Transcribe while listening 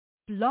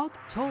Blog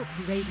Talk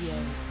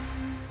Radio.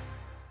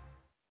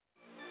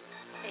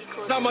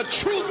 I'm a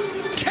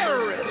truth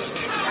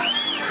terrorist.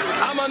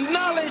 I'm a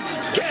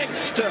knowledge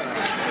gangster.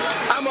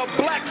 I'm a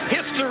black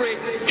history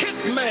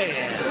hitman.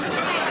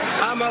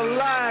 I'm a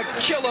lie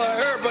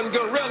killer, urban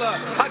gorilla.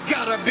 I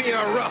gotta be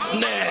a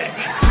roughneck.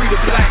 Free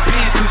the Black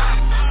Panthers,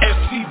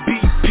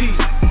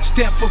 FCBP,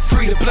 stand for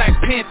Free the Black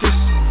Panthers.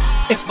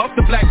 And fuck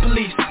the black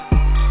police,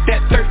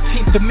 that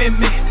 13th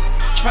Amendment,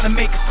 trying to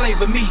make a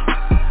slave of me.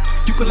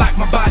 You can lock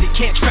my body,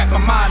 can't trap my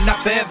mind,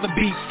 not forever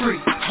be free.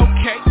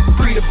 Okay,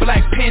 Free the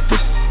Black Panthers,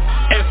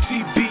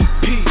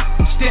 FCBP,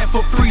 stand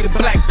for Free the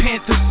Black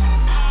Panthers.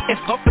 And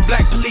fuck the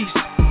black police.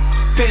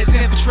 Feds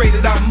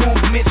infiltrated our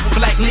movement for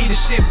black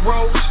leadership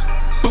roles,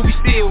 but we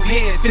still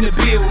heads in the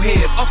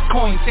billhead of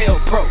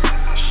COINTELPRO.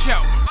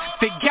 Show,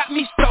 they got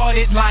me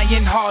started,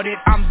 lion-hearted,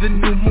 I'm the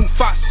new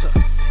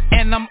Mufasa.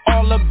 And I'm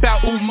all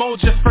about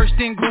Umoja, first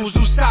in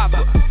Guzu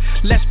Saba.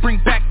 Let's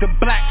bring back the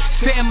black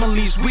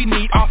families, we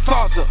need our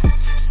father.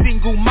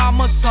 Single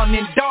mama, son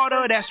and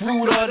daughter, that's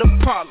root of the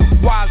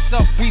problem. Wise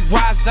up, we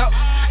rise up,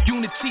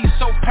 unity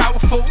so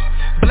powerful.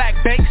 Black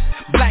banks,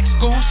 black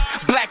schools,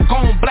 black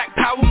owned, black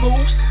power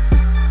moves.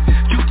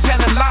 You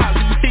telling lies,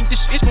 you think this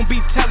shit gon'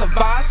 be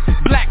televised?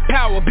 Black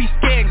power, be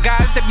scared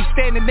guys that be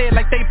standing there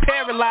like they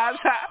paralyzed.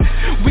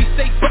 We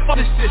say fuck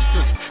the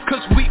system,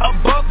 cause we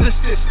above the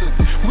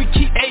system. We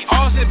keep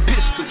ARs and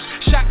pistols,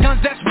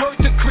 shotguns that's worth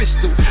the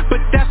crystal.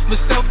 But that's for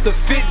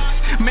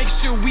self-defense, make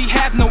sure we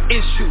have no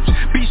issues.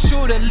 Be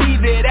sure to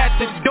leave it at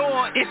the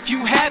door if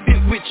you have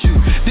it with you.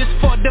 This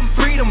for them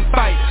freedom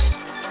fighters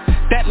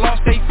that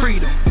lost their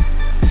freedom.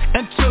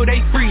 Until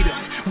they freedom,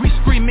 we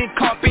screaming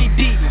carpe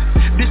diem.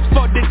 This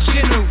for the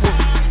general,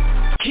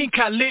 King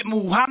Khalid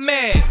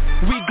Muhammad.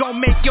 We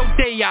gon' make your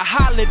day a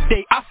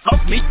holiday, I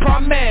fuck me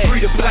promise.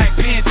 Free the Black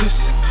Panthers,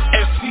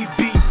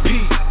 FCBP,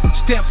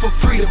 stand for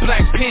Free the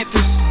Black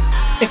Panthers.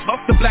 And fuck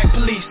the black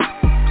police,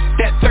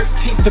 that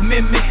 13th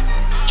Amendment,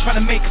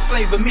 tryna make a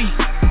slave of me.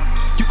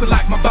 You can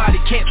lock my body,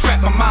 can't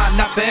trap my mind,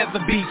 not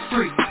forever be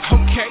free.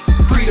 Okay,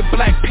 Free the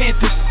Black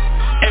Panthers,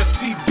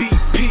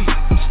 FCBP,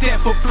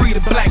 stand for Free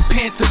the Black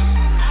Panthers.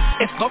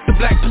 And fuck the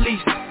black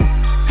police.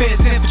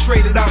 Feds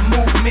infiltrated our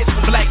movement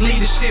for black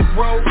leadership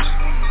roles,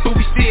 but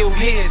we still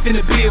heads in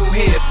the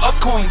billhead of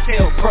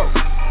COINTELPRO.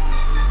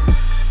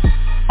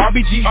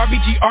 RBG,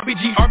 RBG,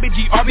 RBG,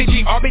 RBG,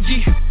 RBG,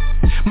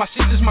 RBG. My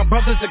sisters, my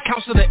brothers, the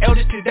council, the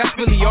elders, cause that's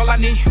really all I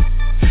need.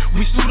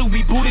 We suited,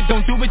 we booted,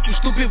 don't do it, you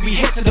stupid, we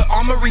head to the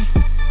armory.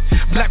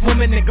 Black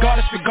women that guard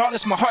us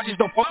regardless, my heart just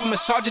don't fuck with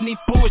misogyny,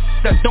 bullshit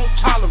that don't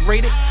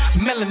tolerate it.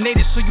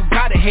 Melanated, so you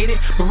gotta hate it.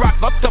 Barack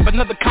fucked up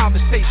another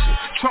conversation,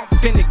 Trump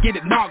finna get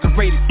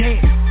inaugurated,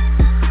 damn.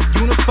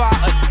 Unify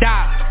or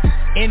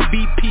die,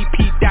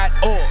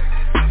 NBPP.org.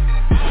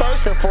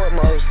 First and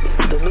foremost,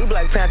 the new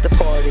Black Panther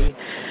Party,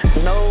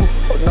 no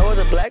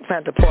other Black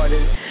Panther Party,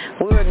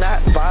 we are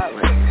not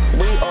violent.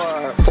 We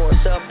are for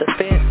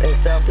self-defense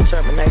and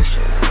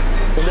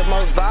self-determination. The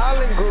most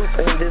violent group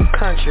in this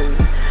country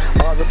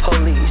are the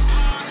police.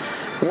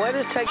 What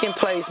is taking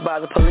place by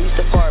the police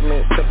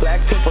department to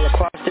black people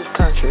across this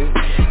country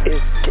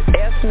is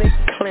ethnic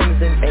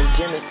cleansing and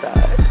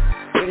genocide.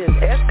 It has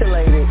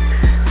escalated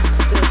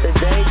since the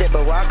day that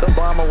Barack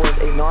Obama was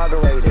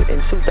inaugurated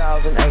in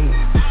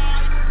 2008.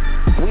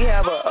 We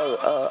have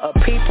a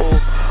people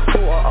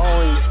who are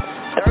only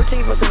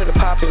 13% of the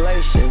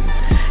population,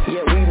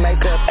 yet we make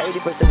up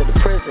 80% of the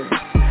prisons.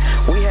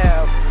 We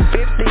have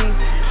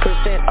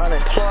 50%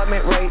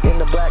 unemployment rate in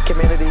the black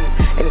community,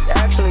 and it's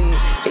actually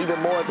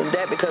even more than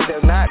that because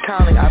they're not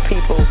counting our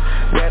people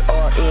that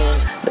are in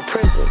the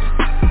prisons.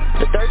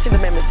 The 13th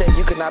Amendment says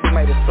you cannot be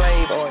made a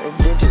slave or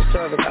indentured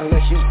servant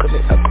unless you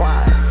commit a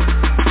crime.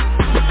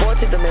 The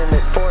 14th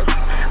Amendment forced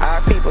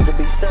our people to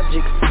be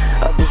subjects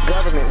of this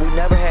government. We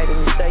never had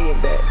any say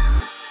in that.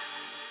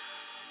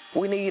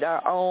 We need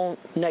our own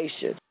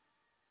nation.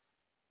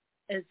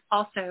 Is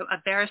also a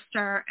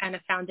barrister and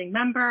a founding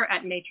member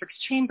at Matrix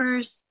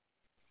Chambers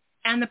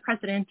and the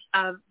president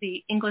of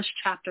the English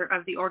chapter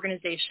of the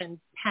organization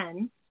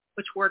PEN,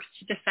 which works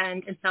to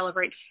defend and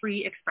celebrate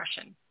free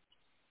expression.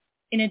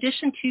 In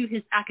addition to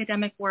his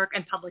academic work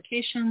and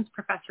publications,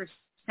 Professor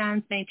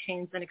Sands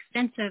maintains an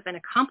extensive and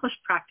accomplished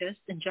practice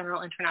in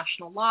general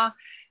international law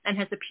and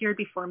has appeared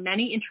before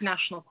many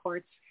international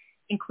courts,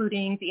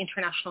 including the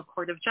International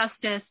Court of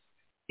Justice,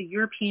 the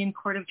European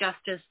Court of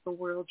Justice, the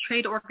World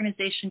Trade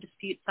Organization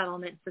Dispute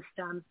Settlement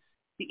System,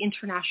 the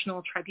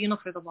International Tribunal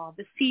for the Law of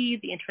the Sea,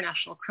 the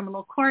International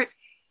Criminal Court,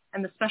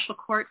 and the Special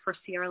Court for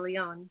Sierra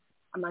Leone,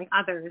 among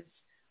others.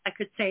 I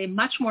could say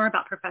much more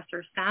about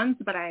Professor Sands,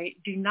 but I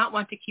do not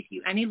want to keep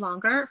you any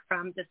longer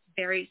from this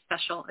very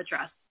special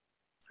address.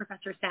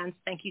 Professor Sands,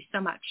 thank you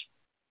so much.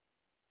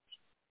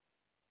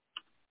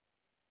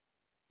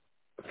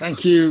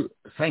 Thank you,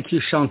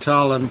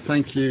 Chantal, and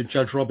thank you,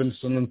 Judge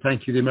Robinson, and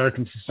thank you, the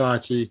American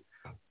Society,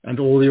 and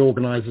all the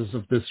organizers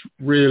of this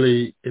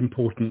really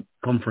important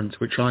conference,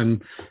 which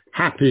I'm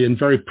happy and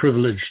very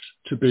privileged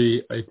to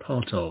be a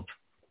part of.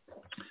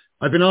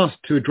 I've been asked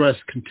to address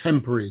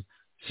contemporary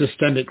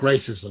systemic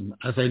racism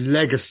as a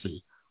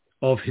legacy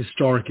of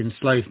historic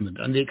enslavement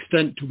and the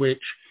extent to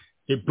which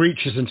it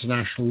breaches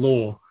international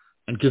law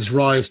and gives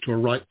rise to a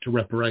right to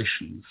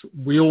reparations.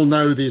 We all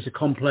know these are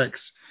complex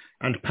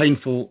and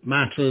painful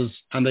matters,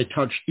 and they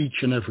touch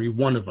each and every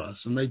one of us,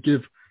 and they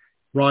give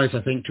rise,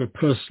 I think, to a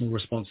personal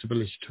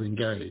responsibility to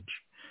engage.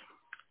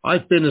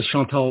 I've been, as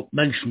Chantal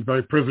mentioned,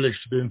 very privileged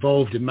to be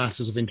involved in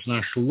matters of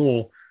international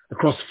law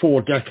across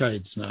 4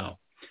 decades now.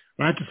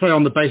 And I have to say,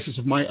 on the basis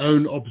of my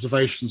own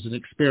observations and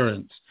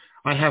experience,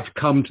 I have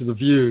come to the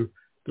view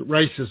that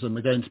racism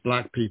against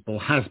black people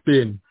has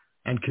been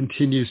and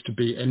continues to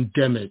be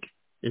endemic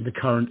in the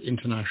current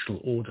international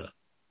order.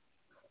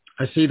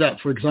 I see that,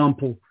 for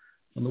example,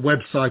 on the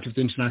website of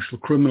the International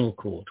Criminal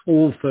Court.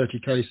 All 30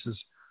 cases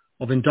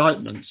of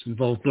indictments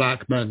involve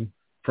black men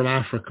from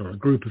Africa, a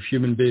group of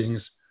human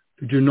beings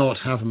who do not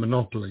have a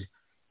monopoly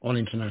on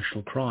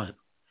international crime.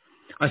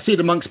 I see it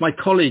amongst my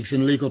colleagues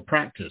in legal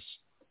practice.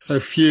 So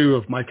few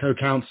of my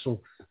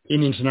co-counsel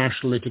in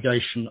international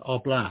litigation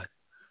are black.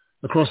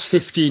 Across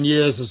 15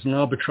 years as an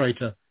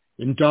arbitrator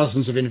in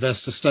dozens of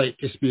investor-state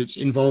disputes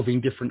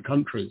involving different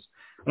countries,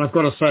 and I've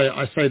got to say,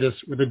 I say this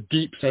with a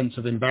deep sense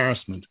of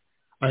embarrassment,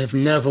 I have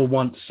never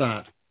once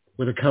sat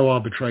with a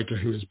co-arbitrator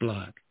who is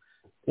black.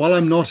 While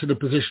I'm not in a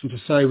position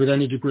to say with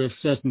any degree of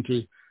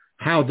certainty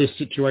how this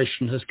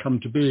situation has come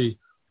to be,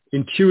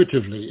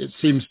 intuitively it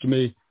seems to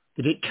me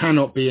that it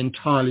cannot be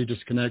entirely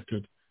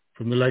disconnected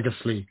from the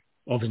legacy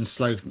of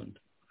enslavement.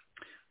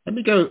 Let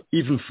me go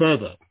even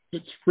further.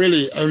 It's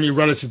really only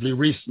relatively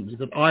recently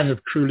that I have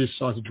truly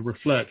started to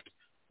reflect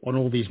on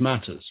all these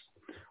matters.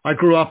 I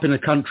grew up in a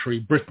country,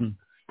 Britain,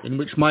 in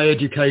which my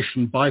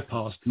education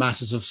bypassed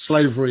matters of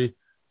slavery,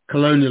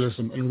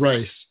 colonialism and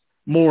race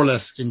more or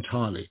less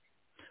entirely.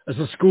 As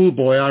a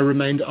schoolboy, I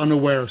remained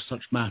unaware of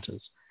such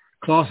matters.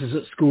 Classes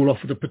at school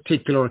offered a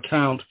particular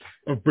account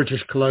of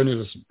British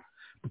colonialism.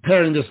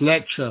 Preparing this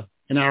lecture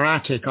in our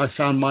attic, I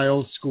found my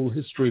old school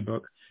history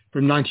book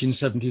from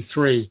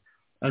 1973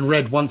 and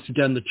read once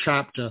again the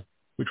chapter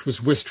which was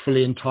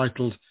wistfully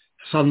entitled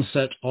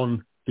Sunset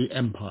on the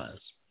Empires.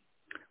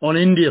 On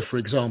India, for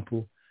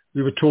example,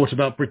 we were taught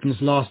about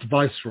Britain's last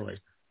viceroy,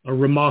 a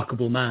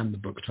remarkable man, the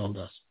book told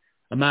us,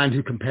 a man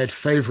who compared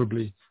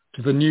favourably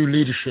to the new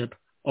leadership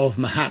of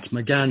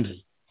Mahatma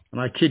Gandhi.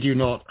 And I kid you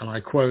not, and I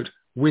quote,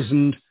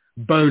 wizened,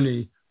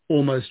 bony,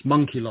 almost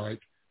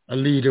monkey-like, a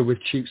leader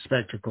with cheap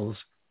spectacles,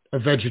 a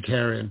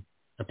vegetarian,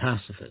 a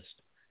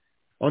pacifist.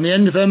 On the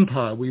end of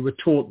empire, we were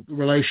taught the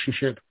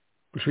relationship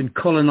between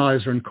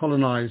colonizer and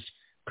colonized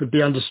could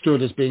be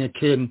understood as being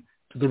akin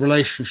to the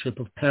relationship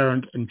of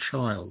parent and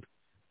child,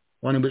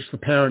 one in which the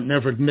parent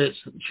never admits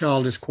that the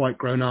child is quite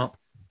grown up,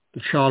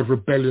 the child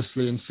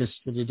rebelliously insists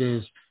that it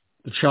is,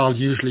 the child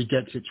usually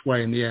gets its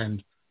way in the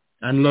end,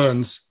 and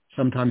learns,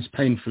 sometimes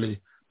painfully,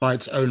 by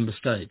its own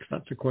mistakes.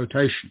 That's a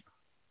quotation,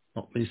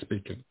 not me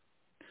speaking.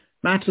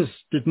 Matters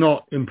did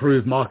not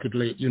improve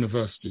markedly at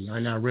university, I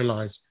now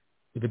realize,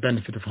 with the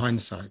benefit of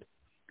hindsight.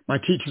 My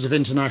teachers of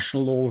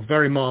international law were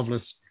very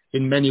marvelous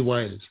in many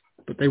ways,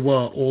 but they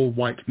were all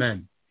white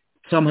men.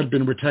 Some had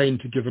been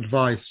retained to give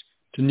advice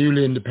to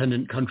newly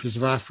independent countries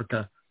of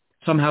Africa,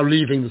 somehow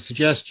leaving the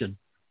suggestion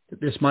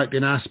that this might be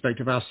an aspect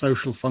of our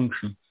social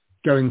function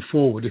going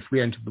forward if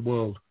we entered the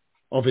world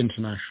of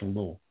international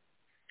law.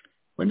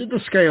 When did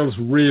the scales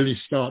really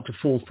start to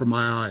fall from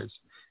my eyes?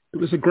 It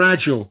was a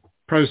gradual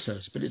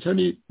process, but it's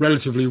only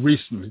relatively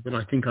recently that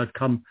I think I've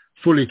come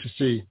fully to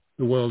see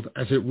the world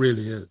as it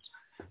really is.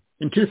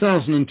 In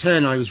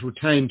 2010, I was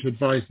retained to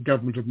advise the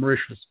government of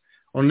Mauritius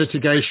on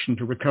litigation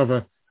to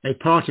recover a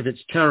part of its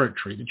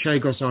territory, the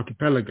Chagos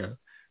Archipelago,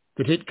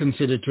 that it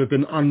considered to have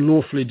been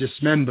unlawfully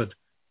dismembered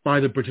by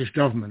the British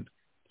government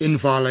in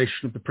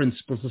violation of the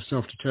principles of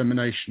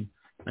self-determination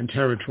and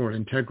territorial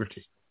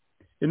integrity.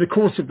 In the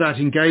course of that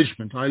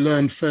engagement, I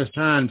learned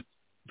firsthand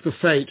the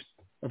fate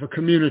of a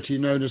community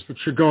known as the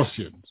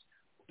Chagosians,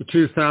 the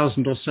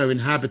 2,000 or so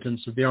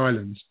inhabitants of the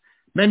islands,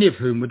 many of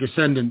whom were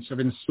descendants of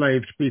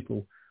enslaved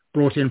people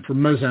brought in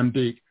from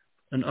Mozambique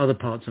and other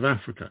parts of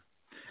Africa.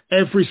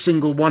 Every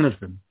single one of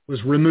them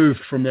was removed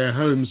from their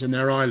homes in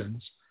their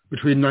islands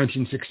between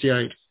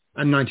 1968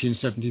 and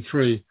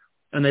 1973,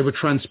 and they were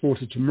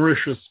transported to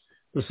Mauritius,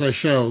 the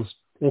Seychelles,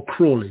 or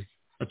Crawley,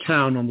 a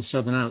town on the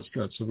southern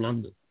outskirts of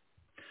London.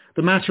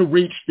 The matter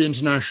reached the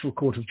International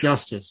Court of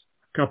Justice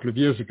a couple of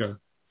years ago,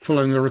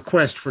 following a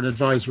request for an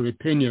advisory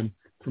opinion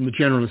from the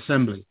General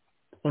Assembly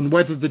on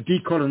whether the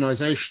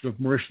decolonization of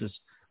Mauritius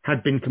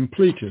had been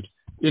completed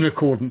in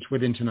accordance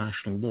with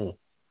international law.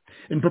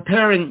 In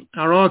preparing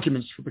our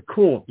arguments for the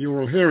court, the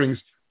oral hearings,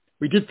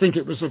 we did think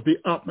it was of the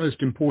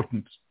utmost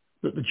importance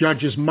that the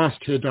judges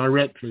must hear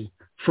directly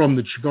from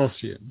the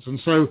Chagosians, and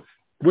so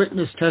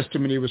witness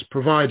testimony was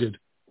provided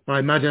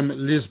by Madame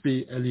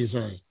Lisby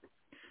Elise.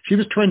 She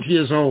was 20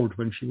 years old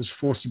when she was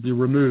forcibly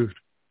removed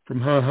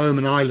from her home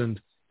and island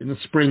in the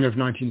spring of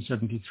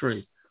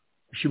 1973.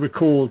 She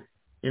recalled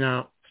in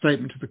our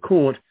statement to the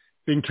court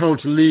being told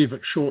to leave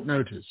at short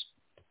notice,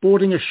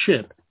 boarding a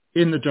ship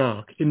in the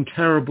dark in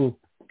terrible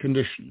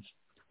conditions,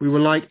 We were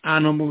like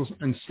animals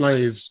and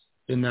slaves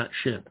in that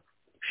ship,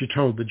 she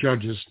told the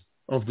judges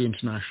of the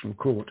International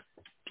Court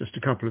just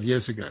a couple of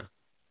years ago.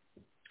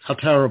 How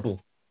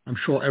terrible, I'm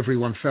sure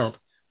everyone felt,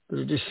 that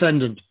a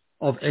descendant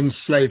of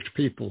enslaved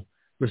people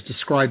was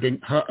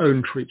describing her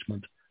own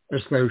treatment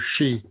as though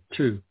she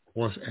too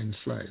was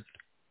enslaved.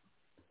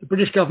 The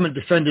British government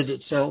defended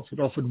itself. It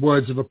offered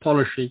words of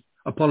apology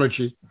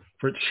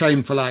for its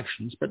shameful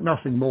actions, but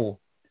nothing more.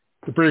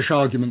 The British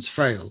arguments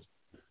failed.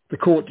 The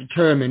court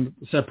determined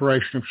the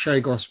separation of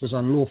Chagos was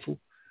unlawful,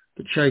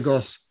 that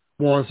Chagos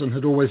was and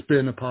had always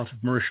been a part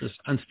of Mauritius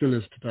and still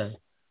is today.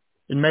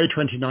 In May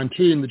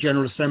 2019, the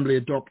General Assembly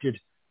adopted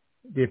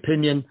the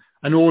opinion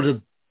and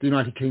ordered the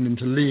United Kingdom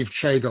to leave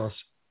Chagos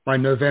by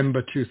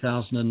November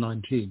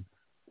 2019.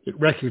 It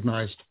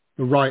recognized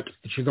the right of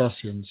the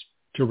Chagosians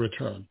to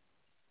return.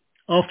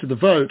 After the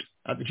vote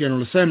at the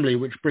General Assembly,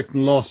 which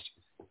Britain lost,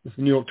 as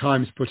the New York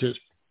Times put it,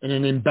 in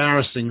an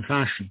embarrassing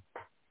fashion,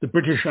 the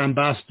British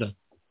ambassador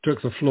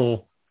took the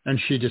floor and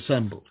she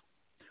dissembled.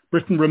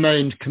 Britain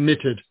remained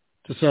committed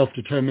to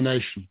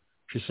self-determination,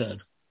 she said,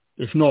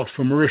 if not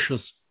for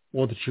Mauritius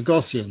or the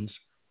Chagosians,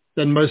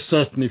 then most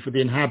certainly for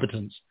the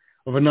inhabitants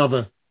of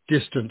another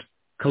distant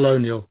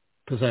colonial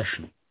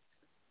possession.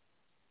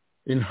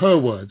 In her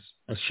words,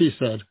 as she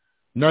said,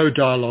 no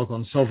dialogue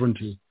on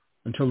sovereignty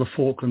until the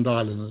Falkland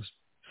Islanders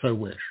so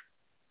wish.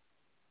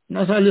 And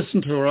as I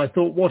listened to her, I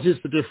thought, what is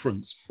the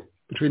difference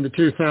between the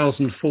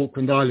 2,000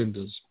 Falkland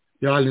Islanders,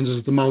 the islanders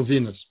of the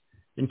Malvinas,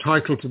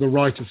 entitled to the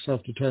right of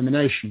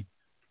self-determination,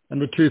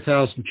 and the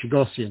 2,000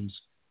 Chagosians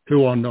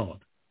who are not?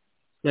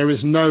 There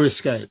is no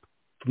escape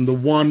from the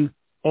one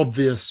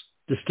obvious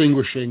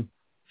distinguishing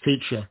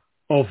feature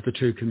of the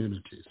two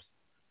communities.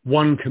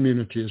 One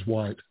community is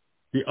white,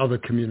 the other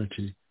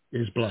community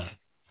is black.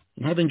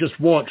 And having just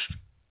watched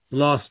the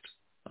last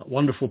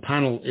wonderful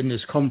panel in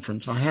this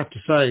conference, I have to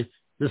say,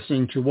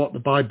 listening to what the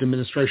Biden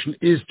administration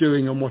is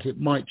doing and what it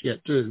might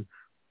yet do,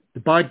 the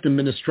Biden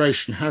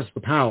administration has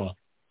the power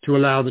to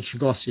allow the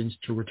Chagosians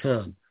to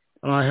return.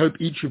 And I hope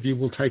each of you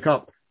will take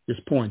up this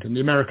point, and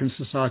the American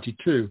society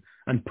too,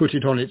 and put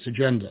it on its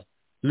agenda.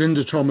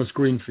 Linda Thomas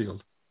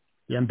Greenfield,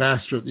 the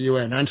ambassador at the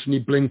UN, Antony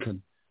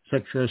Blinken,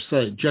 Secretary of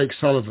State, Jake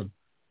Sullivan,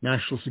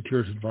 National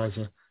Security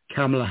Advisor,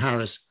 Kamala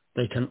Harris,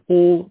 they can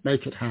all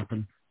make it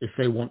happen if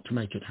they want to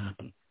make it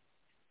happen.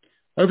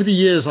 Over the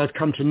years, I've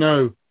come to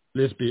know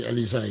Lisby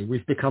Elise.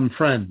 We've become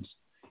friends.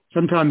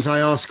 Sometimes I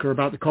ask her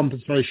about the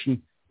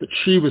compensation that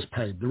she was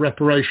paid, the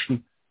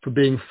reparation for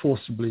being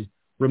forcibly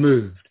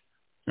removed.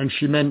 And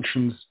she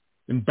mentions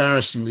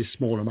embarrassingly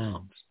small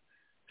amounts.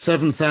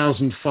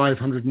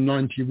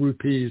 7,590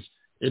 rupees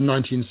in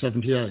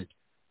 1978,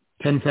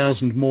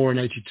 10,000 more in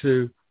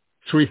 82,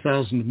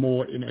 3,000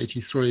 more in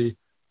 83,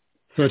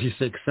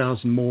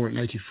 36,000 more in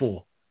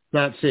 84.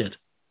 That's it.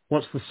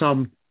 What's the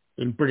sum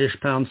in British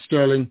pounds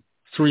sterling?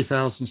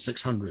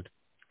 3,600,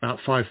 about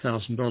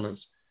 $5,000.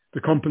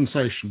 The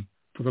compensation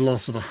for the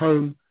loss of a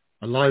home,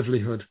 a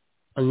livelihood,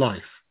 a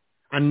life.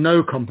 And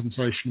no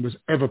compensation was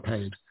ever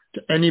paid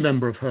to any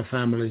member of her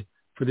family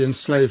for the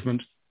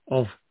enslavement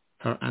of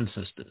her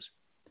ancestors.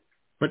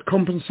 But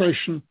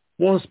compensation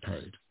was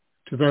paid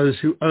to those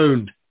who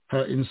owned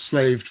her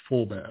enslaved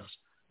forebears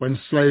when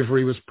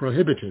slavery was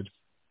prohibited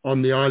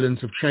on the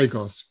islands of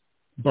Chagos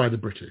by the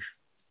British.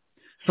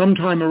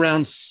 Sometime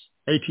around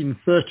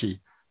 1830,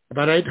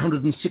 about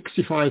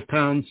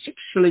 £865,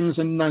 6 shillings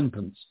and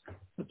 9pence.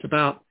 That's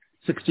about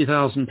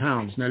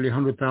 £60,000, nearly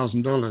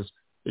 $100,000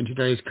 in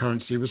today's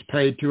currency, was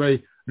paid to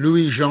a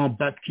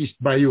Louis-Jean-Baptiste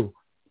Bayou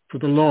for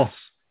the loss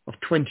of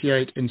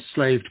 28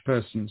 enslaved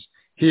persons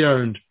he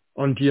owned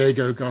on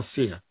Diego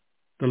Garcia,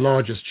 the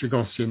largest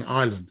Chagosian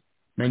island.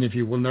 Many of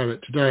you will know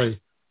it today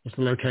as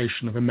the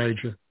location of a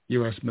major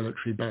US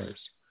military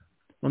base.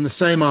 On the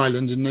same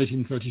island in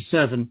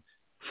 1837,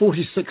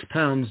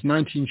 £46,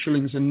 19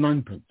 shillings and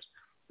 9pence,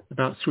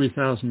 about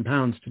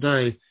 £3,000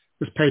 today,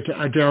 was paid to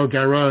Adele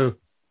Garreau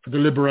for the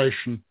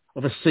liberation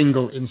of a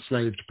single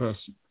enslaved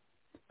person.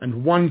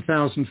 And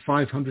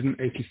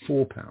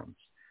 £1,584,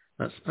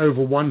 that's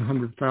over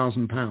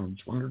 £100,000,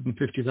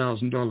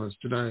 $150,000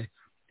 today,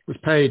 was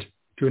paid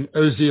to an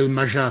Ozil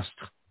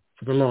Majastre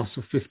for the loss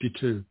of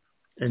 52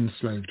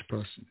 enslaved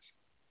persons.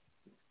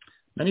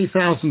 Many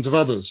thousands of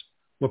others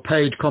were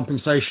paid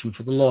compensation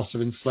for the loss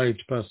of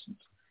enslaved persons,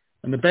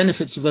 and the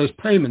benefits of those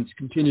payments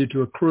continue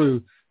to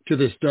accrue to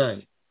this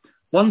day.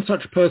 One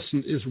such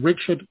person is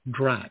Richard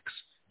Drax,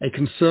 a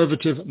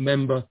Conservative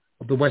member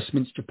of the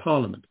Westminster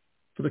Parliament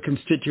for the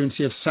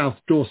constituency of South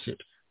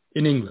Dorset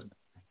in England.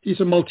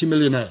 He's a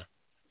multimillionaire.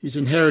 He's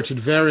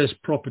inherited various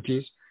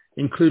properties,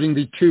 including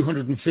the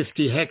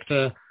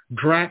 250-hectare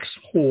Drax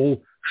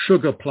Hall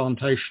sugar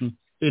plantation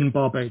in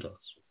Barbados.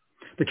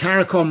 The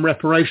CARICOM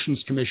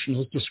Reparations Commission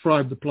has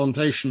described the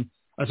plantation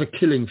as a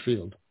killing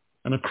field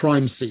and a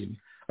crime scene,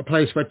 a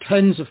place where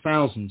tens of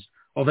thousands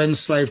of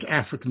enslaved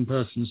African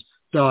persons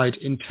died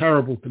in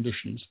terrible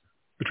conditions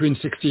between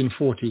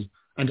 1640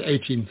 and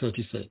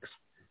 1836.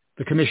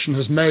 The Commission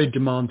has made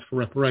demands for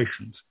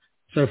reparations,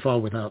 so far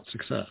without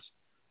success.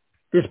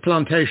 This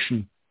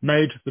plantation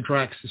made the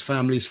Drax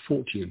family's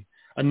fortune,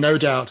 and no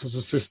doubt has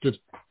assisted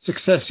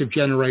successive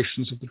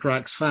generations of the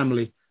Drax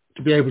family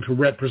to be able to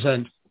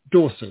represent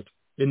Dorset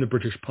in the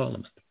British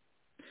Parliament.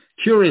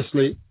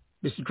 Curiously,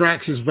 Mr.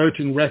 Drax's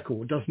voting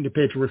record doesn't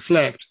appear to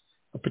reflect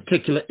a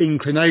particular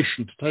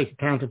inclination to take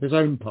account of his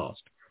own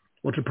past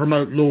or to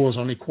promote laws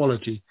on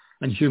equality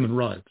and human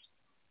rights.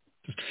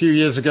 Just a few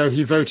years ago,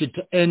 he voted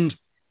to end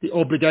the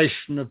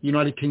obligation of the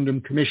United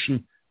Kingdom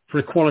Commission for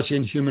Equality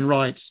and Human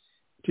Rights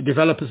to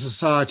develop a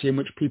society in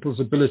which people's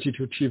ability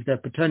to achieve their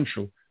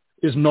potential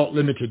is not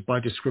limited by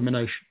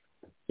discrimination.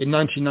 In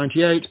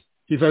 1998,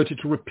 he voted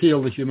to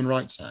repeal the Human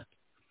Rights Act.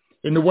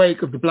 In the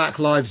wake of the Black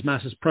Lives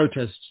Matter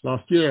protests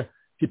last year,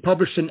 he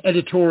published an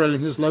editorial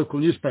in his local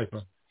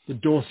newspaper, the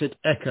Dorset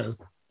Echo,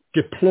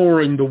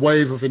 deploring the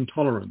wave of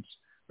intolerance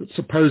that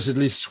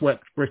supposedly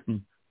swept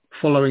Britain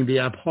following the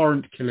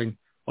abhorrent killing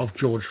of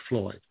George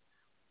Floyd.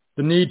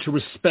 The need to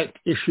respect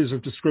issues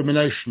of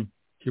discrimination,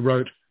 he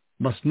wrote,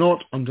 must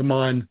not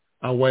undermine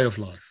our way of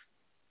life.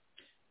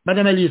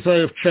 Madame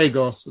Elisée of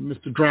Chagos and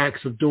Mr.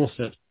 Drax of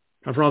Dorset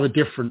have rather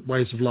different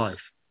ways of life.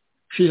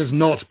 She has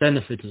not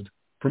benefited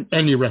from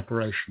any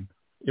reparation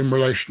in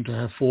relation to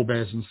her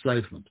forebears'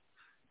 enslavement.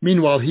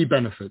 Meanwhile, he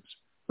benefits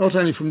not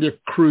only from the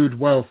accrued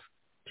wealth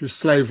through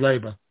slave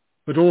labour,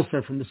 but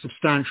also from the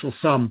substantial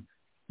sum,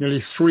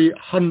 nearly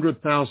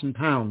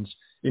 £300,000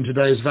 in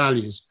today's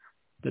values,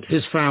 that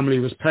his family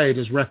was paid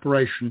as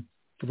reparation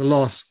for the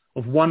loss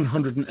of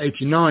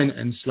 189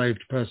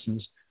 enslaved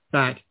persons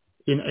back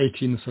in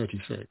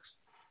 1836.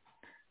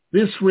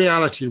 This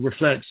reality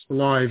reflects the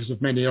lives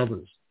of many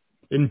others.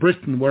 In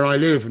Britain, where I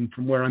live and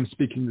from where I'm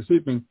speaking this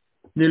evening,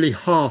 nearly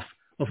half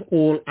of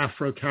all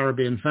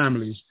Afro-Caribbean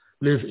families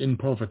live in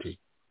poverty,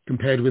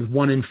 compared with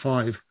 1 in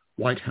 5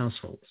 white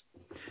households.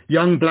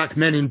 Young black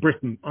men in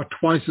Britain are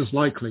twice as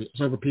likely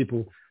as other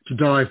people to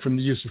die from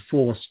the use of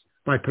force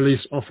by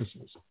police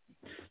officers.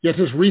 Yet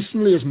as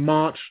recently as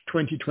March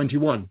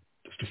 2021,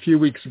 just a few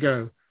weeks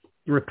ago,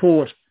 the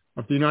report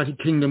of the United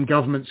Kingdom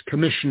government's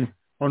Commission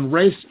on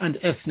Race and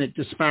Ethnic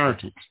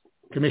Disparities,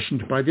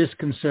 commissioned by this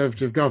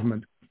Conservative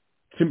government,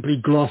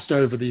 simply glossed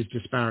over these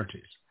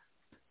disparities.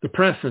 The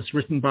preface,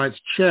 written by its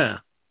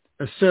chair,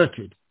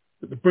 asserted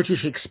that the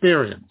British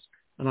experience,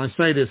 and I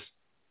say this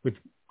with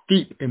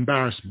deep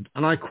embarrassment,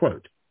 and I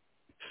quote,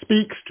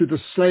 speaks to the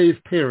slave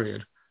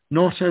period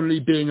not only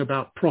being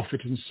about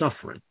profit and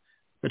suffering,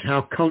 but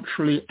how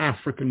culturally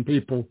African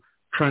people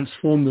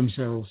transform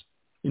themselves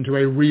into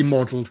a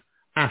remodeled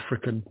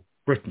African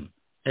Britain,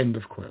 end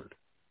of quote.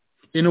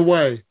 In a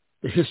way,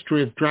 the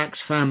history of Drax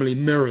family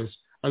mirrors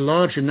a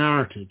larger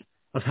narrative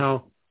of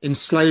how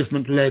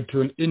enslavement led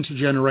to an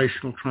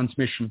intergenerational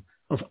transmission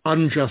of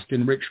unjust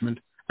enrichment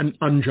and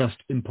unjust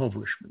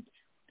impoverishment,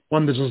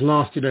 one that has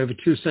lasted over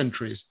 2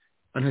 centuries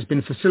and has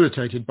been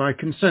facilitated by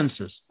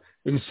consensus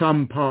in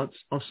some parts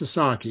of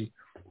society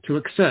to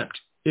accept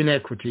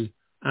inequity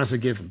as a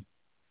given.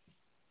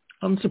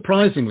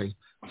 Unsurprisingly,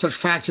 such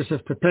factors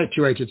have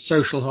perpetuated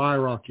social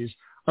hierarchies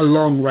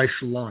along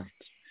racial lines.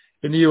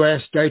 In the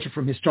US, data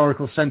from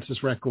historical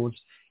census records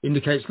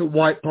indicates that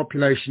white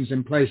populations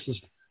in places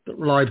that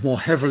relied more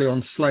heavily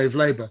on slave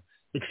labor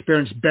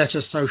experienced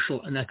better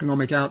social and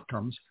economic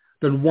outcomes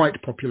than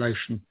white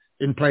population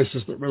in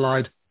places that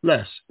relied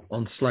less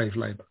on slave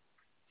labor.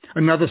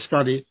 Another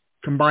study,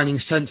 combining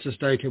census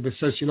data with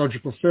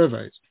sociological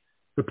surveys,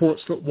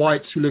 reports that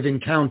whites who live in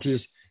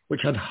counties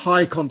which had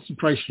high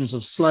concentrations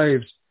of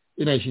slaves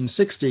in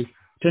 1860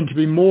 tend to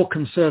be more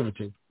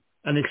conservative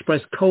and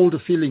express colder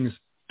feelings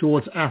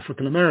towards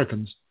African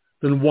Americans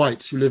than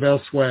whites who live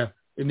elsewhere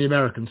in the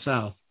American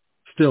South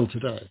still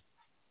today.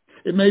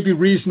 It may be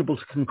reasonable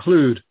to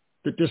conclude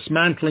that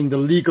dismantling the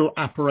legal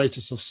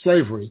apparatus of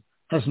slavery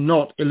has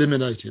not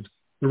eliminated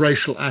the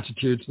racial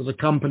attitudes that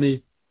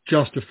accompany,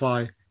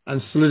 justify,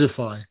 and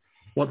solidify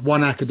what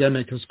one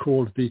academic has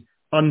called the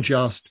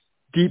unjust,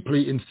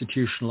 deeply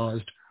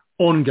institutionalized,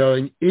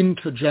 ongoing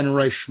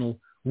intergenerational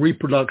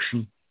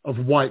reproduction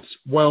of whites'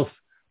 wealth,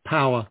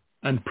 power,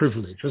 and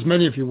privilege. As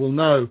many of you will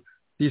know,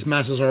 these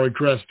matters are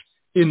addressed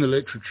in the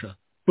literature,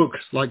 books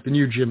like The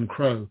New Jim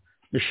Crow,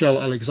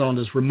 Michelle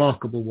Alexander's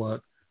remarkable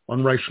work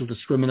on racial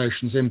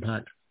discrimination's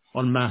impact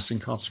on mass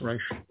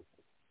incarceration.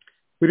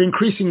 With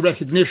increasing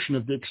recognition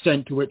of the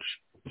extent to which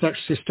such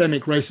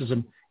systemic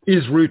racism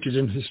is rooted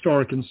in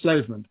historic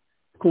enslavement,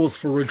 calls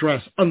for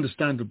redress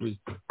understandably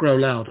grow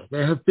louder.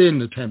 There have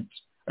been attempts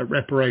at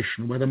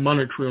reparation, whether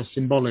monetary or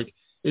symbolic,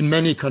 in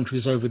many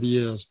countries over the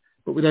years,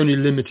 but with only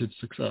limited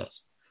success.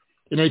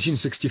 In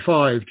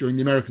 1865, during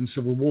the American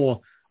Civil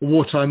War, a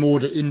wartime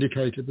order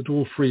indicated that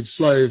all freed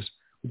slaves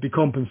would be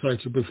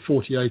compensated with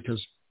 40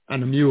 acres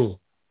and a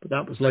mule, but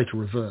that was later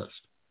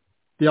reversed.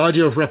 The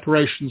idea of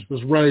reparations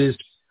was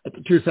raised at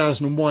the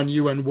 2001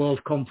 UN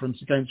World Conference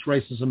Against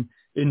Racism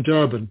in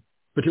Durban,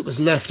 but it was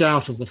left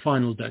out of the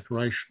final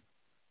declaration.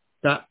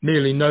 That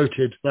merely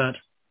noted that,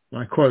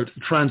 and I quote,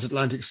 the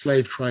transatlantic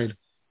slave trade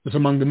was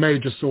among the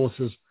major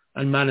sources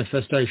and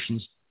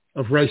manifestations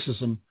of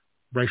racism,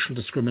 racial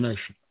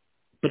discrimination,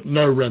 but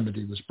no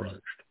remedy was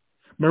broached.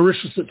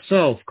 Mauritius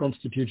itself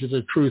constituted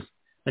a Truth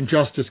and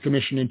Justice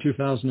Commission in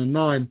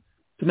 2009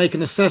 to make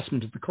an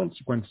assessment of the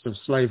consequences of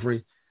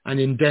slavery and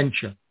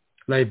indenture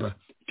labour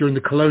during the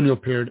colonial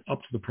period up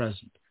to the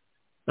present.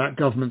 That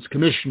government's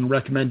commission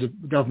recommended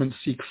the government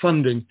seek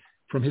funding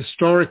from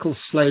historical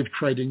slave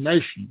trading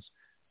nations,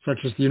 such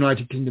as the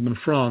United Kingdom and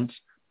France,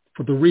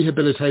 for the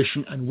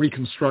rehabilitation and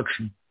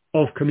reconstruction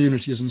of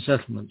communities and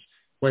settlements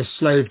where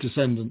slave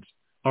descendants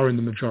are in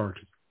the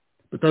majority.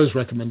 But those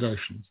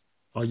recommendations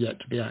are yet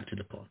to be acted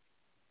upon.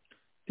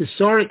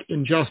 Historic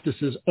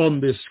injustices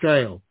on this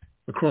scale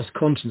across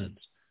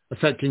continents,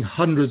 affecting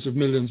hundreds of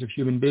millions of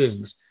human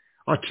beings,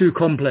 are too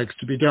complex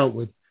to be dealt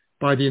with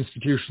by the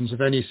institutions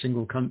of any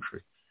single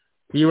country.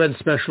 The UN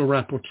Special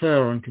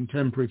Rapporteur on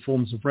Contemporary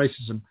Forms of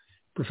Racism,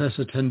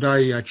 Professor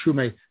Tendai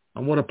Achume,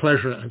 and what a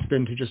pleasure it has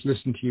been to just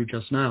listen to you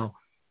just now,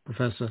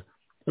 Professor,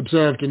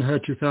 observed in her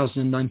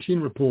 2019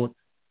 report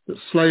that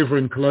slavery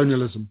and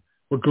colonialism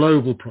were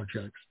global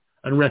projects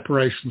and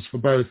reparations for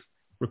both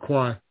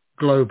require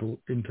global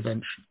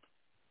intervention.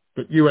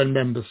 That UN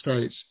member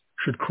states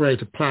should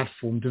create a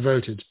platform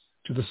devoted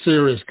to the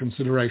serious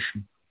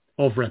consideration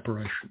of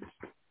reparations.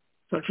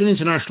 Such an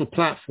international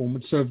platform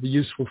would serve the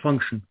useful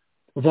function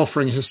of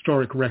offering a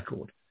historic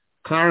record,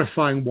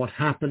 clarifying what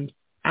happened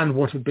and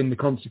what have been the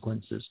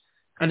consequences,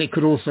 and it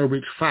could also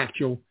reach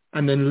factual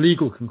and then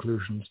legal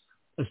conclusions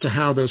as to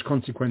how those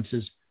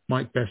consequences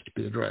might best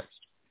be addressed.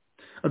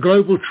 A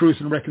Global Truth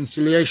and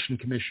Reconciliation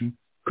Commission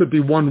could be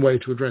one way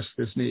to address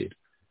this need.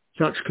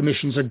 Such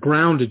commissions are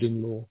grounded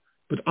in law,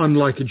 but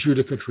unlike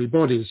adjudicatory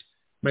bodies,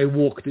 may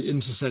walk the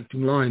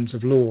intersecting lines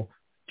of law,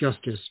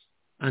 justice,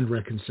 and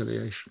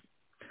reconciliation.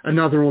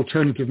 Another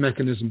alternative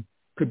mechanism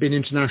could be an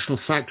international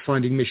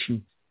fact-finding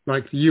mission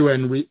like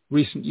the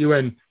recent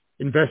UN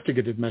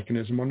investigative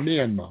mechanism on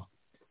Myanmar,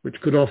 which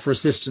could offer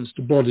assistance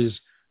to bodies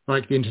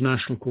like the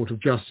International Court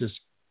of Justice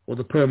or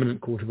the Permanent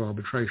Court of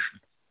Arbitration.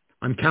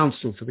 I'm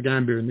counsel for the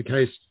Gambia in the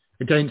case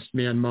against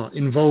Myanmar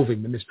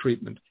involving the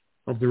mistreatment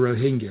of the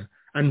Rohingya,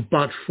 and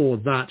but for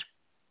that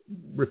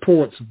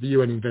reports of the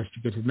UN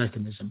investigative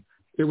mechanism,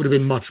 it would have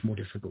been much more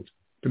difficult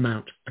to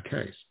mount a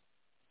case.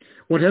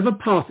 Whatever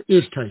path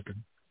is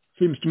taken, it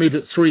seems to me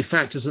that three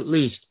factors at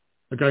least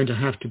are going to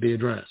have to be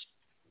addressed.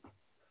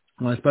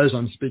 And I suppose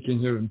I'm speaking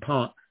here in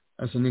part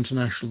as an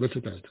international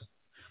litigator.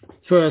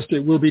 First,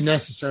 it will be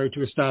necessary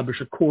to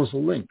establish a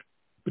causal link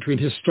between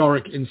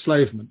historic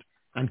enslavement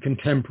and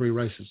contemporary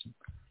racism.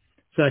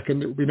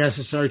 Second, it will be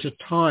necessary to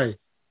tie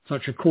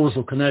such a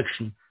causal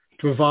connection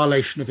to a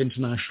violation of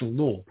international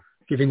law,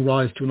 giving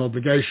rise to an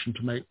obligation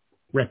to make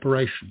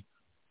reparation,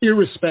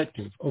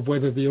 irrespective of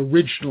whether the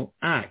original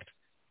act,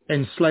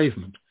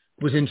 enslavement,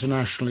 was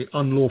internationally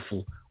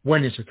unlawful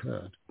when it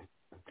occurred.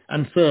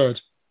 And third,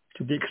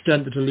 to the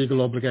extent that a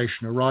legal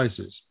obligation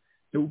arises,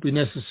 it will be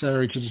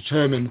necessary to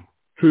determine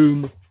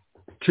whom,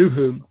 to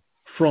whom,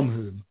 from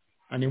whom,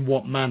 and in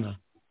what manner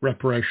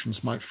reparations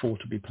might fall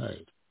to be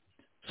paid.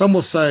 Some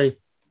will say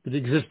that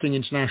existing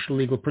international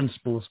legal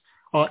principles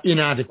are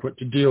inadequate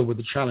to deal with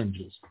the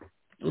challenges.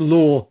 The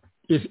law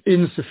is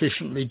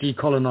insufficiently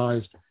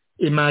decolonized,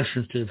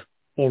 imaginative,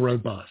 or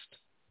robust.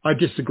 I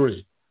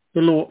disagree.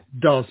 The law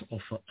does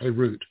offer a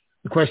route.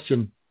 The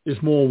question is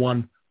more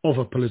one of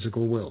a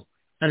political will.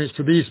 And it's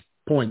to these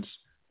points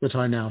that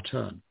I now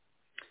turn.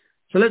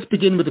 So let's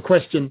begin with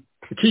the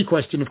key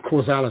question of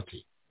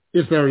causality.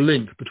 Is there a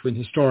link between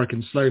historic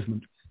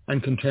enslavement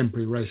and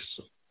contemporary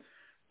racism?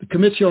 The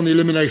Committee on the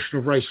Elimination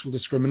of Racial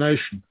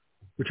Discrimination,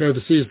 which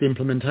oversees the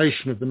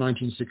implementation of the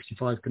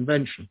 1965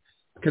 Convention,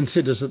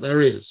 considers that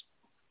there is.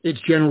 Its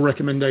General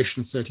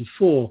Recommendation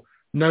 34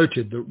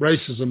 noted that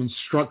racism and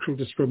structural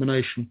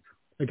discrimination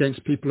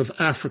against people of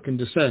African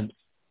descent,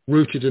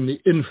 rooted in the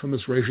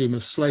infamous regime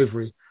of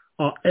slavery,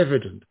 are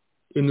evident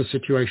in the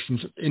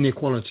situations of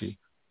inequality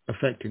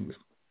affecting them.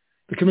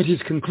 The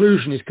committee's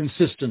conclusion is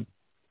consistent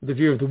with the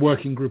view of the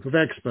Working Group of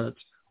Experts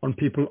on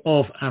People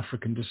of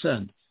African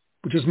Descent,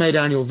 which has made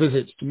annual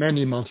visits to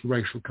many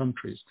multiracial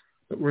countries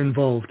that were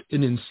involved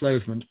in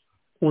enslavement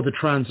or the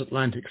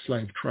transatlantic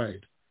slave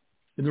trade.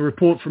 In the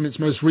report from its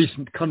most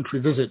recent country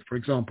visit, for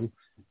example,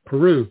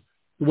 Peru,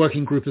 the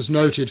Working Group has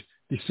noted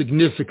the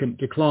significant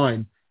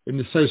decline in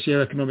the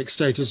socioeconomic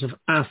status of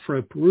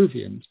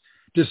Afro-Peruvians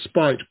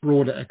despite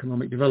broader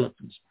economic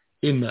developments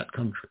in that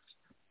country.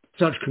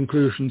 Such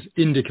conclusions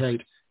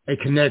indicate a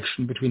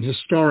connection between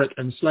historic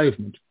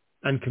enslavement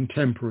and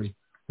contemporary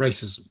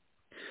racism.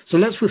 So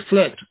let's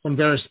reflect on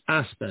various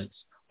aspects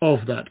of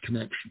that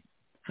connection.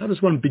 How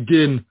does one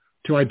begin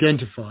to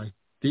identify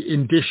the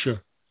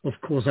indicia of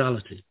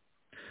causality?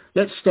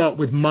 Let's start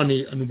with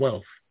money and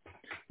wealth.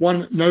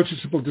 One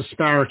noticeable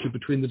disparity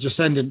between the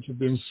descendants of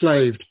the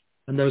enslaved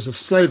and those of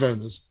slave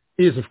owners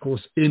is, of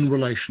course, in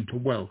relation to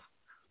wealth.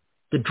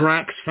 The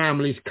Drax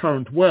family's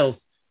current wealth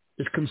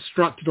is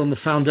constructed on the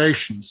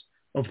foundations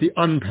of the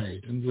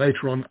unpaid and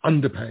later on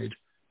underpaid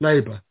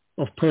labour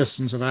of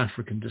persons of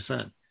African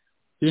descent.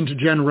 The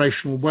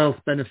intergenerational wealth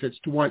benefits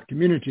to white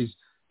communities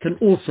can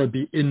also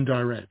be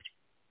indirect.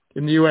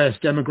 In the US,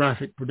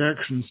 demographic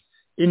projections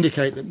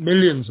indicate that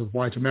millions of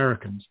white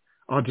Americans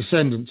are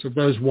descendants of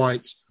those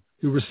whites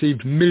who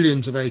received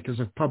millions of acres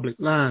of public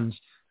lands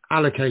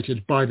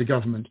allocated by the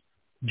government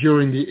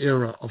during the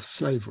era of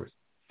slavery.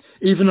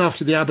 Even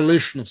after the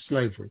abolition of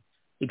slavery,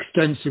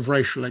 extensive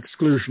racial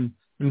exclusion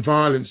and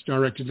violence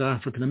directed at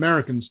African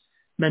Americans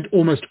meant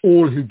almost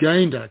all who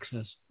gained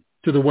access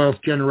to the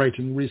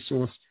wealth-generating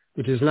resource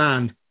that is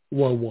land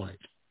were white.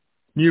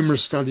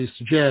 Numerous studies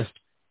suggest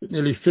that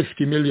nearly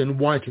 50 million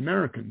white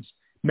Americans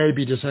may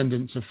be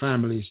descendants of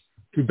families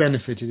who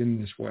benefited in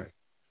this way.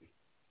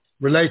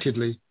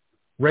 Relatedly,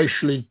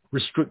 racially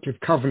restrictive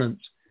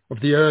covenants of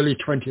the early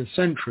 20th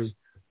century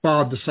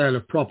barred the sale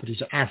of property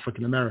to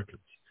African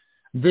Americans.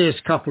 This,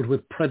 coupled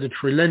with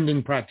predatory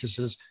lending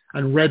practices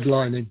and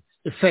redlining,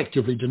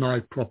 effectively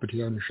denied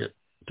property ownership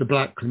to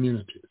black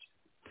communities.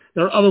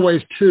 There are other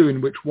ways too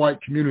in which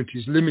white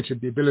communities limited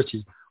the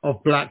ability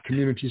of black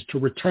communities to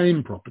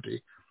retain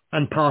property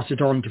and pass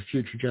it on to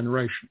future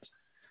generations.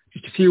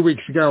 Just a few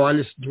weeks ago, I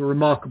listened to a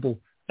remarkable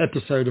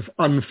episode of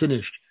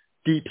Unfinished,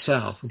 Deep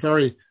South, a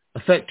very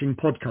affecting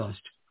podcast,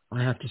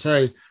 I have to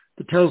say,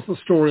 that tells the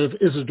story of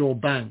Isidore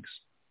Banks,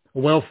 a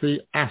wealthy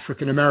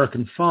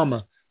African-American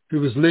farmer who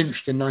was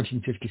lynched in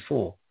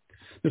 1954.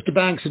 Mr.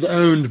 Banks had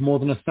owned more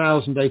than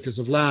 1,000 acres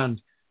of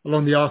land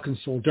along the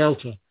Arkansas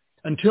Delta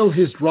until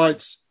his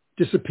rights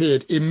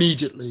disappeared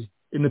immediately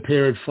in the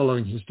period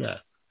following his death.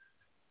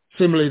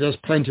 Similarly, there's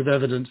plenty of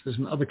evidence that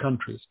in other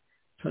countries,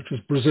 such as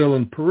Brazil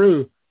and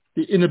Peru,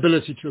 the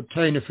inability to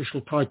obtain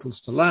official titles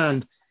to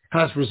land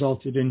has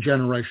resulted in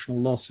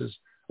generational losses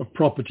of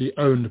property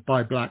owned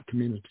by black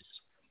communities.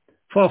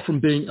 Far from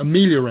being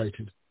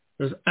ameliorated,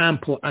 there's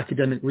ample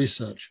academic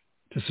research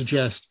to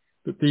suggest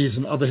that these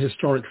and other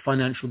historic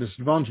financial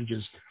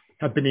disadvantages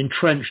have been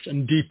entrenched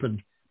and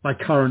deepened by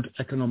current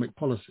economic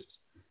policies.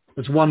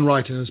 As one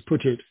writer has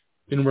put it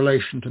in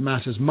relation to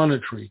matters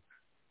monetary,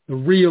 the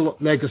real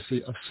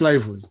legacy of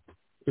slavery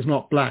is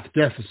not black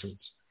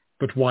deficits,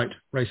 but white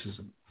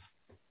racism.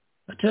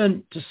 I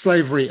turn to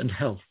slavery and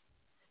health.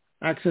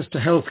 Access to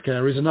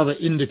healthcare is another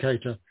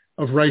indicator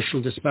of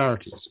racial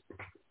disparities.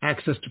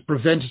 Access to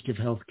preventative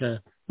healthcare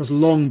has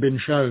long been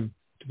shown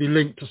to be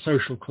linked to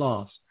social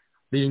class,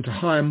 leading to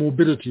higher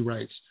morbidity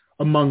rates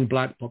among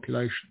black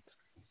populations.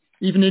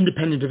 Even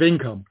independent of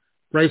income,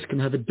 race can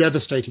have a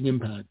devastating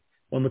impact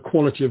on the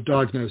quality of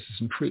diagnosis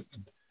and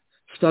treatment.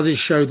 Studies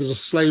show that a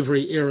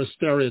slavery-era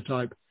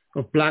stereotype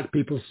of black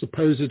people's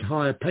supposed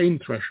higher pain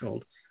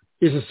threshold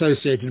is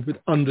associated with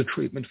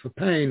undertreatment for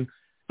pain,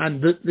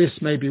 and that this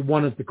may be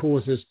one of the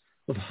causes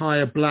of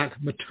higher black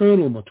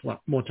maternal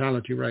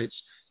mortality rates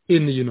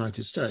in the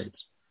United States.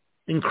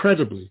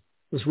 Incredibly,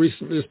 as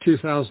recently as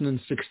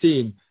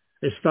 2016,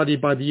 a study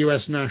by the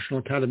US National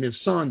Academy of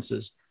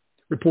Sciences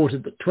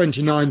reported that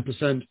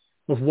 29%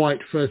 of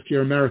white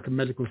first-year American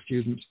medical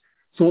students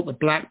thought that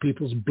black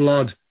people's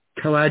blood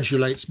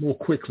coagulates more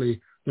quickly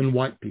than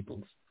white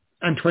people's,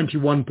 and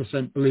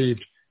 21%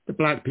 believed that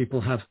black people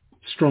have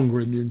stronger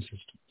immune systems.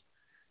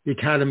 The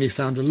Academy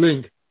found a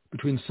link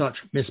between such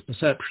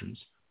misperceptions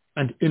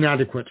and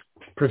inadequate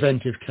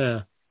preventive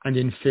care and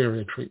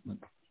inferior treatment.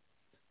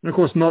 And of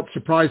course, not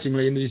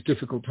surprisingly, in these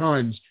difficult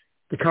times,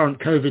 the current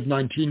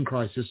COVID-19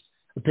 crisis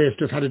appears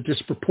to have had a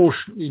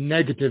disproportionately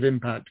negative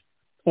impact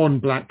on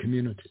black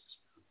communities.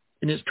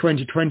 In its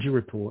 2020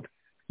 report,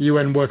 the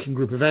UN Working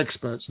Group of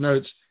Experts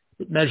notes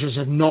that measures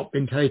have not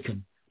been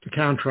taken to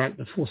counteract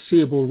the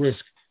foreseeable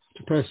risk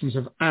to persons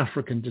of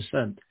African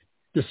descent,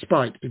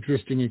 despite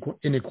existing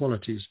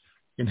inequalities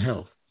in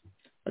health.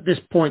 At this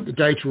point, the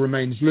data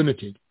remains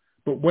limited,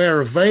 but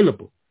where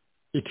available,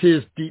 it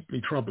is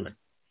deeply troubling.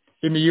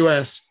 In the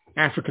US,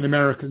 African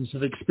Americans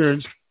have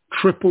experienced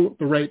triple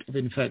the rate of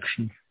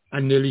infection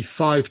and nearly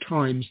 5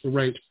 times the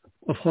rate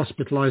of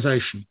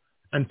hospitalization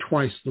and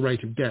twice the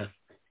rate of death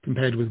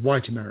compared with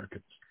white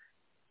Americans.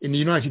 In the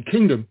United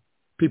Kingdom,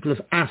 people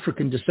of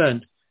African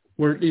descent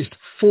were at least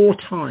 4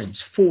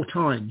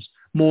 times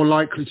more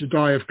likely to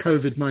die of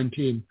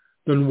COVID-19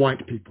 than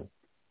white people.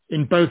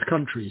 In both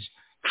countries,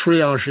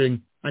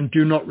 triaging and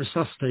do not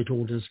resuscitate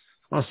orders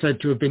are said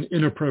to have been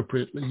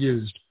inappropriately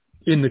used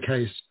in the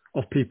case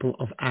of people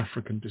of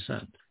African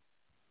descent.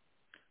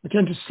 I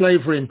turn to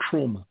slavery and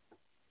trauma.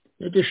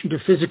 In addition to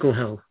physical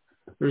health,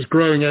 there is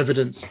growing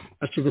evidence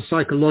as to the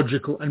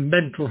psychological and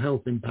mental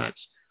health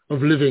impacts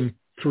of living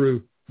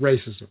through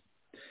racism.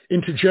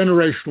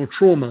 Intergenerational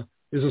trauma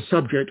is a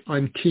subject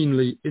I'm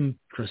keenly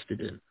interested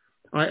in.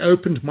 I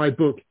opened my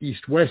book,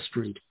 East-West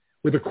Street,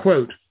 with a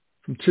quote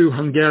from 2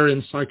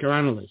 Hungarian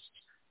psychoanalysts,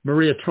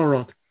 Maria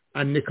Torok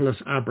and Nicholas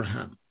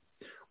Abraham.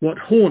 What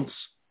haunts,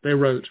 they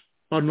wrote,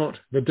 are not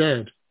the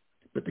dead,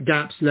 but the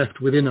gaps left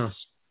within us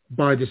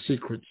by the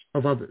secrets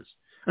of others.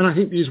 And I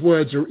think these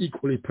words are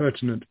equally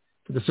pertinent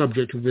for the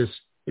subject of this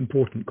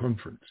important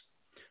conference.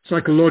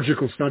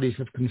 Psychological studies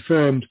have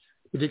confirmed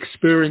that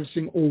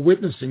experiencing or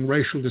witnessing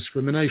racial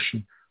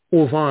discrimination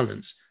or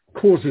violence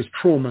causes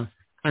trauma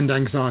and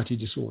anxiety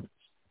disorders.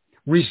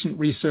 Recent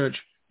research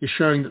is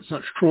showing that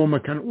such trauma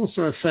can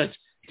also affect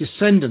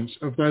descendants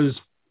of those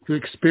who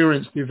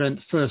experienced the event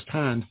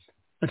firsthand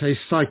at a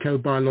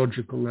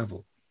psychobiological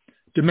level.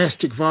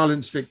 domestic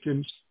violence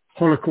victims,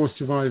 Holocaust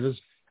survivors,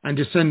 and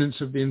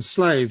descendants of the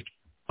enslaved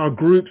are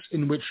groups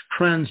in which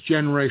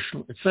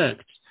transgenerational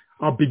effects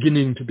are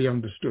beginning to be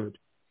understood.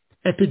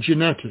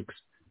 Epigenetics,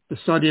 the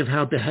study of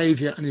how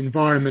behavior and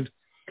environment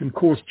can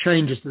cause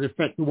changes that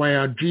affect the way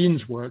our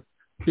genes work,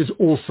 is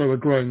also a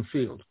growing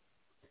field.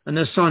 And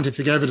there's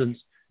scientific evidence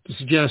to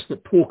suggest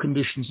that poor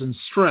conditions and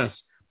stress,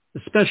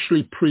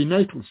 especially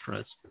prenatal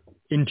stress,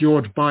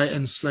 endured by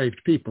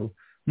enslaved people,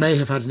 may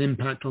have had an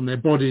impact on their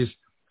bodies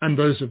and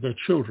those of their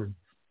children,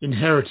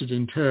 inherited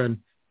in turn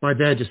by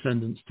their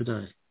descendants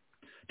today.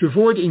 To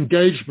avoid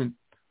engagement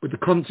with the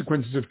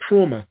consequences of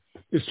trauma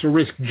is to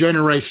risk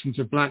generations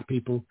of black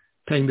people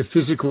paying the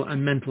physical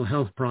and mental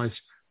health price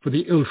for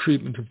the ill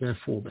treatment of their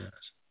forebears.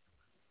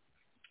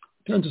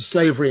 In terms of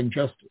slavery and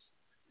justice,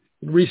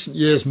 in recent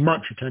years,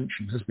 much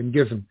attention has been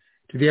given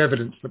to the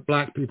evidence that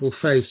black people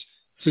face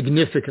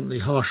significantly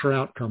harsher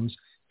outcomes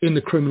in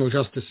the criminal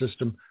justice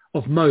system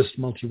of most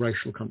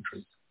multiracial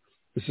countries.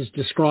 This is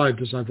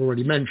described, as I've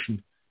already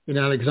mentioned, in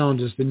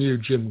Alexander's The New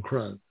Jim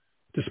Crow.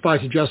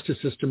 Despite a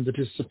justice system that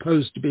is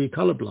supposed to be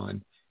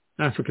colorblind,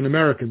 African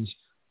Americans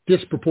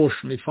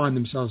disproportionately find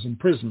themselves in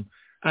prison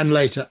and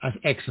later as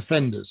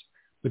ex-offenders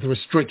with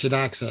restricted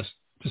access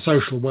to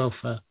social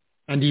welfare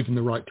and even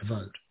the right to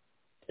vote.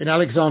 In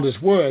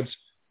Alexander's words,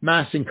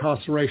 mass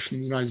incarceration in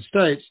the United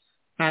States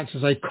acts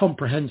as a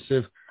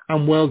comprehensive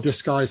and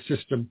well-disguised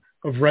system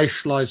of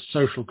racialized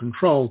social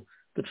control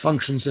that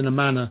functions in a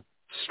manner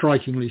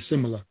strikingly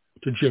similar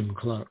to Jim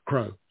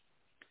Crow.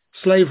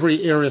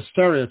 Slavery-era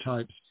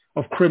stereotypes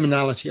of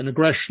criminality and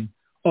aggression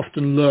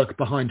often lurk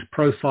behind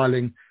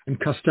profiling and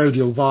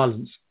custodial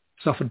violence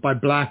suffered by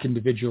black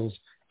individuals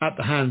at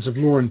the hands of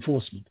law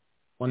enforcement.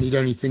 One need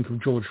only think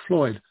of George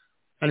Floyd,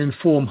 and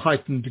inform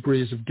heightened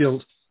degrees of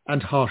guilt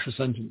and harsher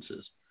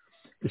sentences.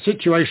 The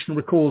situation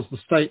recalls the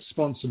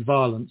state-sponsored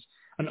violence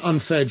and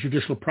unfair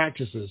judicial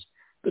practices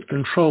that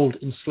controlled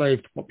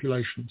enslaved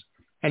populations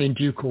and in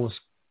due course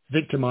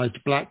victimized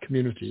black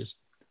communities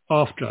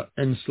after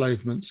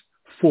enslavement's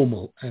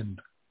formal end.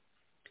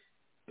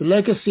 The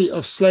legacy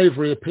of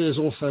slavery appears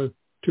also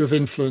to have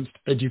influenced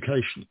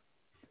education.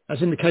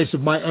 As in the case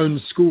of my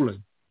own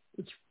schooling,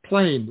 it's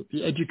plain that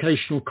the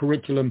educational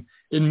curriculum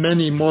in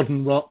many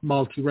modern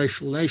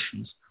multiracial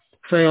nations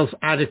fails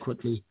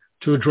adequately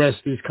to address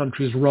these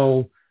countries'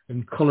 role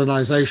in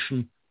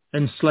colonization,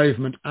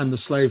 enslavement, and the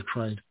slave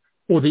trade,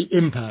 or the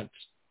impacts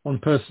on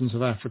persons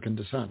of African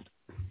descent.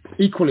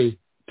 Equally,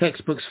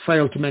 textbooks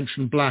fail to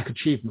mention black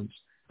achievements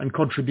and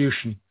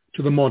contribution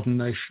to the modern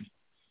nation.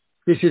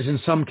 This is in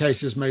some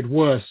cases made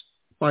worse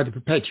by the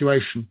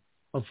perpetuation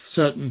of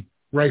certain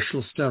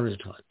racial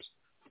stereotypes.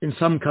 In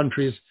some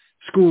countries,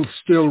 schools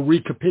still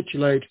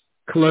recapitulate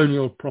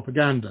colonial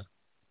propaganda,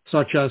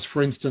 such as,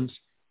 for instance,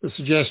 the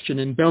suggestion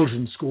in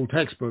Belgian school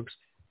textbooks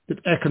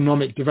that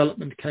economic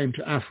development came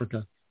to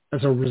Africa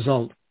as a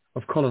result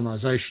of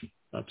colonization.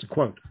 That's a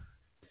quote.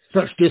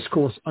 Such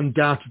discourse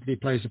undoubtedly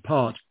plays a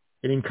part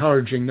in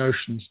encouraging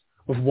notions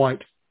of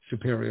white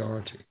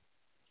superiority.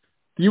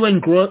 The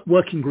UN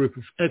Working Group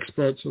of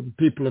Experts on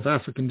the People of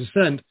African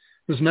Descent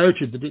has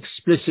noted that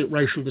explicit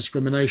racial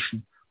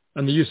discrimination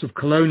and the use of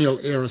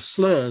colonial-era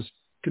slurs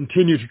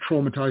continue to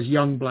traumatize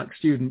young black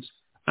students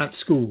at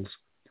schools,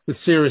 with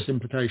serious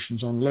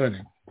implications on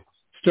learning.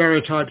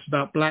 Stereotypes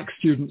about black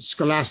students'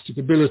 scholastic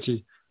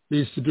ability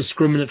leads to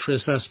discriminatory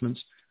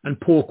assessments and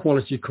poor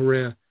quality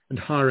career and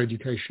higher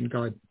education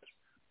guidance.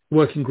 The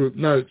working group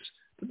notes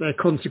that their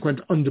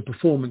consequent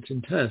underperformance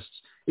in tests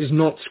is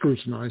not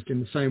scrutinized in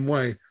the same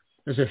way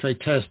as if a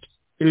test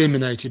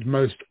eliminated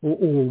most or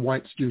all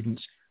white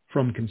students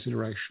from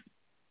consideration.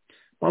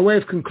 By way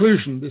of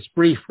conclusion, this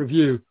brief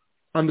review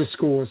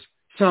underscores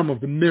some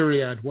of the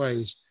myriad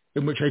ways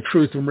in which a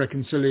Truth and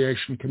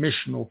Reconciliation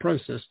Commission or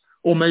process,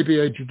 or maybe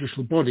a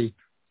judicial body,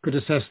 could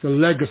assess the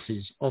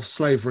legacies of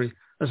slavery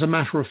as a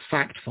matter of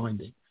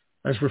fact-finding,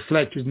 as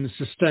reflected in the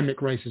systemic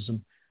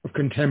racism of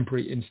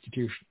contemporary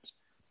institutions.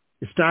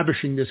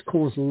 Establishing this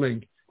causal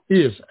link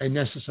is a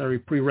necessary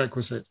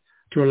prerequisite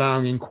to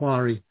allowing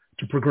inquiry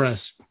to progress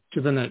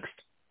to the next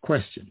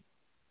question.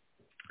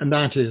 And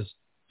that is,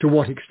 to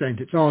what extent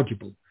it's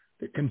arguable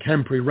that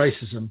contemporary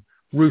racism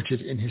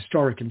rooted in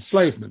historic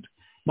enslavement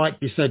might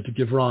be said to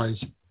give rise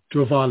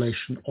to a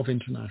violation of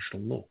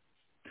international law.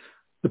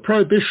 The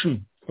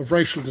prohibition of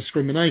racial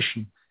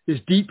discrimination is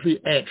deeply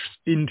etched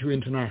into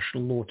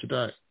international law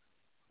today.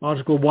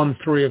 Article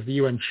 1.3 of the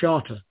UN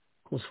Charter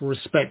calls for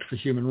respect for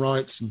human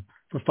rights and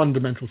for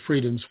fundamental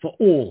freedoms for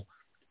all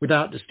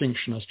without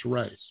distinction as to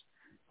race.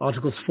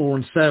 Articles 4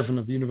 and 7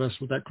 of the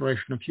Universal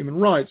Declaration of Human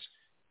Rights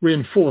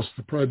reinforce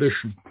the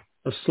prohibition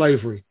of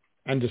slavery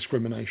and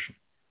discrimination.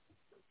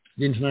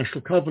 The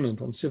International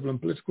Covenant on Civil and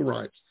Political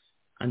Rights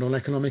and on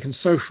Economic and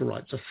Social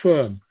Rights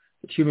affirm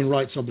that human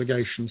rights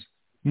obligations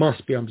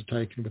must be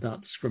undertaken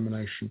without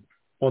discrimination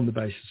on the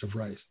basis of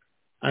race.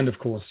 And of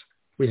course,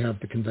 we have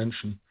the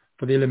Convention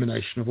for the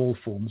Elimination of All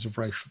Forms of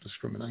Racial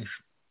Discrimination.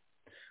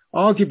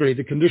 Arguably,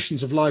 the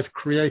conditions of life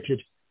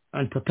created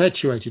and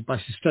perpetuated by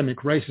systemic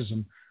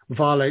racism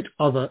violate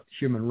other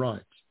human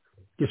rights.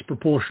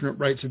 disproportionate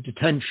rates of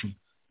detention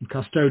and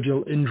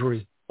custodial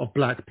injury of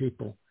black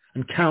people,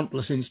 and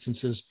countless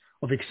instances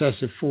of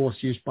excessive force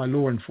used by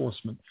law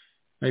enforcement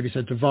may be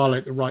said to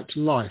violate the right to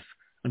life,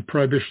 and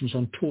prohibitions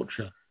on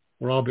torture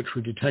or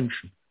arbitrary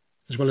detention,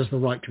 as well as the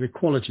right to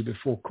equality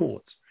before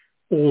courts,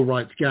 all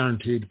rights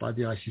guaranteed by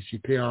the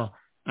ICCPR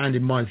and,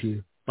 in my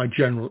view, by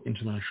general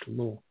international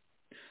law.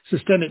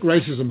 Systemic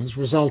racism has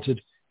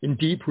resulted in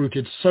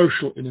deep-rooted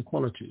social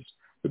inequalities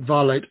that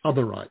violate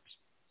other rights,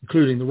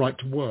 including the right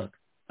to work,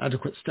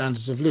 adequate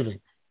standards of living,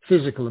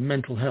 physical and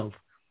mental health,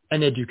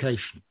 and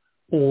education,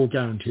 all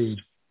guaranteed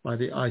by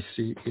the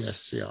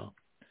ICESCR.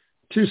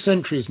 2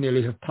 centuries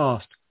nearly have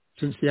passed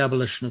since the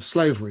abolition of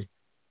slavery,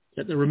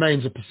 yet there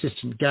remains a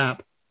persistent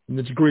gap in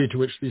the degree to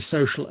which these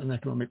social and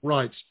economic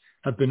rights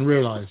have been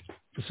realized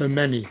for so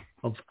many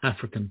of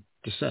African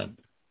descent.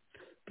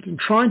 But in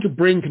trying to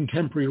bring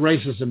contemporary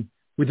racism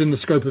within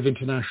the scope of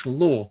international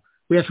law,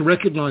 we have to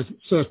recognize that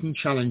certain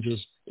challenges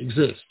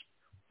exist.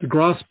 To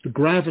grasp the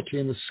gravity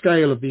and the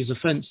scale of these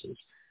offences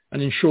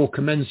and ensure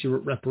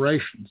commensurate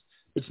reparations,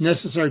 it's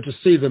necessary to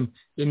see them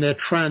in their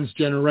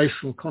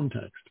transgenerational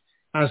context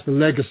as the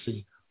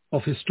legacy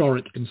of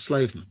historic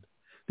enslavement.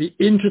 The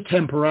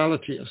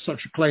intertemporality of such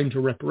a claim to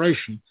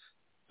reparation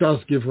does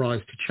give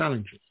rise to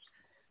challenges.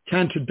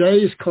 Can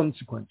today's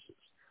consequences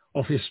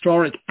of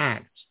historic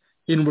acts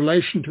in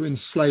relation to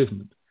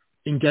enslavement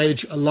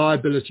engage a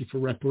liability for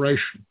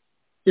reparation,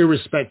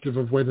 irrespective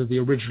of whether the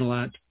original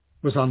act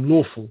was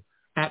unlawful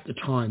at the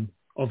time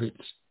of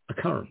its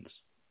occurrence?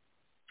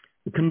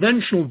 The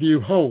conventional view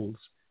holds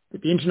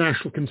that the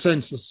international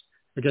consensus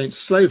against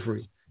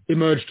slavery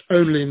emerged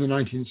only in the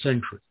 19th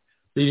century,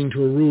 leading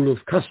to a rule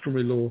of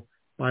customary law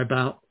by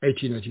about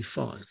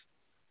 1885.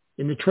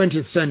 In the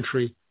 20th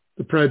century,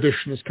 the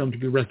prohibition has come to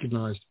be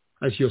recognized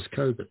as jus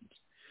cogens,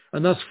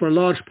 and thus for a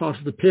large part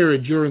of the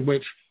period during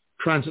which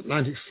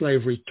transatlantic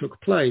slavery took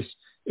place,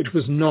 it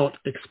was not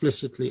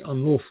explicitly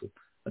unlawful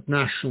at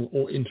national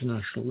or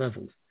international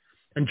levels.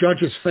 And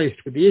judges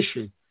faced with the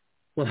issue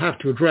will have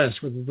to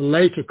address whether the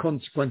later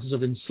consequences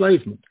of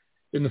enslavement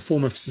in the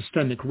form of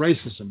systemic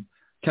racism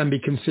can be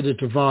considered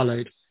to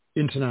violate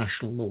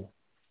international law.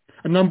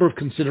 A number of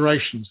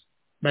considerations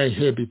may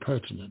here be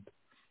pertinent.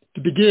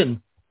 To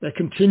begin, there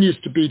continues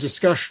to be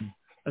discussion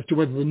as to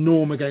whether the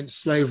norm against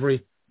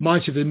slavery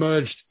might have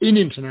emerged in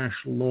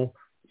international law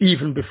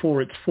even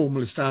before its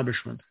formal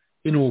establishment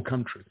in all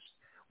countries.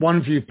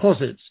 One view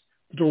posits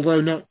that although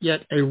not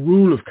yet a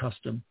rule of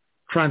custom,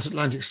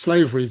 transatlantic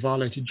slavery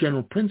violated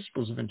general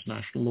principles of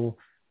international law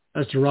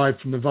as derived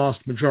from the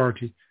vast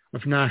majority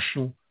of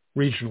national,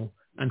 regional,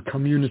 and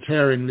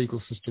communitarian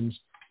legal systems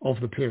of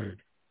the period.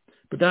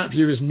 But that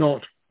view is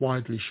not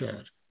widely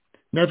shared.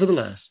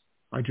 Nevertheless,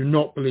 I do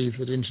not believe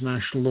that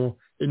international law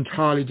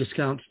entirely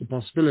discounts the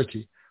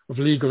possibility of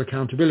legal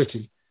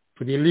accountability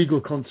for the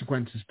illegal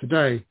consequences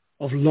today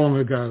of long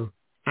ago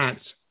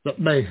acts that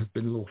may have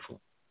been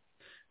lawful.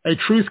 A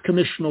truth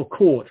commission or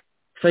court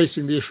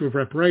facing the issue of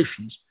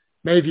reparations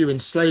may view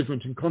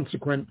enslavement and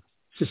consequent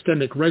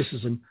systemic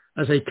racism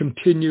as a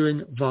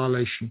continuing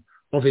violation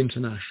of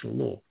international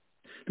law.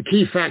 The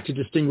key factor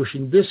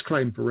distinguishing this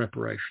claim for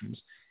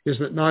reparations is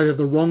that neither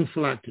the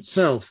wrongful act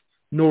itself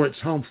nor its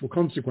harmful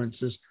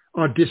consequences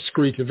are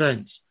discrete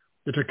events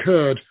that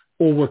occurred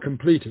or were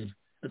completed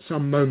at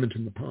some moment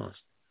in the past.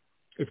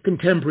 If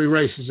contemporary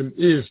racism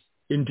is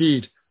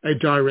indeed a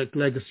direct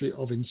legacy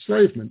of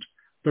enslavement,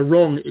 the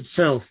wrong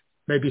itself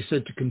may be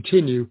said to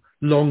continue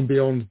long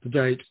beyond the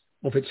date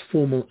of its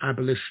formal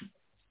abolition.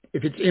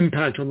 If its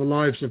impact on the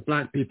lives of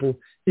black people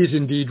is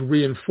indeed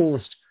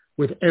reinforced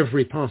with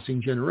every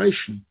passing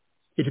generation,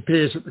 it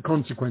appears that the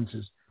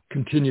consequences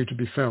continue to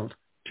be felt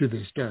to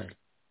this day.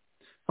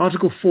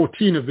 Article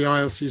 14 of the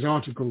ILC's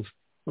articles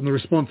on the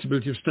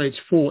responsibility of states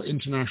for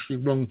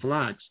internationally wrongful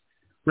acts,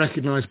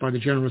 recognized by the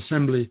General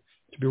Assembly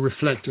to be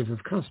reflective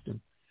of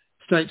custom,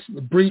 states that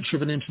the breach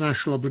of an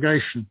international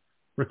obligation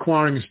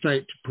requiring a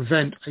state to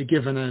prevent a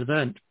given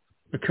event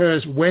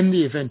occurs when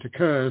the event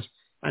occurs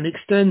and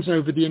extends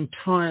over the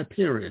entire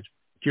period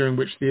during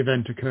which the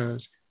event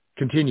occurs,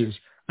 continues,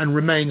 and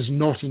remains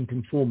not in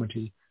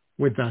conformity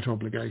with that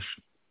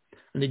obligation.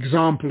 An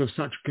example of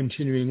such a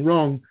continuing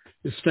wrong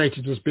is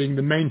stated as being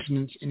the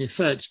maintenance in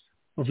effect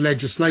of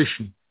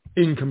legislation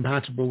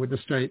incompatible with the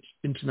state's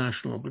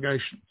international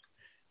obligations.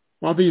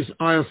 While these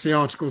ILC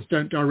articles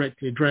don't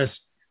directly address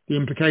the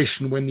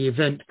implication when the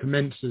event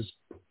commences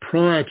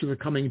prior to the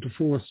coming into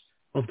force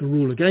of the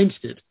rule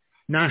against it,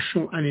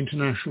 national and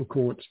international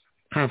courts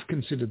have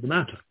considered the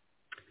matter.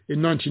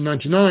 In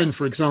 1999,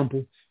 for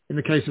example, in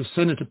the case of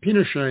Senator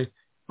Pinochet,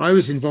 I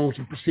was involved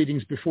in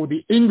proceedings before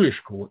the English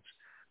courts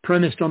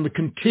premised on the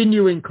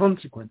continuing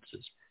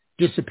consequences,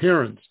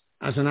 disappearance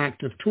as an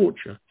act of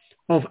torture,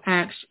 of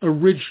acts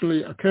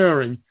originally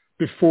occurring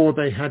before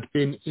they had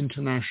been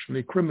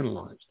internationally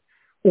criminalized,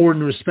 or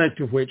in respect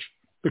of which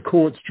the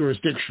court's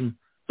jurisdiction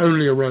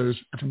only arose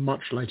at a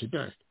much later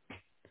date.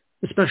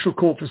 The Special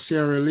Court for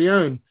Sierra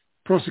Leone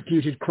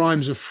prosecuted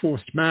crimes of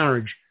forced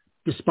marriage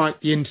despite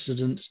the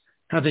incidents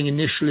having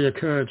initially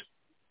occurred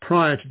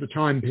prior to the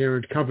time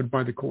period covered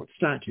by the court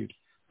statute,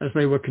 as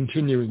they were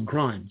continuing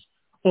crimes,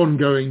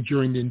 ongoing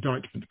during the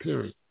indictment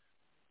period.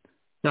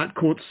 That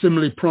court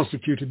similarly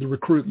prosecuted the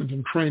recruitment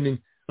and training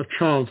of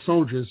child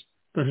soldiers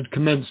that had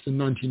commenced in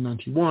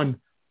 1991,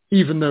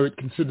 even though it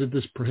considered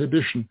this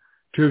prohibition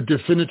to have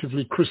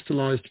definitively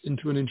crystallized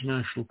into an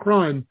international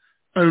crime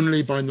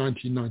only by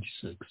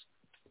 1996,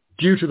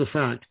 due to the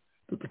fact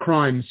that the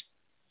crimes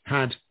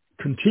had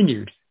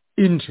continued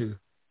into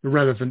the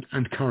relevant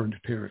and current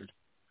period.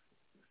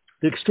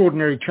 The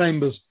extraordinary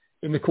chambers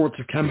in the courts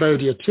of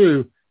Cambodia,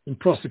 too, in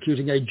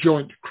prosecuting a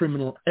joint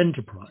criminal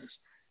enterprise,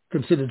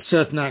 considered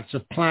certain acts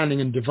of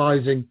planning and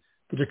devising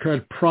that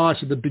occurred prior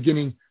to the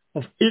beginning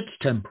of its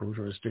temporal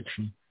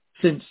jurisdiction,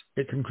 since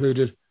it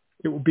concluded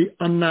it would be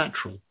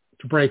unnatural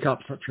to break up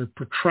such a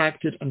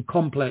protracted and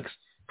complex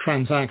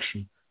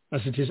transaction,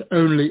 as it is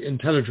only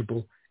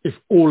intelligible if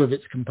all of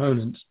its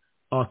components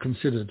are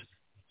considered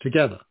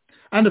together.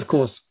 And of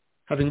course,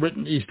 having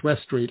written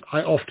East-West Street,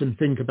 I often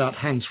think about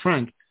Hans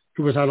Frank,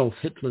 who was Adolf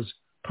Hitler's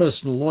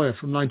personal lawyer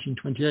from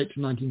 1928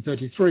 to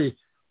 1933,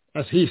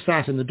 as he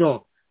sat in the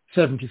dock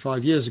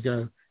 75 years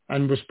ago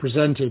and was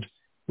presented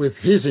with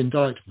his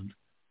indictment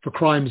for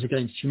crimes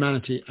against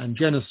humanity and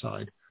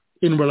genocide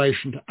in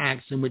relation to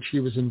acts in which he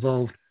was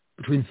involved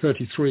between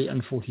 33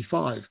 and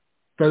 45.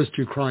 Those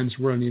two crimes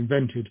were only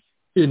invented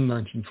in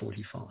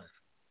 1945.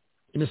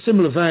 In a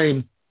similar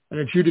vein, an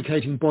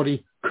adjudicating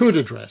body could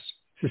address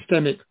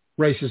systemic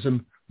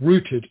racism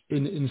rooted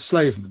in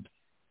enslavement,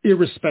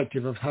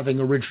 irrespective of having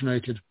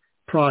originated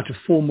prior to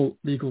formal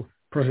legal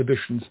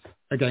prohibitions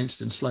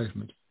against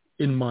enslavement,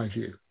 in my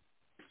view.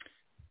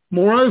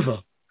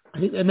 Moreover, I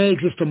think there may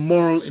exist a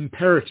moral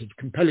imperative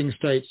compelling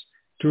states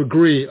to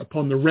agree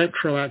upon the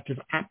retroactive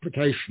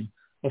application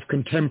of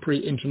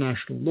contemporary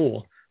international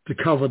law to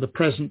cover the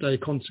present-day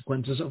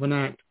consequences of an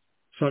act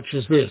such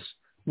as this,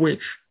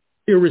 which,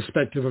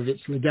 irrespective of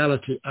its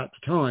legality at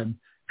the time,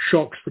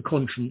 shocks the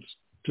conscience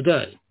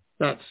today.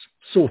 That's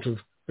sort of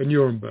the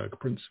Nuremberg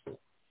principle.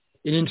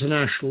 In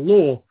international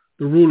law,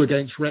 the rule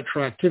against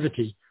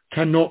retroactivity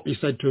cannot be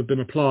said to have been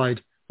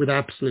applied with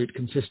absolute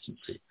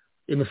consistency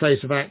in the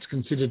face of acts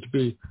considered to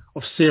be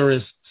of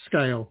serious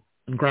scale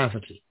and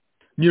gravity.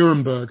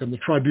 Nuremberg and the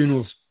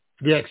tribunals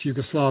for the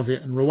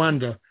ex-Yugoslavia and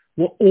Rwanda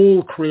were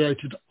all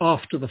created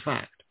after the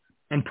fact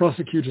and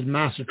prosecuted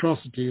mass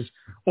atrocities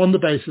on the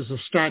basis of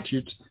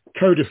statutes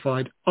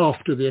codified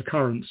after the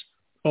occurrence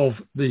of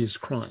these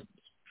crimes.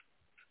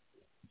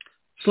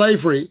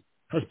 Slavery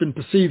has been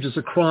perceived as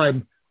a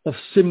crime of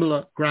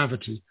similar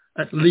gravity,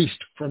 at least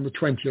from the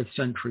 20th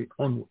century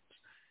onwards.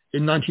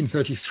 In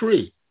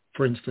 1933,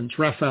 for instance,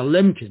 Raphael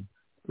Lemkin,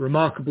 the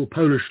remarkable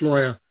Polish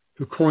lawyer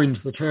who coined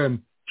the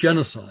term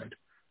genocide,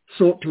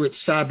 sought to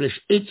establish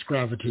its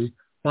gravity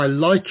by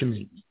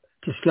likening it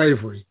to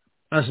slavery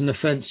as an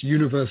offence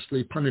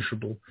universally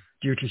punishable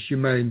due to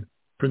humane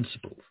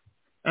principles.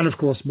 And of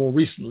course, more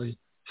recently,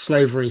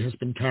 slavery has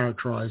been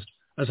characterized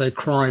as a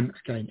crime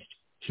against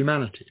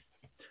humanity.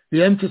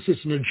 The emphasis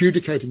in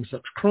adjudicating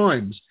such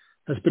crimes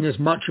has been as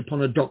much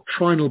upon a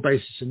doctrinal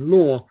basis in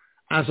law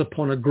as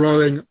upon a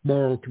growing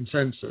moral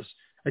consensus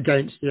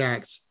against the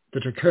acts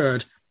that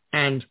occurred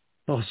and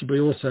possibly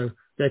also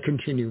their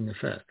continuing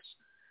effects.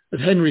 As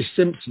Henry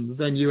Simpson, the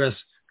then US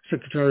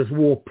Secretary of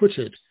War, put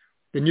it,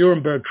 the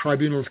Nuremberg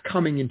tribunal's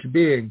coming into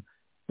being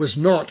was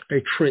not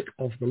a trick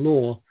of the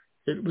law,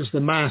 it was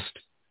the massed,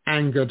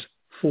 angered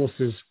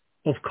forces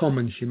of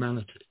common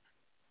humanity.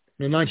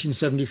 In a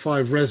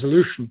 1975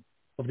 resolution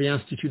of the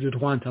Institut de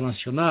Droit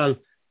International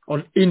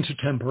on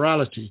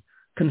intertemporality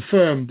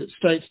confirmed that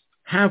states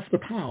have the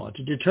power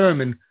to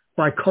determine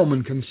by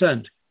common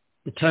consent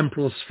the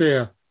temporal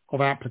sphere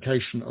of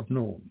application of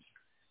norms.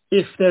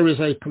 If there is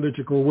a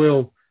political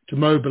will to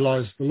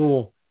mobilize the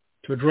law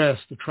to address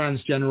the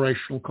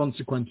transgenerational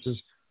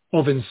consequences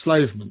of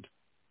enslavement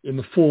in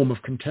the form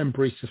of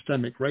contemporary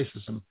systemic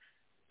racism,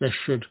 there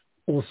should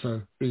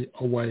also be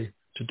a way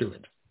to do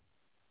it.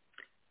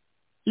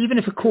 Even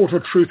if a court or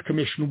truth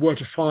commission were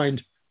to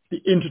find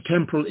the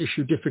intertemporal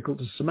issue difficult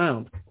to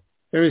surmount,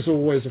 there is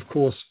always, of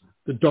course,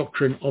 the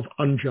doctrine of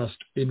unjust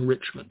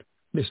enrichment,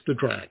 Mr.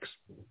 Drags,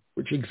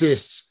 which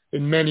exists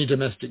in many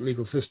domestic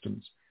legal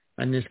systems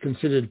and is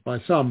considered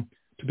by some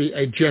to be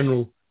a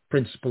general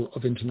principle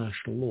of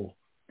international law.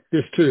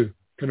 This too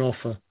can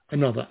offer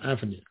another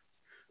avenue.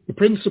 The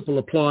principle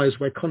applies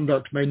where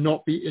conduct may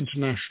not be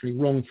internationally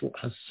wrongful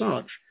as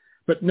such,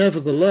 but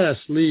nevertheless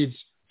leads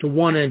to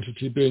one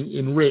entity being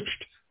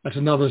enriched at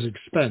another's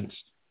expense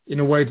in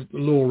a way that the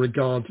law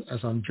regards as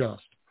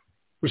unjust.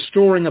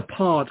 Restoring a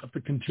part of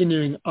the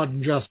continuing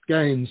unjust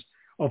gains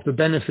of the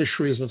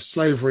beneficiaries of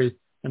slavery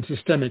and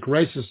systemic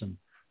racism,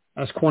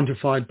 as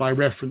quantified by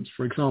reference,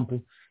 for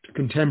example, to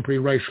contemporary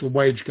racial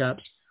wage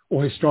gaps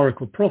or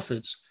historical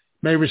profits,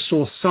 may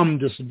restore some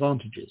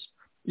disadvantages,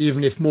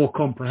 even if more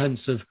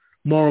comprehensive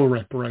moral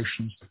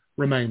reparations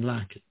remain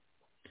lacking.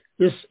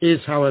 This is,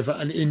 however,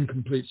 an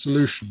incomplete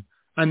solution,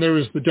 and there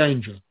is the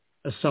danger,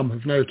 as some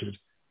have noted,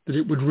 that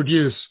it would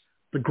reduce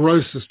the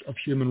grossest of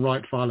human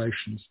rights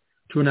violations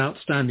to an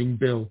outstanding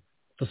bill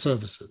for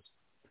services.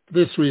 For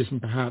this reason,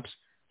 perhaps,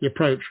 the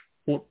approach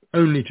ought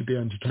only to be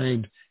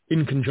entertained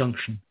in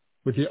conjunction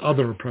with the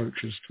other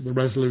approaches to the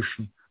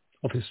resolution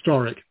of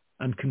historic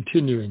and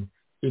continuing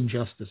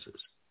injustices.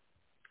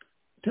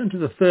 Turn to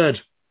the third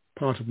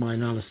part of my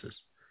analysis.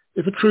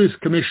 If a truth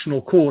commission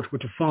or court were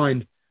to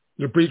find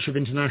that a breach of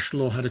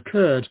international law had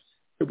occurred,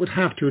 it would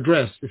have to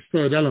address this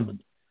third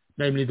element,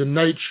 namely the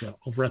nature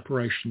of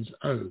reparations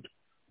owed.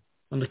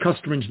 Under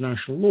customary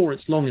international law,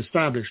 it's long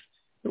established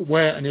that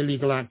where an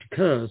illegal act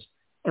occurs,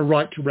 a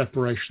right to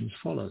reparations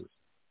follows.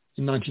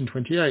 In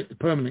 1928, the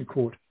Permanent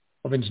Court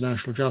of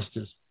International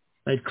Justice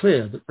made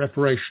clear that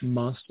reparation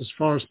must, as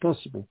far as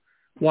possible,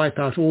 wipe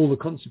out all the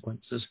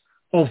consequences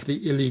of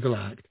the illegal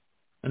act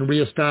and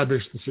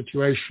re-establish the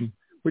situation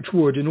which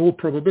would, in all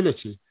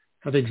probability,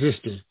 have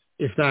existed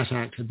if that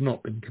act had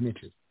not been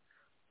committed.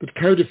 But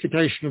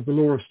codification of the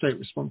law of state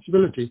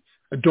responsibility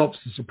adopts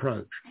this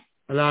approach,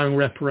 allowing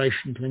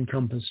reparation to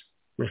encompass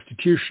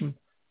restitution,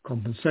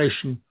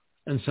 compensation,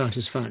 and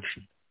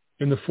satisfaction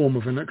in the form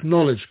of an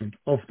acknowledgement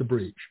of the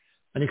breach,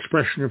 an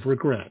expression of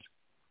regret,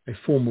 a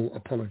formal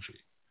apology.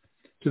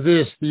 To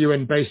this, the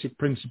UN Basic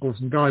Principles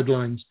and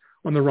Guidelines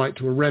on the right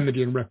to a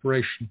remedy and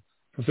reparation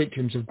for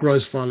victims of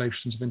gross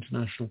violations of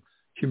international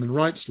human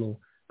rights law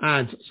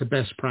adds as a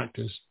best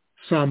practice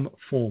some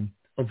form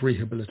of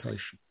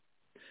rehabilitation.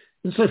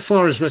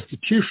 Insofar as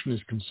restitution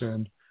is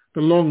concerned,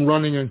 the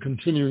long-running and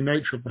continuing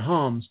nature of the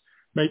harms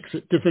makes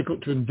it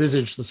difficult to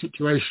envisage the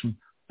situation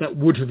that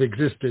would have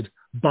existed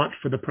but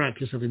for the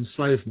practice of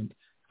enslavement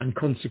and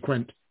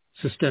consequent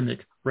systemic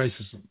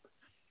racism.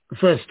 The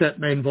first step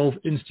may involve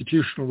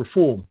institutional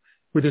reform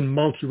within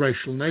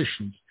multiracial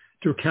nations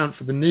to account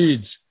for the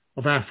needs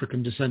of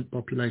African descent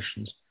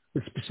populations,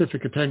 with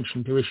specific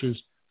attention to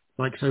issues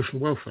like social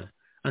welfare,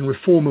 and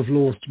reform of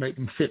laws to make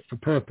them fit for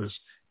purpose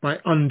by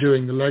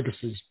undoing the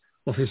legacies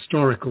of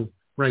historical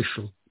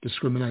racial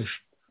discrimination.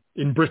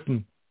 In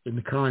Britain, in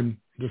the kind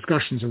of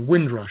discussions of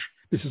Windrush,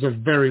 this is a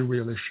very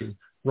real issue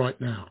right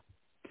now.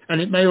 And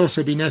it may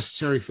also be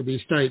necessary for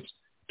these states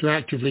to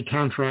actively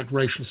counteract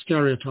racial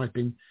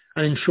stereotyping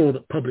and ensure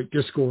that public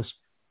discourse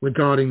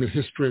regarding the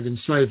history of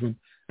enslavement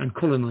and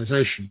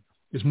colonization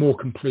is more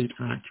complete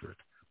and accurate.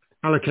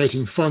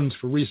 Allocating funds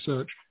for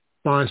research,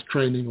 bias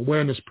training,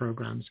 awareness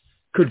programs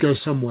could go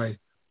some way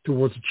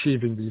towards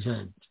achieving these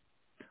ends.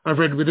 I've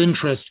read with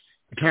interest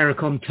the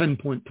CARICOM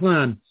 10-point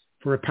plan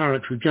for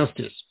reparatory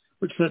justice,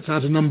 which sets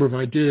out a number of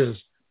ideas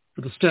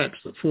for the steps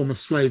that former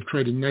slave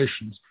trading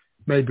nations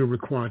may be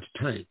required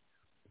to take.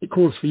 It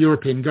calls for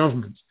European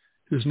governments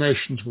whose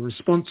nations were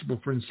responsible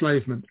for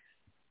enslavement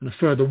and a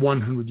further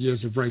 100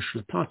 years of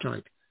racial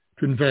apartheid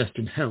to invest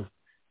in health,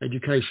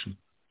 education,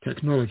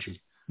 technology,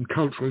 and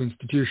cultural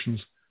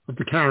institutions of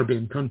the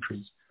Caribbean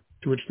countries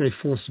to which they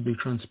forcibly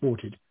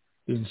transported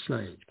the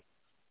enslaved.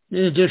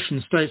 In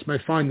addition, states may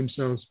find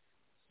themselves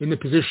in the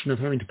position of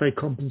having to pay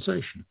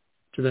compensation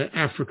to their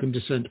African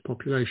descent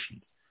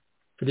populations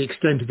for the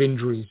extent of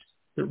injuries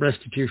that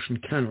restitution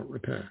cannot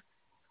repair.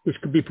 This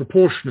could be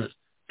proportionate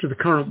to the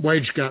current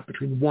wage gap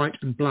between white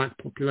and black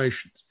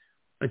populations,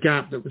 a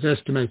gap that was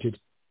estimated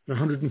at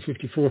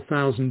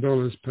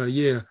 $154,000 per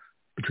year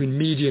between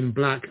median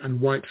black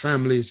and white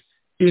families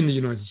in the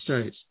United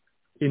States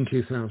in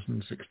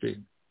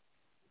 2016.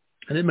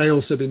 And it may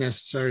also be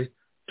necessary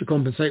to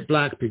compensate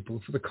black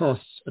people for the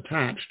costs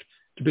attached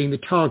to being the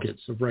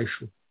targets of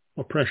racial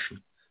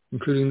oppression,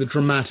 including the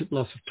dramatic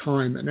loss of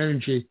time and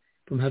energy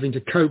from having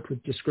to cope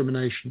with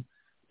discrimination,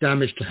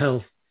 damage to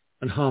health,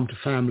 and harm to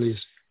families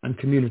and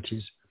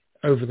communities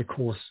over the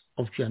course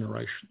of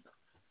generations.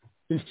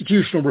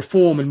 Institutional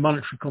reform and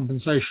monetary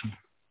compensation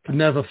can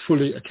never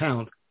fully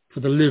account for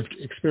the lived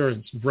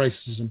experience of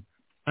racism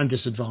and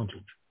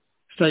disadvantage.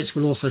 States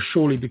will also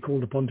surely be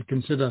called upon to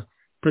consider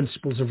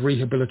principles of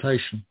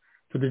rehabilitation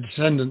for the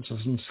descendants of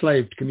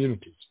enslaved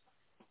communities.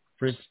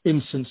 For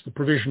instance, the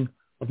provision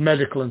of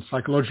medical and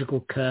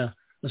psychological care,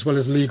 as well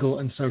as legal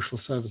and social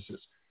services,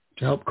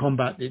 to help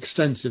combat the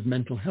extensive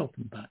mental health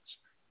impacts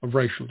of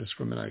racial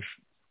discrimination.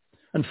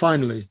 And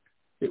finally,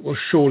 it will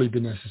surely be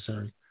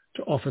necessary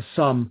to offer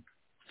some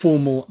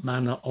formal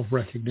manner of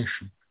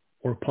recognition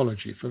or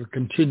apology for the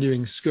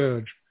continuing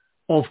scourge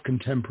of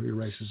contemporary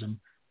racism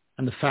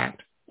and the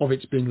fact of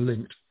its being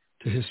linked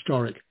to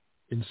historic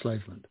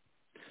enslavement.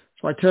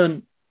 So I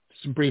turn to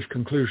some brief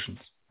conclusions.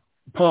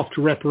 The path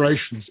to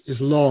reparations is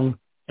long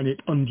and it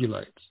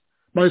undulates.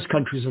 Most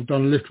countries have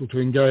done little to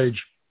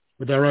engage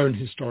with their own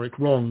historic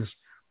wrongs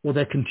or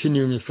their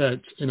continuing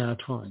effects in our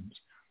times.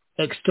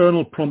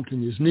 External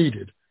prompting is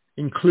needed,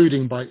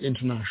 including by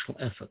international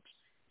efforts,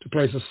 to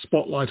place a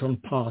spotlight on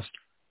past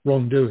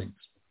wrongdoings.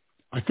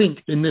 I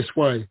think in this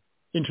way,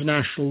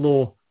 international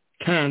law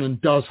can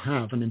and does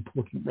have an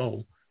important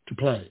role to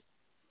play.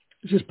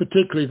 This is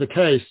particularly the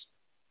case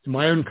in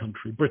my own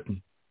country,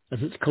 Britain,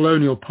 as its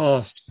colonial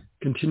past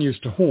continues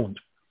to haunt,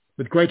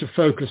 with greater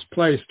focus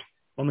placed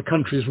on the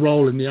country's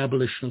role in the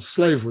abolition of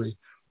slavery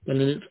than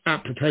in its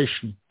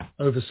application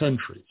over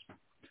centuries.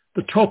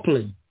 The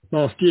toppling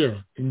last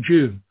year in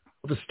June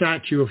of a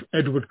statue of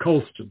Edward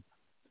Colston,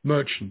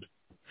 merchant,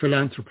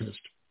 philanthropist,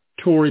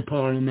 Tory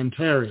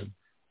parliamentarian,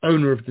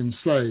 owner of the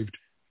enslaved,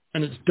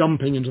 and its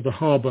dumping into the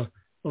harbour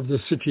of the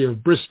city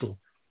of Bristol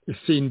is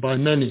seen by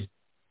many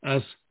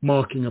as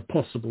marking a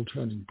possible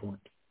turning point.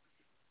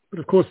 But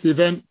of course the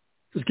event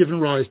has given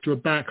rise to a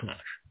backlash,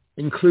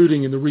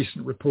 including in the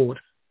recent report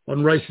on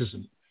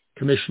racism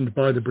commissioned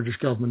by the British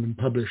government and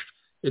published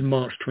in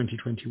March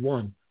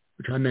 2021,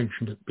 which I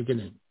mentioned at the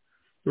beginning.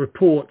 The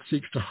report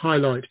seeks to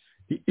highlight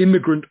the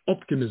immigrant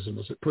optimism,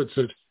 as it puts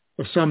it,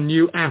 of some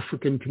new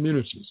African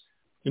communities,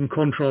 in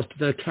contrast to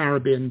their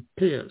Caribbean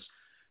peers,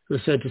 who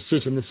are said to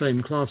sit in the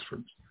same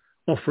classrooms,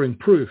 offering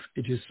proof,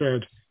 it is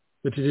said,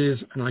 that it is,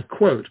 and I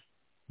quote,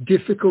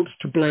 difficult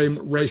to blame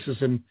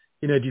racism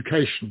in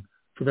education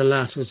for the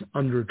latter's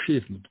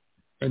underachievement,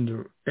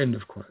 end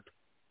of quote.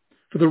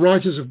 For the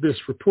writers of this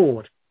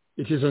report,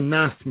 it is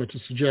anathema to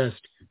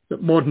suggest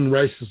that modern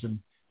racism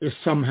is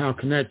somehow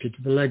connected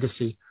to the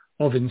legacy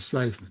of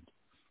enslavement.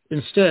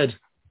 Instead,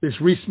 this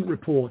recent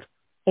report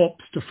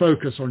opts to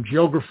focus on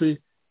geography,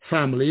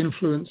 family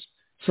influence,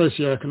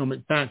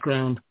 socioeconomic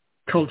background,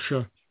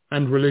 culture,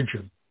 and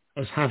religion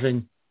as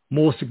having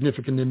more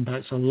significant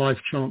impacts on life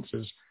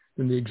chances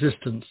than the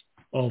existence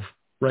of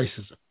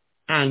racism.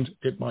 And,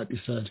 it might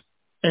be said,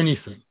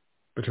 anything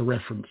but a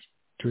reference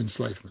to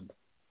enslavement.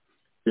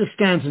 This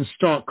stands in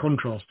stark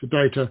contrast to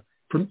data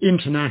from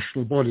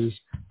international bodies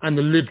and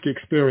the lived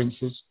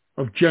experiences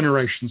of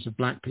generations of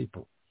black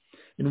people.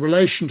 In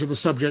relation to the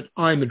subject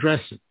I'm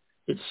addressing,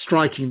 it's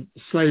striking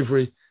that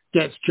slavery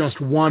gets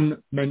just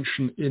one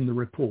mention in the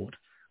report,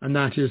 and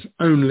that is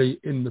only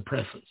in the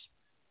preface.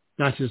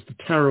 That is the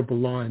terrible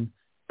line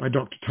by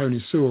Dr.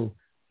 Tony Sewell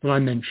that I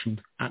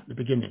mentioned at the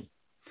beginning.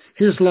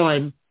 His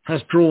line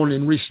has drawn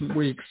in recent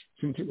weeks,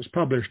 since it was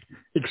published,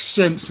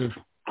 extensive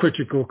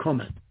critical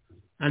comment,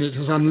 and it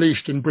has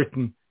unleashed in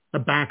Britain a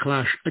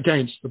backlash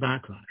against the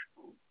backlash,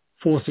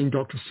 forcing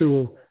Dr.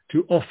 Sewell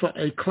to offer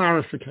a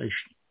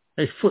clarification,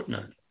 a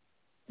footnote,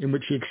 in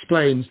which he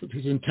explains that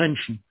his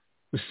intention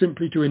was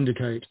simply to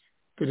indicate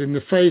that in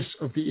the face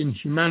of the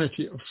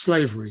inhumanity of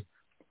slavery,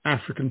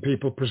 African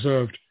people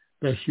preserved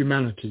their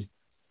humanity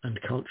and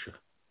culture.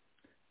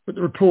 But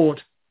the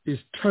report is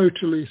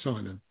totally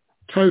silent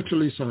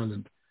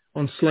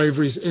on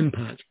slavery's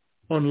impact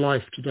on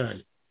life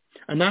today.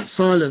 And that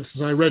silence,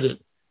 as I read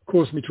it,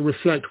 caused me to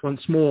reflect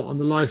once more on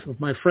the life of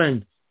my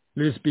friend,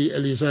 Lisby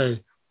Elise,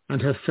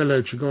 and her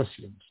fellow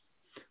Chagossians.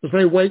 As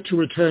they wait to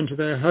return to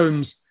their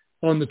homes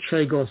on the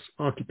Chagos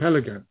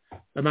archipelago,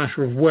 a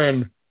matter of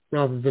when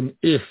rather than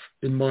if,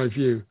 in my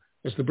view,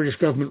 as the British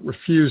government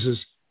refuses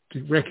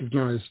to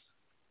recognise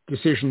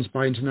decisions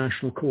by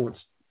international courts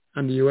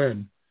and the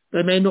UN,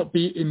 they may not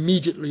be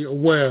immediately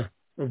aware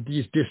of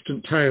these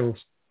distant tales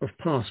of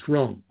past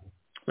wrong.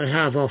 They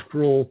have,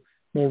 after all,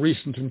 more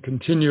recent and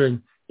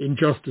continuing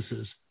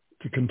injustices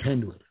to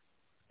contend with.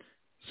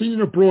 Seen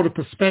in a broader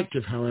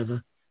perspective,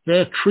 however,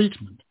 their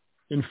treatment,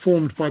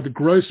 informed by the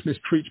gross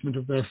mistreatment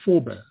of their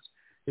forebears,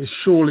 is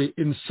surely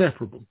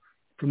inseparable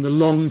from the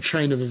long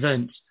chain of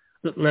events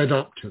that led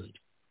up to it.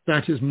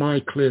 That is my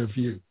clear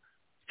view.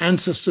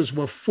 Ancestors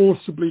were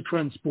forcibly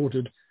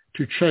transported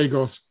to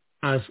Chagos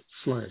as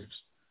slaves.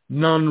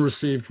 None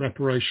received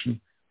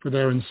reparation for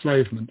their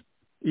enslavement,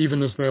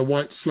 even as their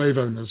white slave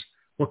owners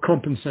were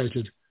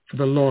compensated for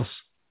the loss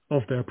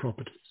of their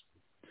properties.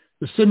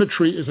 The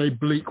symmetry is a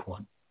bleak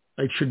one.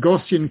 A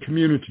Chagossian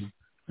community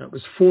that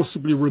was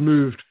forcibly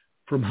removed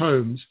from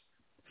homes,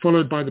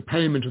 followed by the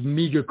payment of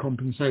meagre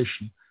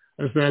compensation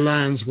as their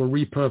lands were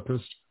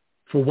repurposed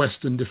for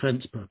Western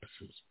defence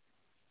purposes.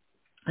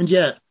 And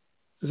yet,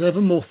 as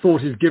ever more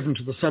thought is given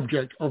to the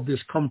subject of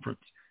this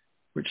conference,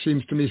 which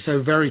seems to me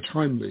so very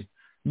timely,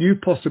 new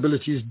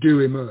possibilities do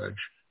emerge,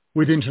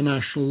 with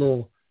international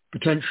law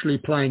potentially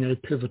playing a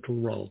pivotal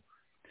role.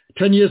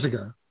 10 years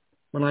ago,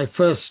 when I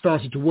first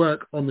started to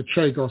work on the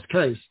Chagos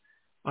case,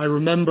 I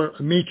remember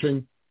a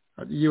meeting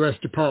at the US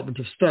Department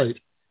of State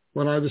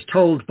when I was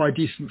told by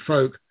decent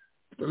folk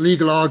that the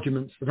legal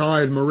arguments that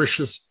I and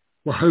Mauritius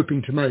were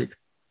hoping to make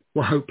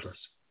were hopeless.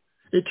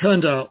 It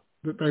turned out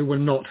that they were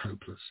not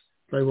hopeless.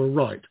 They were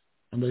right,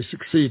 and they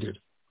succeeded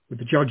with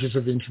the judges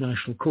of the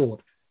International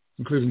Court,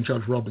 including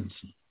Judge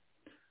Robinson.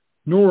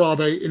 Nor are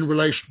they in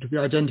relation to the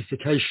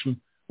identification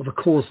of a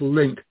causal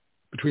link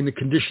between the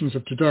conditions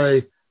of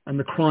today and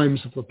the crimes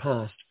of the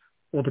past,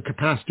 or the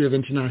capacity of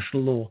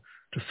international law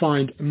to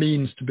find a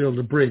means to build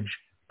a bridge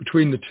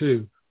between the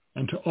two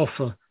and to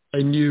offer a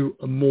new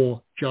and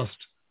more just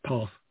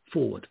path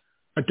forward.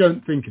 I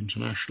don't think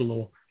international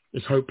law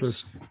is hopeless.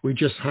 We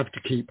just have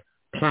to keep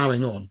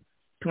ploughing on.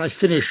 Can I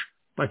finish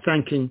by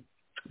thanking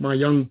my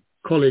young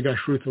colleague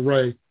Ashrutha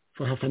Ray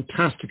for her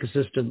fantastic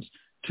assistance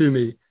to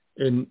me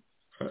in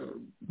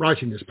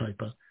writing this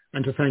paper,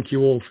 and to thank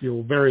you all for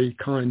your very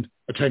kind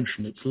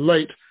attention. It's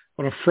late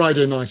on a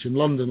Friday night in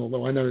London,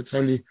 although I know it's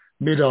only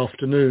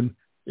mid-afternoon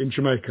in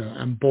Jamaica,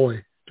 and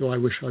boy, do I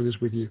wish I was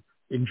with you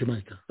in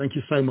Jamaica. Thank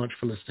you so much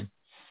for listening.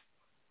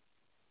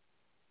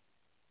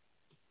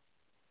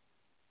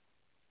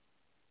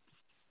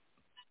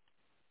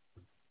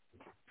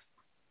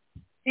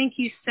 Thank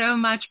you so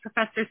much,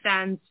 Professor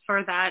Sens,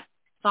 for that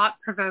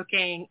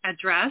thought-provoking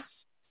address.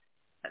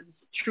 That was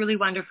truly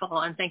wonderful,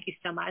 and thank you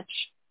so much.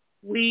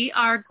 We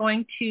are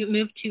going to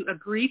move to a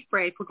brief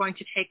break. We're going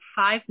to take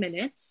 5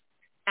 minutes,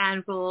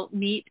 and we'll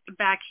meet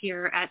back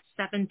here at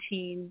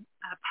 17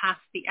 past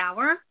the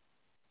hour.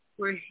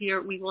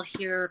 We will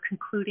hear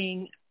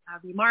concluding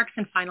remarks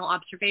and final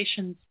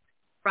observations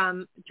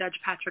from Judge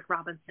Patrick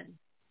Robinson.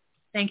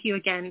 Thank you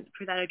again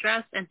for that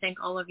address, and thank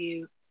all of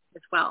you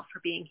as well for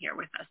being here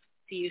with us.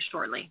 See you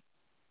shortly.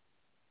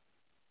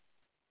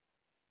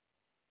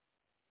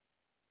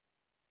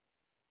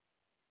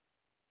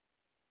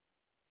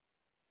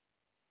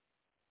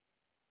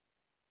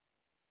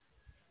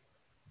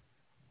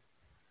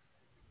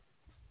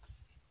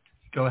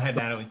 Go ahead,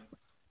 Natalie.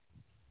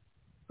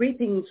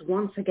 Greetings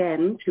once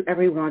again to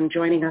everyone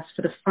joining us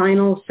for the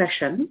final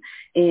session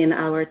in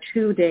our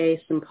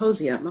 2-day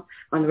symposium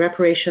on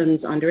reparations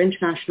under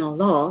international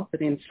law for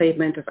the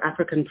enslavement of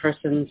African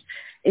persons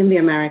in the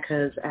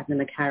Americas and in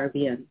the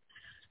Caribbean.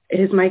 It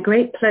is my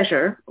great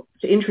pleasure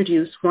to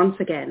introduce once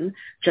again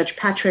Judge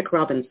Patrick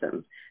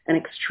Robinson, an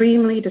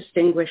extremely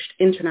distinguished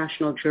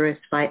international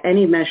jurist by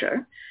any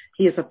measure.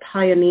 He is a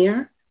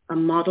pioneer, a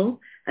model,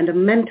 and a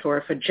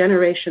mentor for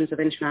generations of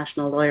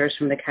international lawyers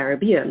from the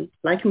Caribbean,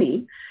 like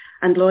me,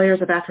 and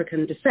lawyers of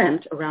African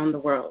descent around the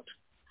world.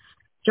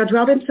 Judge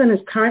Robinson is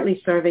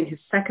currently serving his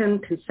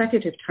second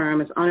consecutive term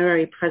as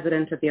honorary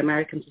president of the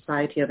American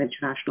Society of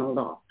International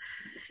Law.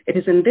 It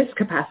is in this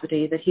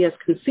capacity that he has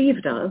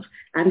conceived of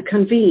and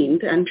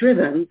convened and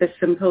driven this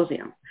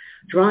symposium,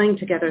 drawing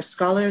together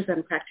scholars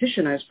and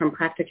practitioners from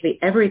practically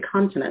every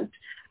continent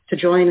to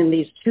join in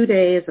these 2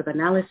 days of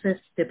analysis,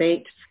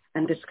 debate,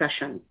 and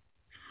discussion.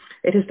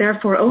 It is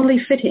therefore only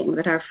fitting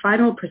that our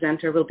final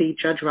presenter will be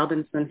Judge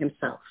Robinson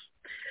himself.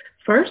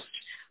 First,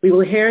 we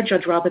will hear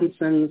Judge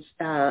Robinson's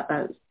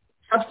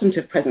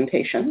substantive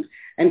presentation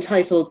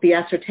entitled The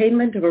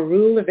Ascertainment of a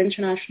Rule of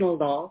International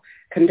Law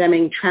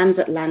Condemning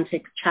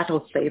Transatlantic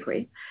Chattel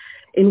Slavery,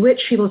 in which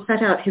he will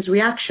set out his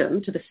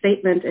reaction to the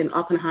statement in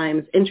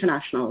Oppenheim's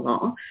international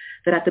law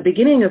that at the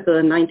beginning of the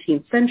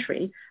 19th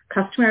century,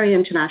 customary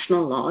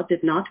international law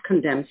did not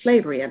condemn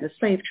slavery and the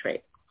slave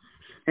trade,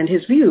 and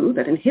his view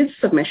that in his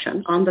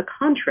submission, on the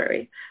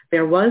contrary,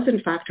 there was in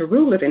fact a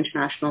rule of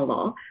international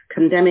law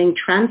condemning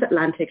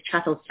transatlantic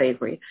chattel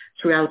slavery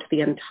throughout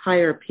the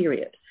entire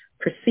period,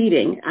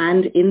 preceding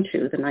and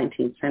into the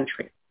 19th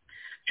century.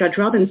 Judge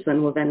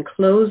Robinson will then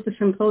close the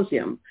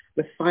symposium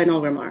with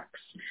final remarks.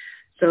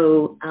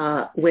 So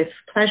with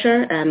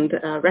pleasure and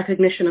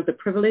recognition of the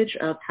privilege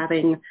of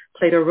having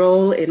played a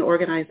role in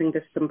organizing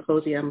this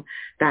symposium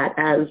that,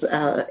 as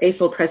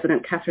AFL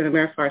President Catherine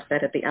Amirfar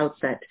said at the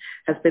outset,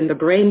 has been the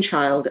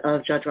brainchild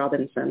of Judge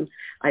Robinson,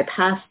 I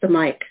pass the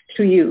mic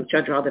to you,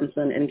 Judge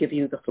Robinson, and give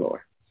you the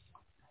floor.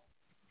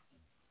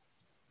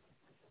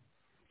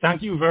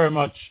 Thank you very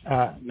much,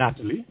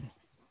 Natalie.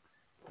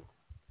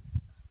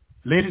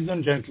 Ladies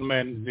and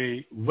gentlemen,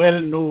 the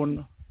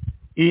well-known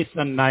 8th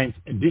and 9th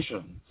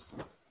editions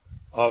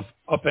of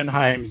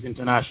Oppenheim's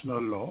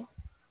International Law,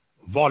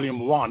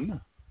 Volume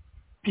 1,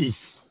 Peace,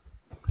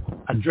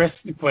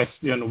 addressed the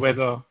question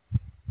whether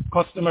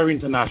customary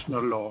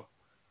international law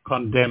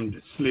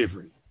condemned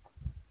slavery.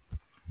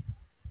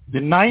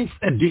 The 9th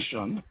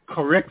edition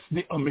corrects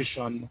the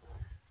omission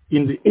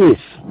in the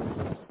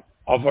 8th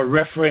of a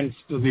reference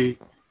to the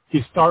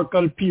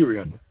historical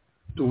period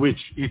to which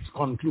its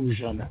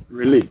conclusion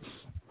relates.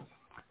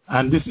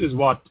 And this is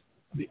what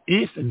the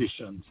 8th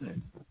edition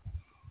said.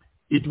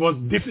 It was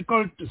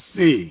difficult to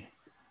say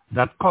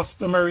that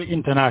customary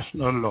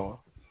international law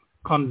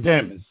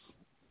condemns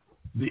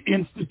the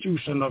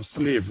institution of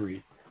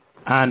slavery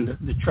and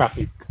the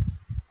traffic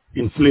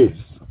in slaves.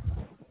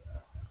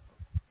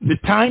 The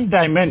time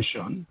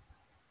dimension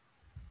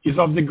is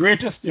of the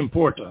greatest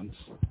importance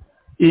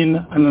in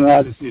an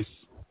analysis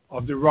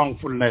of the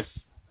wrongfulness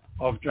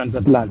of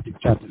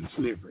transatlantic chattel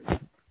slavery.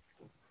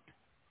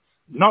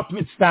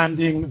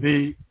 Notwithstanding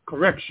the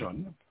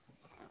correction,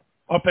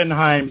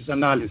 Oppenheim's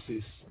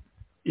analysis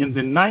in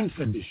the 9th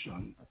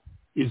edition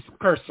is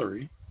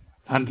cursory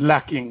and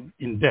lacking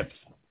in depth.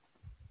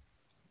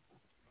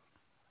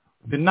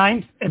 The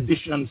 9th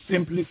edition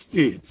simply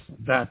states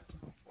that,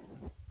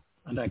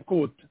 and I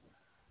quote,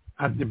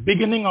 at the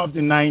beginning of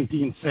the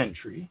 19th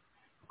century,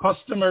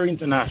 customary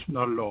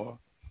international law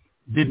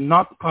did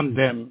not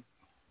condemn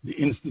the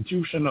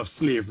institution of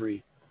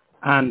slavery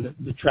and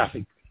the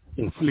traffic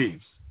in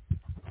slaves.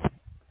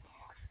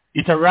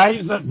 It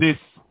arrives at this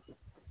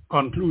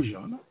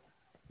conclusion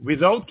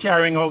without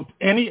carrying out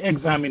any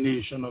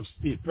examination of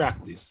state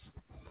practice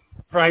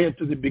prior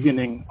to the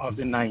beginning of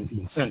the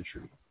 19th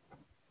century.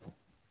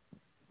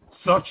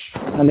 Such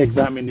an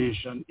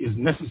examination is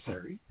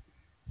necessary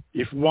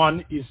if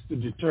one is to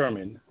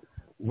determine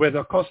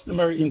whether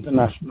customary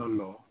international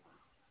law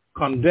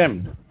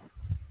condemned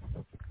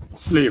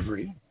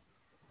slavery,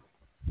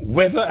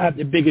 whether at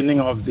the beginning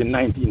of the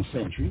 19th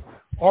century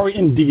or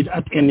indeed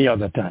at any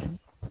other time.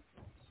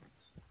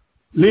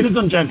 Ladies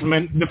and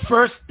gentlemen, the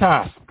first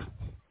task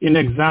in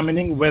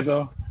examining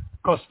whether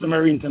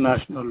customary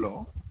international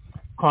law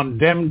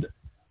condemned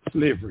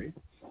slavery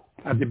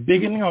at the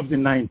beginning of the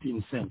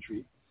 19th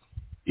century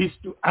is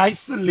to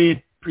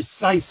isolate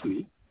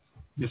precisely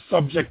the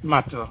subject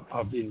matter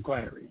of the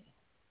inquiry.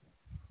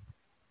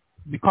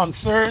 The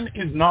concern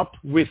is not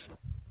with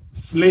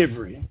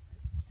slavery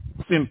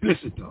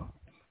simpliciter,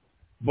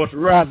 but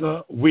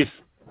rather with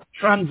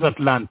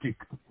transatlantic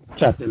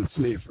chattel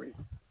slavery.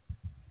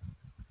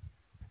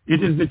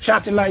 It is the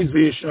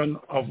chattelization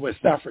of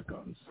West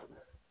Africans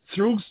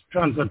through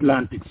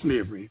transatlantic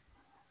slavery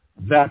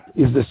that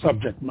is the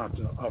subject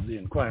matter of the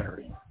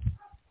inquiry.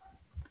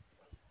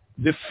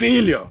 The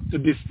failure to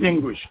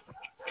distinguish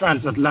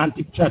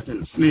transatlantic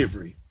chattel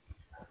slavery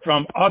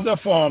from other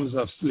forms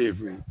of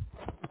slavery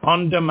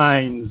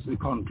undermines the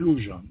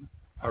conclusion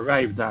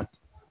arrived at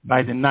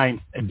by the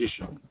 9th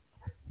edition.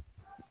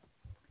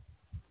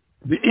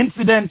 The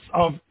incidents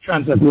of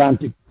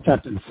transatlantic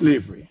chattel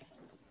slavery,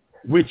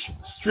 which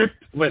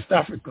stripped West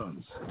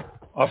Africans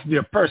of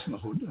their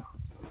personhood,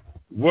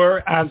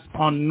 were as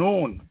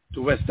unknown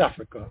to West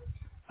Africa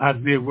as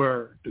they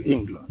were to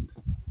England.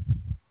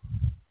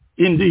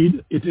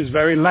 Indeed, it is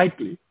very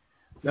likely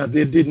that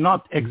they did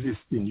not exist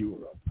in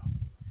Europe.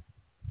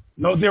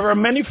 Now, there were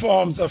many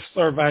forms of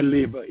servile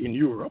labor in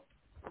Europe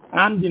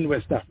and in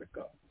West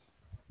Africa,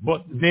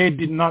 but they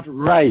did not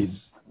rise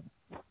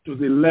to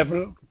the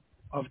level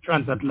of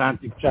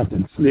transatlantic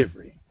chattel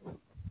slavery,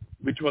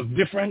 which was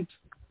different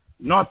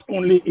not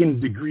only in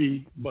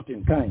degree but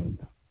in kind.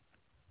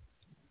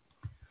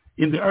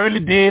 In the early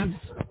days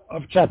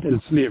of chattel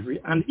slavery,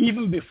 and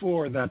even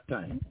before that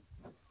time,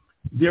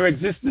 there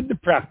existed the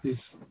practice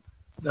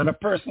that a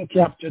person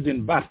captured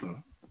in battle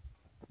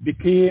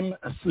became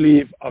a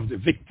slave of the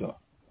victor.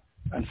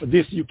 And for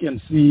this you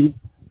can see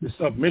the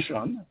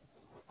submission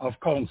of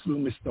Counsel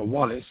Mr.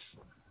 Wallace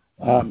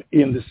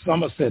in the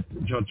Somerset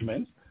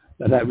judgment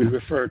that I will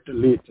refer to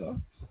later.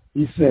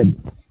 He said,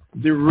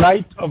 the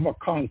right of a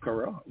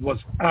conqueror was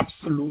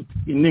absolute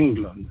in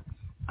England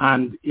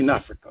and in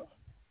Africa.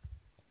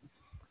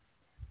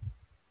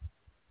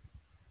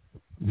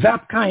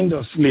 That kind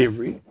of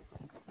slavery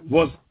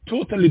was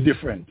totally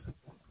different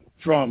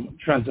from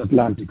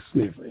transatlantic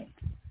slavery.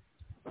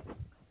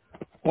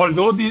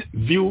 Although the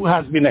view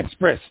has been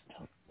expressed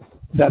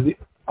that the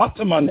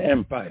Ottoman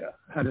Empire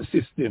had a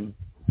system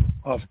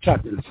of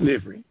chattel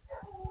slavery,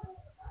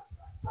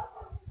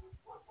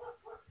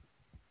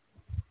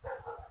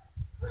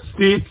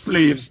 state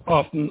slaves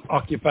often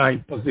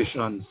occupied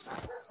positions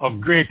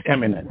of great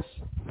eminence.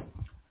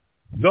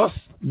 Thus,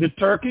 the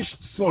Turkish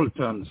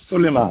Sultan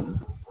Suleiman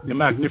the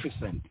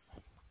Magnificent,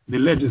 the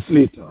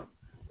legislator,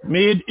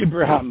 made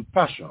Ibrahim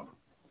Pasha,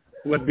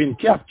 who had been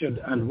captured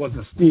and was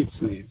a state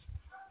slave,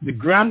 the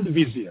Grand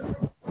Vizier,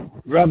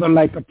 rather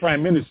like a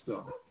prime minister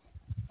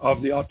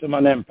of the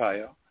Ottoman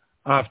Empire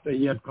after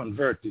he had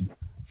converted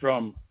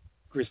from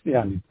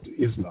Christianity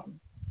to Islam.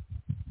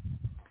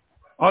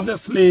 Other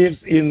slaves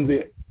in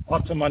the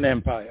Ottoman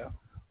Empire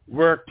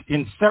worked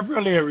in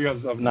several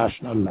areas of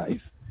national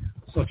life,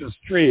 such as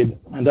trade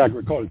and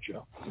agriculture,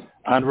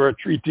 and were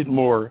treated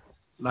more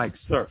like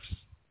serfs.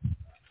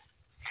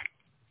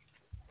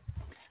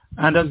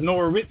 And as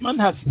Nora Whitman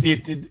has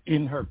stated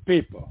in her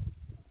paper,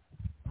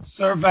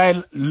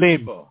 servile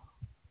labor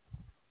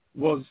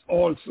was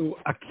also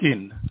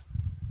akin,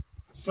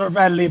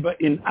 servile labor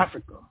in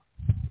Africa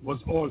was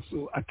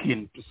also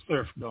akin to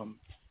serfdom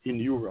in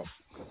Europe.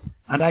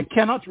 And I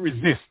cannot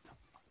resist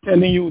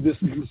telling you this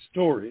little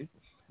story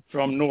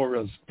from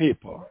Nora's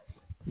paper,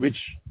 which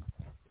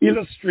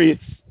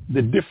illustrates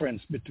the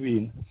difference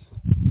between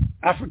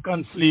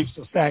African slave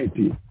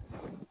society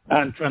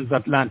and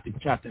transatlantic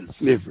chattel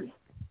slavery.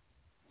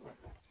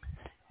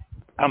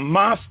 A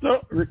master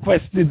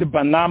requested the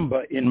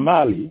Banamba in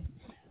Mali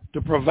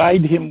to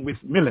provide him with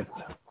millet.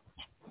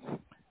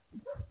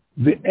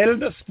 The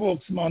elder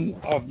spokesman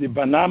of the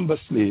Banamba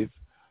slave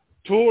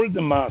told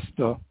the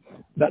master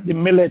that the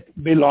millet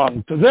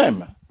belonged to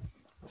them,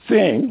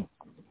 saying,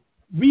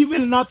 "We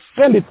will not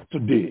sell it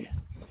today.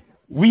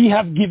 We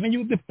have given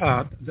you the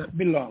part that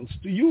belongs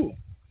to you,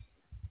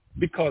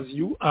 because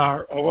you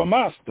are our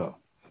master.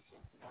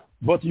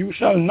 But you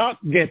shall not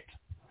get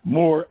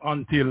more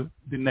until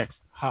the next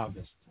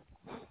harvest."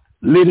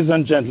 Ladies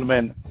and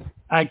gentlemen,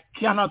 I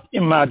cannot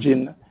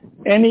imagine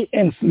any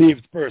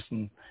enslaved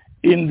person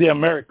in the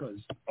Americas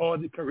or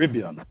the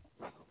Caribbean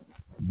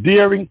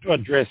daring to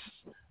address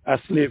a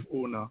slave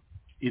owner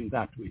in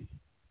that way.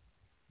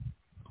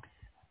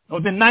 Now,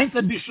 the 9th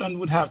edition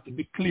would have to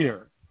be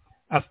clear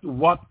as to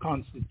what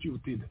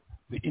constituted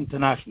the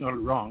international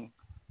wrong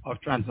of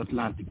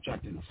transatlantic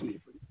chattel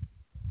slavery.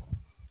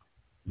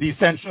 The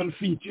essential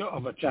feature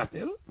of a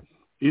chattel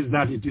is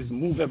that it is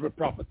movable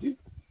property,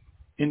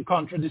 in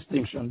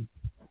contradistinction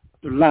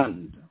to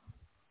land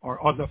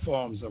or other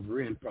forms of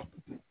real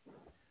property.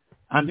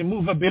 And the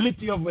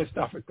movability of West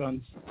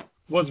Africans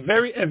was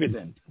very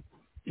evident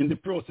in the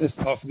process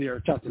of their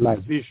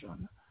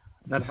chattelization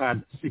that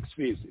had 6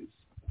 phases.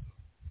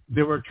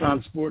 They were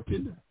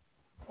transported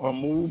or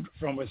moved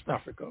from West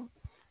Africa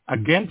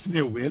against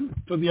their will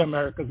to the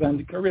Americas and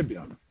the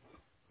Caribbean.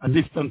 a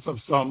distance of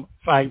some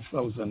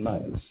 5,000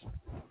 miles.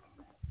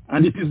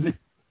 And it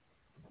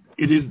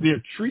is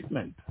their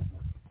treatment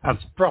as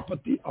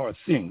property or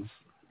things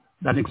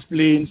that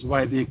explains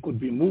why they could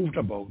be moved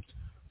about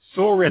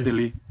so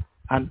readily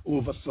and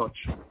over such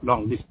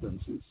long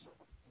distances.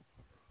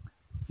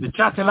 The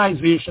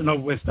chattelization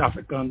of West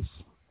Africans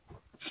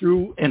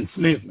through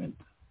enslavement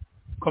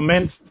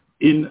commenced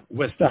in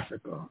West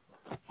Africa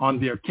on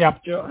their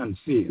capture and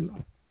sale,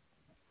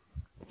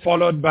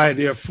 followed by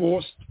their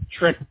forced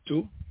trek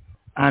to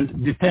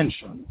and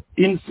detention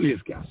in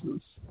slave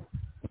castles,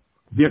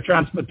 their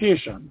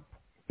transportation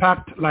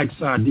packed like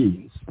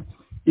sardines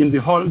in the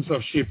hulls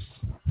of ships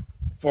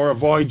for a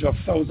voyage of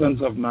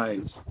thousands of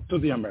miles to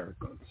the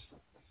Americas,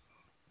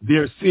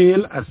 their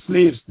sale as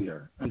slaves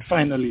there, and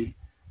finally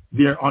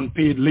their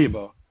unpaid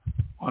labor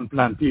on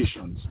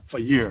plantations for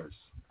years.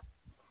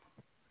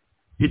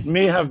 It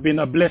may have been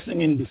a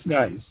blessing in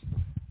disguise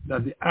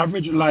that the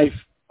average life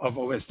of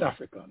a West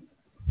African,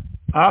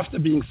 after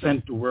being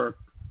sent to work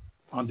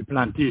on the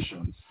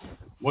plantations,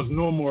 was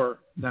no more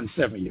than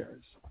 7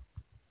 years.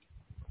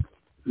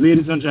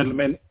 Ladies and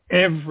gentlemen,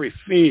 every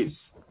phase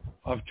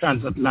of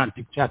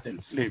transatlantic chattel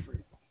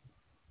slavery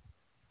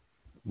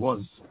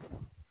was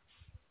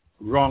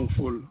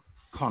wrongful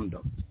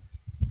conduct.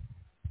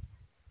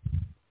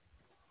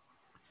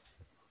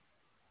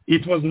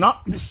 It was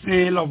not the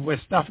sale of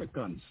West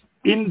Africans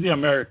in the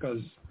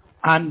Americas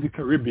and the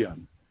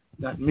Caribbean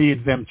that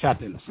made them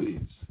chattel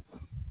slaves.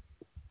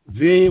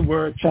 They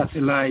were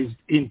chattelized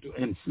into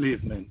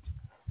enslavement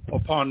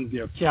upon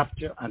their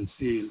capture and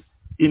sale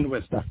in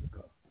West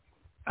Africa,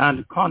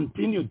 and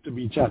continued to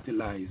be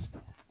chattelized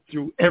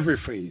through every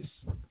phase,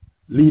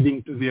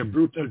 leading to their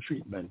brutal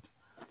treatment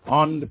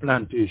on the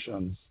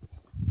plantations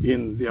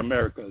in the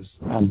Americas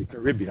and the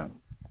Caribbean.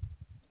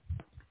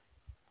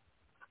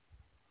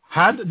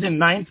 Had the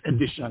 9th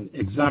edition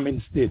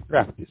examined state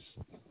practice,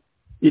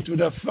 it would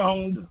have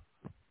found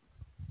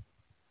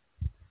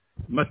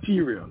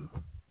material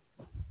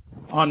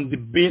on the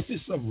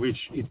basis of which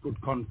it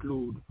could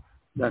conclude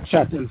that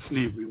chattel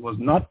slavery was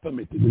not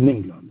permitted in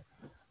England,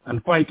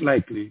 and quite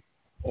likely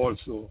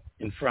also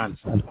in France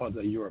and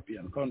other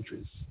European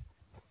countries.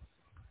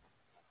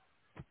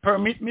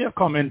 Permit me a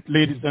comment,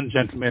 ladies and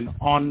gentlemen,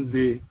 on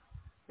the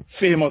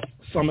famous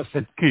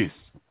Somerset case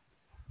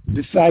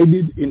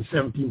decided in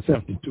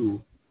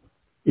 1772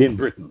 in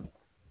Britain.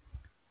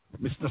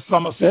 Mr.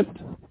 Somerset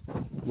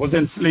was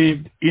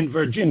enslaved in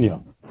Virginia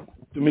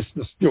to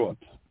Mr. Stuart.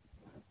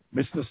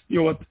 Mr.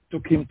 Stuart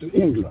took him to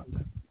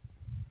England.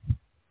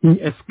 He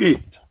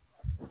escaped.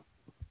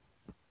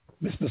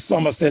 Mr.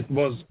 Somerset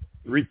was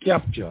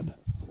recaptured,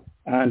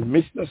 and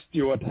Mr.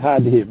 Stuart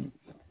had him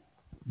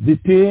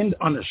detained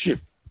on a ship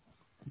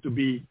to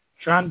be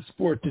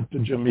transported to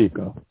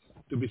Jamaica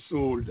to be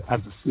sold as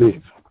a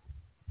slave.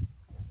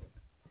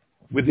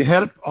 With the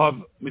help of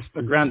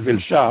Mr. Granville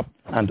Sharp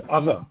and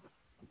other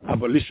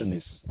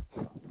abolitionists,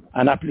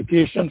 an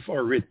application for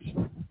a writ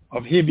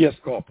of habeas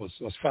corpus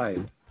was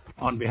filed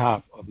on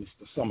behalf of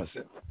Mr.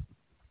 Somerset.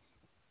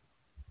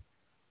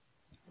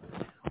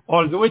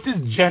 Although it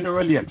is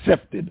generally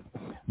accepted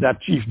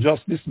that Chief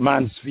Justice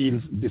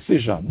Mansfield's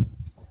decision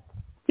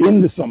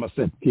in the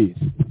Somerset case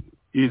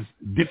is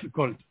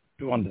difficult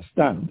to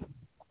understand,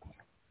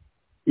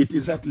 it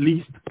is at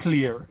least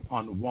clear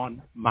on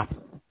one matter.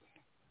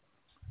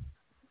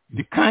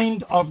 The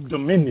kind of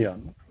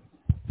dominion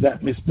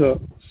that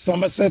Mr.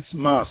 Somerset's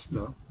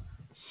master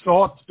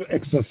sought to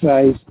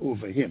exercise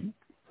over him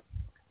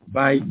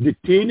by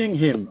detaining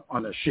him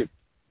on a ship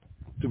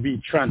to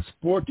be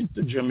transported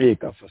to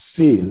Jamaica for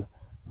sale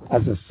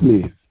as a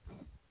slave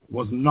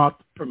was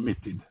not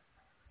permitted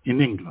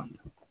in England.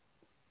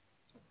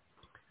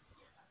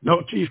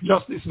 Now, Chief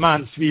Justice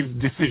Mansfield's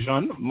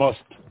decision must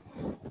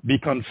be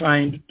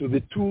confined to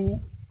the two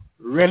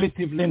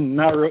relatively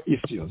narrow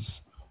issues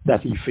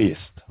that he faced.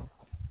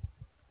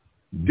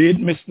 Did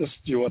Mr.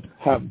 Stuart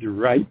have the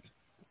right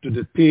to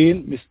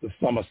detain Mr.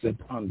 Somerset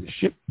on the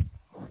ship?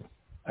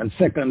 And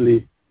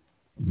secondly,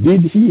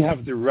 did he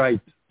have the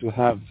right to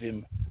have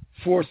him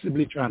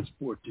forcibly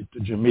transported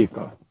to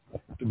Jamaica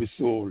to be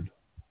sold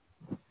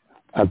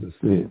as a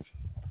slave?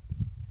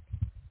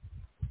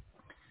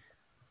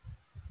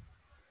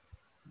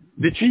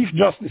 The Chief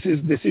Justice's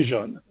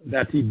decision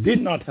that he did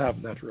not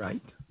have that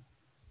right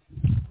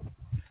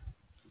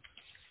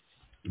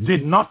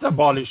did not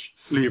abolish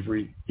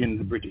slavery in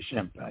the British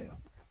Empire.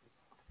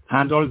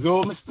 And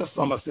although Mr.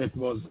 Somerset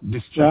was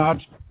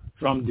discharged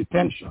from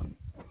detention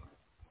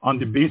on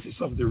the basis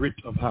of the writ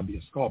of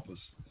habeas corpus,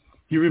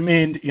 he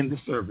remained in the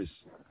service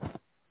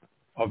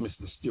of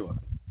Mr. Stuart.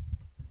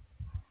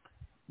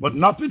 But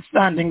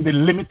notwithstanding the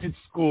limited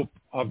scope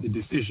of the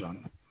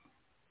decision,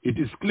 it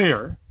is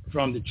clear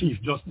from the Chief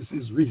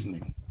Justice's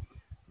reasoning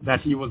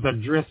that he was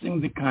addressing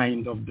the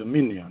kind of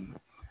dominion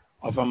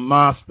of a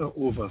master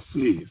over a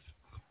slave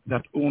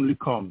that only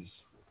comes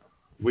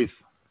with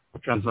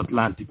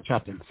transatlantic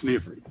chattel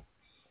slavery.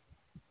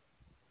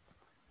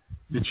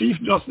 The Chief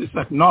Justice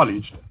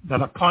acknowledged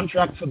that a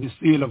contract for the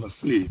sale of a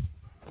slave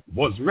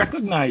was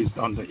recognized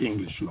under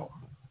English law,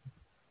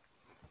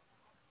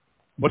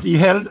 But he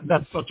held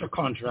that such a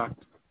contract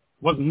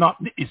was not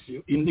the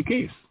issue in the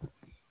case.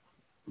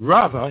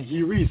 Rather,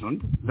 he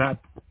reasoned that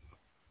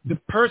the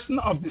person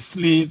of the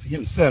slave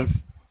himself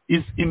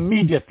is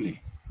immediately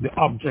the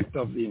object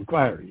of the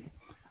inquiry,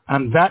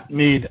 and that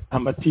made a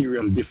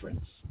material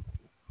difference.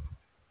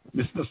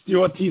 Mr.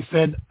 Stewart, he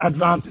said,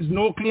 advances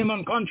no claim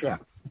on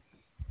contract.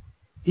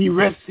 He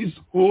rests his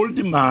whole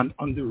demand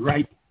on the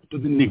right to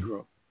the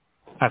Negro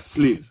as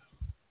slave.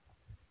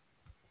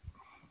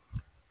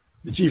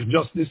 The Chief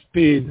Justice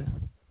paid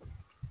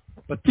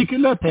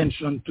particular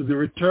attention to the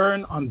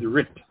return on the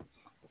writ,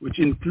 which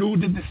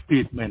included the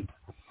statement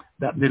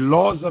that the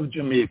laws of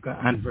Jamaica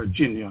and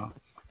Virginia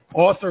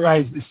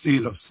authorized the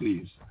sale of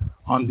slaves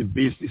on the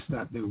basis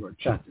that they were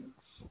chattels.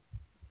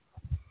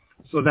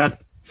 So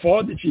that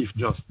for the Chief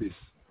Justice,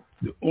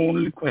 the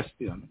only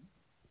question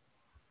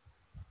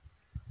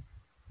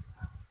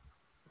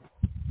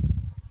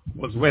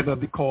was whether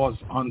the cause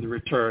on the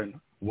return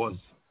was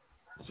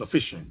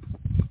sufficient,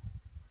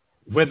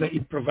 whether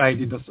it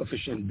provided a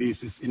sufficient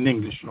basis in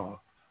English law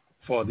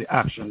for the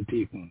action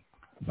taken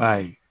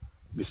by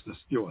Mr.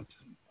 Stewart.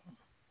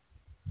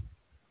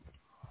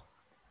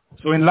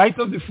 So in light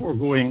of the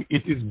foregoing,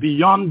 it is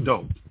beyond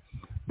doubt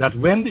that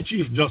when the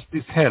Chief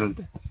Justice held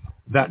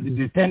that the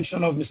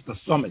detention of Mr.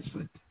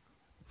 Somerset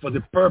for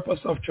the purpose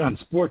of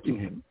transporting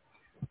him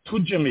to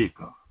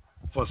Jamaica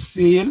for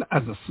sale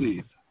as a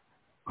slave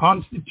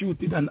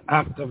constituted an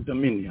act of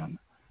dominion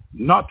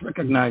not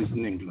recognized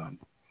in England,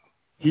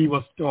 he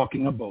was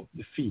talking about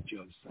the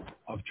features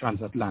of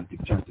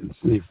transatlantic chattel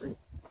slavery.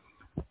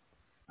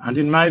 And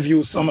in my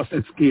view,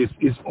 Somerset's case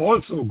is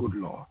also good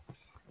law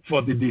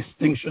for the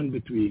distinction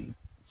between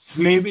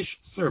slavish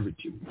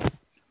servitude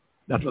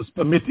that was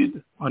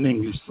permitted on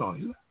English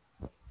soil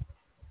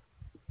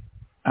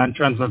and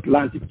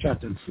transatlantic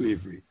chattel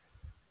slavery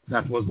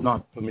that was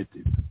not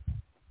permitted.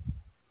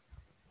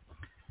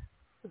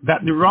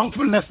 That the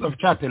wrongfulness of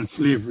chattel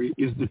slavery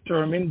is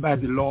determined by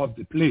the law of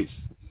the place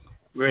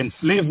where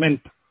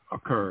enslavement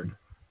occurred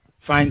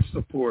finds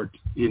support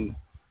in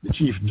the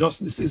Chief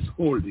Justice's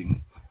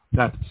holding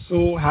that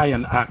so high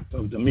an act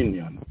of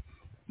dominion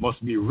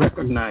must be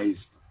recognized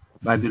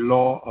by the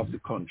law of the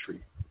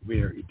country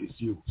where it is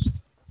used.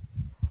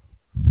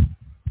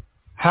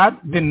 Had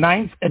the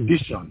 9th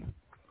edition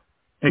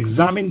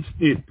examined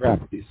state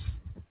practice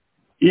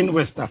in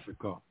West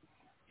Africa,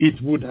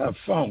 it would have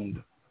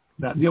found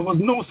that there was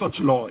no such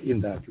law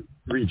in that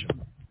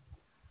region.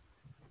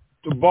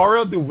 To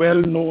borrow the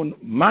well-known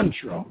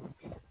mantra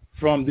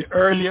from the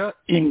earlier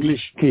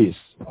English case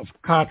of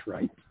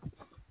Cartwright,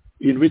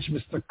 in which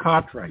Mr.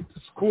 Cartwright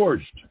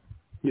scourged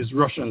his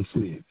Russian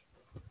slave,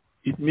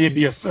 it may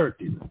be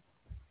asserted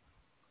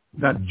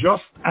that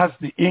just as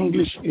the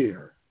English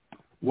air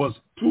was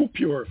too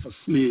pure for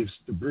slaves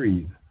to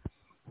breathe,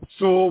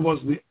 so was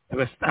the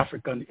West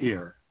African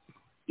air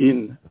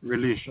in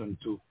relation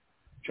to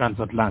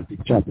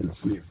transatlantic chattel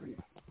slavery.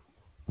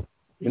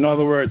 In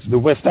other words, the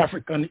West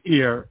African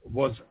air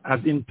was as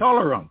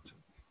intolerant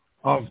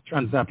of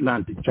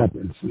transatlantic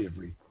chattel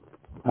slavery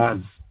as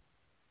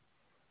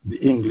the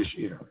English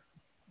air.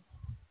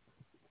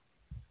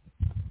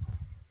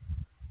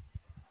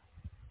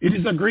 It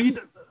is agreed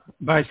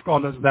by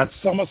scholars that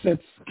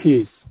Somerset's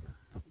case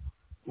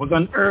was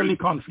an early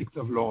conflict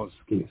of laws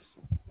case.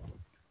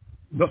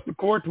 Thus, the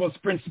court was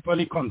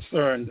principally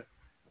concerned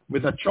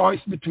with a choice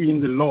between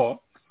the law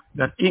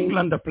that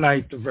England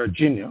applied to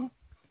Virginia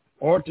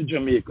or to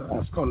Jamaica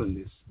as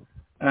colonies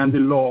and the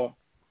law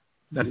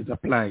that it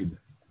applied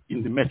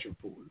in the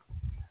metropole.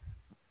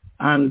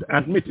 And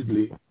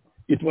admittedly,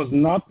 it was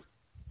not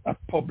a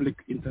public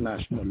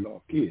international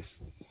law case.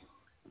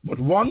 But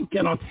one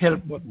cannot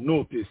help but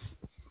notice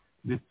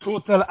the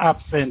total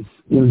absence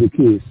in the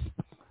case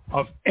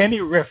of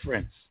any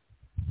reference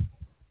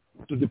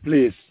to the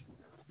place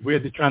where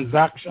the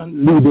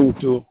transaction leading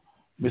to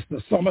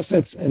Mr.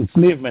 Somerset's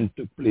enslavement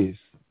took place,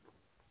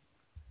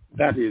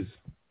 that is,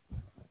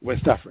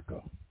 West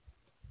Africa.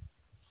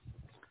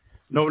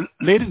 Now,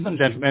 ladies and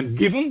gentlemen,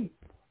 given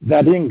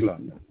that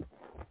England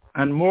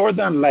and more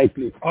than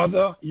likely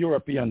other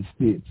European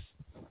states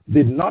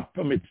did not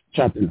permit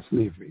chattel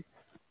slavery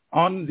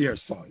on their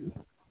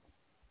soil,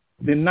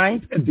 the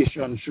 9th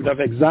edition should have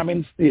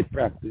examined state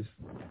practice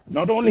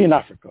not only in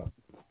Africa,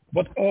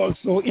 but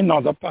also in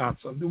other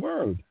parts of the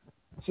world,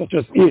 such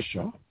as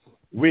Asia,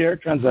 where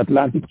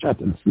transatlantic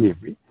chattel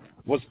slavery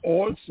was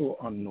also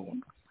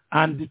unknown,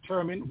 and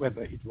determine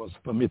whether it was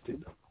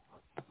permitted.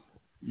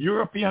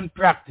 European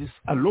practice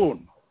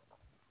alone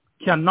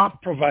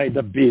cannot provide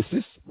a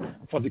basis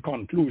for the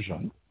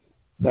conclusion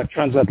that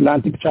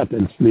transatlantic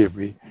chattel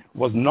slavery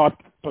was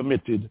not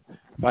permitted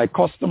by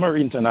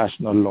customary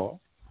international law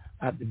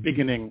at the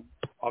beginning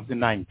of the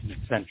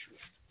 19th century.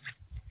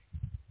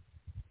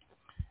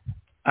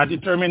 A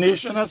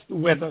determination as to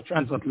whether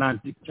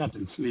transatlantic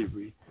chattel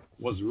slavery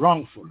was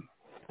wrongful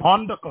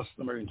under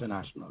customary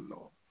international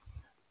law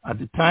at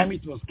the time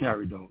it was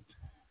carried out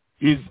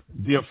is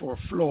therefore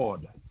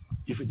flawed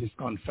if it is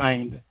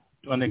confined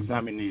to an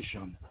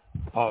examination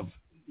of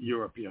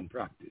European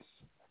practice.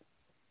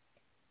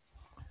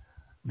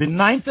 The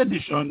 9th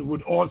edition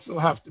would also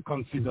have to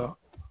consider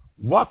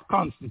what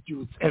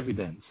constitutes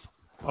evidence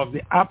of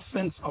the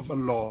absence of a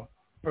law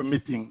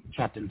permitting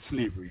chattel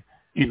slavery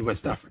in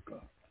West Africa.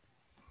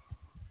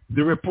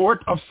 The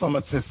report of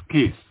Somerset's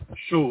case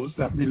shows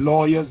that the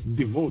lawyers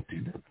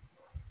devoted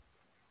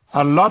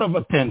a lot of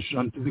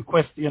attention to the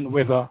question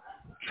whether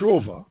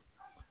trover,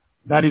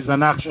 that is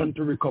an action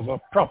to recover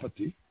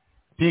property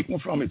taken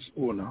from its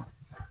owner,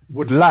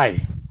 would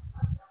lie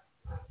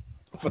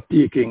for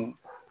taking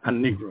a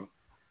Negro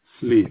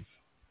slave.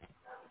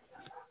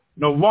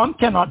 Now, one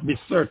cannot be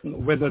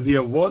certain whether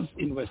there was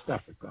in West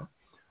Africa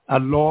a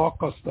law,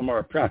 custom,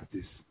 or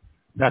practice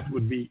that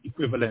would be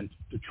equivalent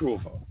to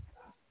trover.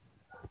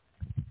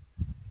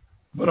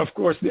 But of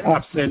course, the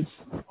absence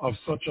of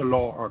such a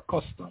law or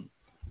custom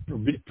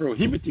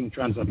prohibiting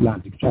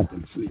transatlantic chattel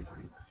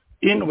slavery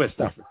in West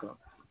Africa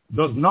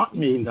does not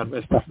mean that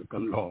West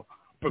African law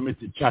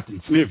permitted chattel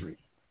slavery.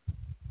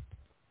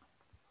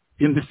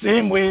 In the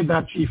same way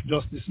that Chief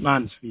Justice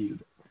Mansfield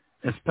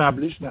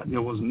established that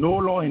there was no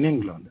law in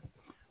England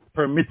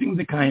permitting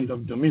the kind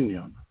of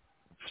dominion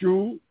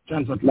through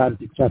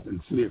transatlantic chattel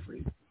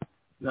slavery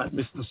that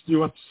Mr.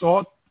 Stuart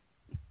sought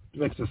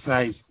to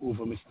exercise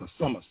over Mr.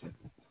 Somerset,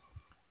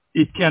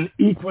 it can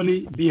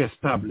equally be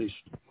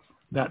established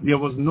that there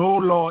was no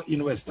law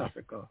in West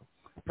Africa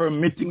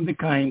permitting the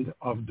kind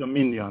of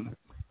dominion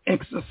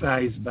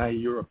exercised by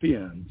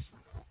Europeans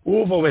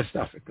over West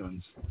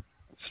Africans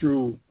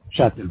through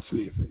chattel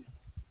slavery.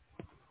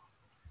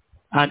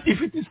 And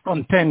if it is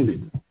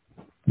contended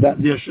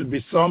that there should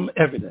be some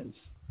evidence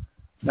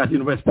that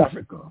in West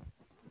Africa,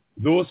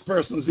 those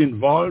persons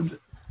involved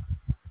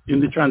in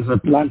the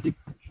transatlantic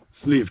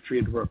slave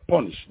trade were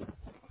punished,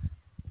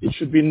 it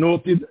should be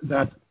noted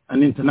that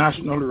an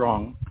international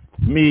wrong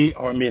may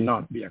or may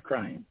not be a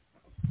crime.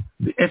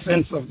 The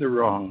essence of the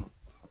wrong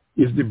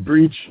is the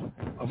breach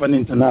of an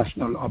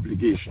international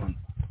obligation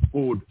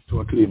owed to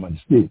a claimant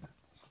state.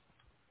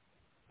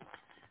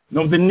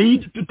 Now, the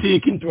need to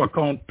take into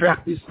account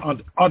practice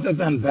other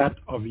than that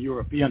of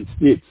European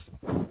states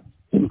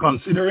in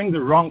considering the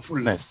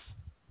wrongfulness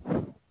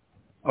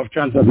of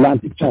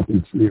transatlantic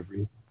chattel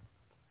slavery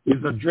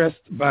is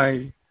addressed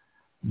by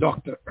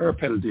Dr.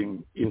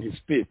 Erpelding in his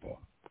paper,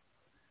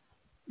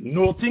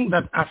 noting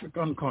that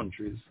African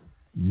countries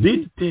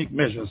did take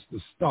measures to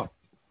stop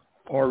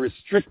or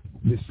restrict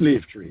the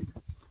slave trade.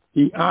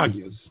 He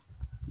argues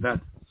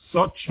that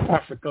such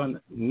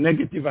African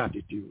negative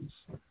attitudes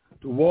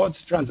towards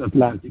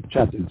transatlantic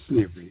chattel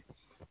slavery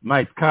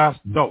might cast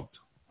doubt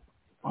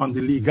on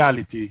the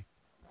legality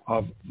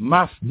of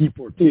mass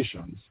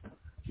deportations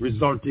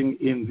resulting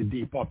in the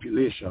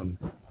depopulation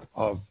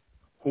of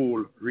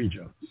whole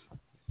regions.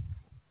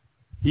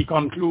 He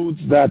concludes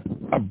that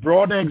a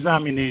broader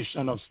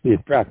examination of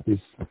state practice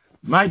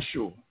might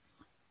show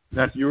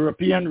that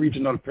European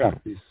regional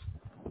practice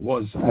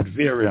was at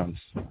variance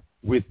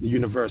with the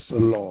universal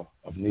law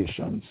of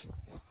nations.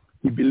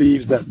 He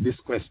believes that this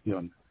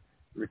question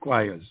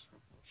requires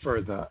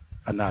further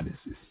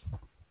analysis.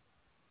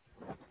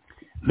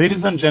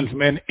 Ladies and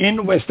gentlemen,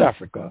 in West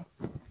Africa,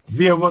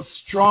 there was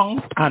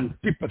strong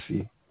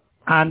antipathy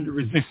and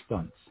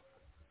resistance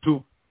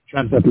to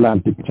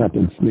transatlantic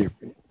chattel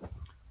slavery.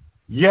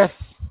 Yes,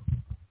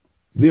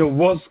 there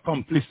was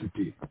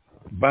complicity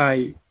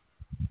by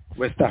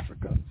West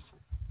Africans,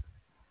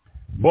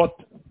 but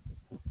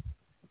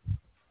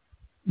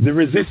the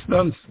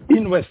resistance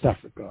in West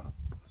Africa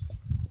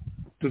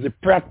to the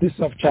practice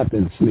of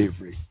chattel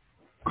slavery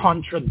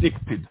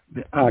contradicted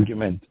the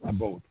argument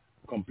about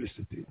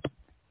complicity.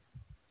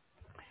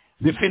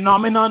 The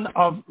phenomenon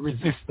of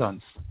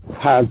resistance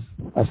has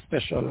a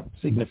special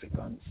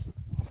significance.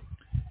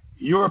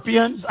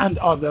 Europeans and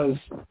others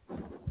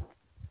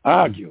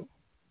argue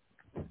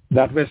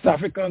that West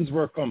Africans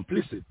were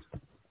complicit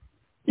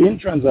in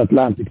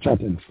transatlantic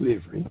chattel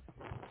slavery,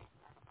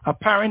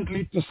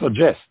 apparently to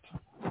suggest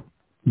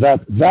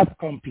that that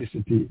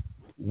complicity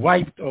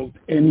wiped out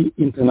any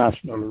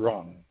international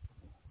wrong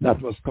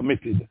that was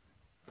committed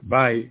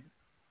by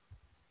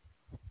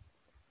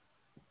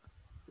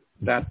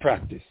that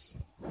practice.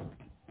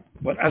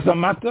 But as a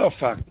matter of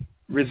fact,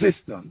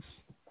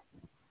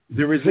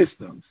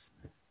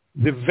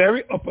 the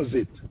very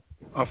opposite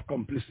of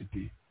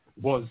complicity,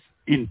 was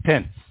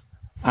intense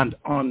and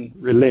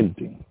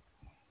unrelenting.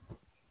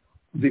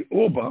 The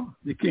Oba,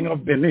 the king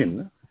of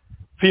Benin,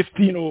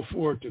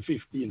 1504 to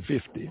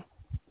 1550,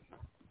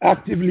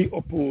 actively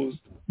opposed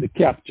the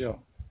capture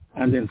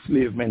and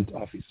enslavement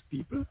of his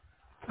people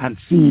and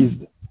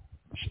seized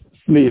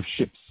slave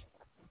ships.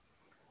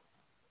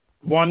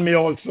 One may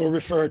also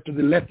refer to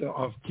the letter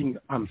of King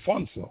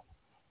Alfonso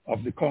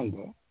of the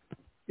Congo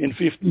in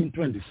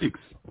 1526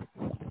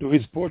 to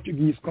his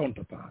Portuguese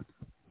counterpart,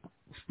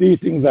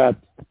 stating that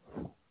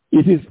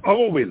it is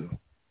our will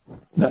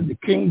that the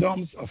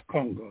kingdoms of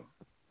Congo,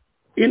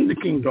 in the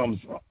kingdoms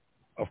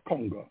of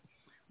Congo,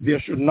 there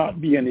should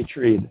not be any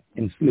trade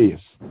in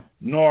slaves,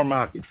 nor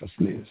market for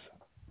slaves.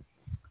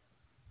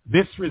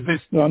 This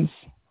resistance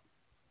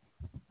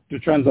to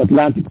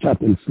transatlantic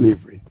chattel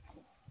slavery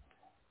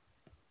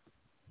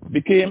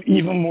became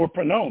even more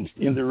pronounced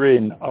in the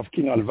reign of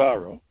King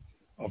Alvaro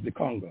of the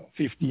Congo,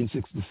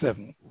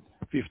 1567.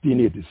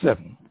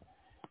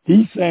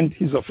 He sent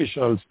his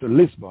officials to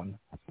Lisbon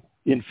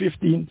in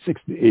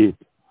 1568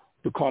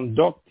 to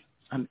conduct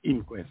an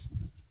inquest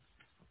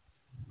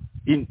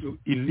into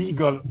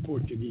illegal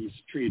Portuguese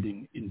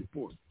trading in the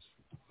ports.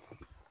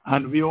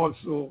 And we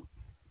also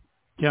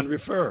can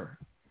refer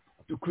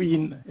to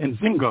Queen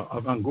Nzinga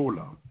of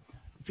Angola,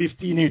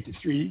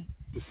 1583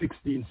 to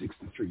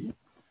 1663.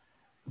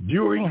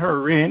 During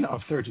her reign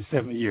of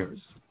 37 years,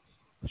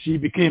 she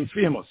became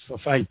famous for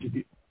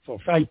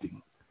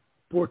fighting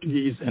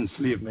Portuguese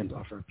enslavement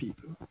of her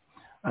people.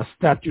 A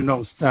statue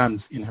now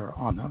stands in her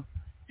honor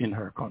in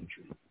her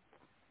country.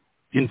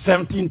 In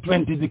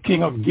 1720, the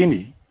King of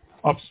Guinea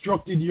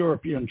obstructed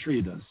European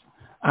traders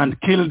and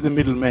killed the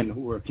middlemen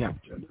who were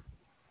captured.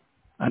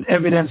 And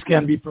evidence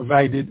can be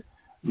provided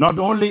not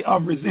only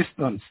of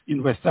resistance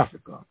in West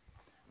Africa,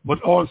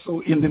 but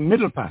also in the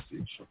Middle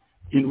Passage,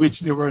 in which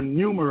there were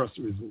numerous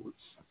revolts,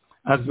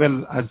 as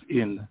well as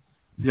in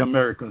the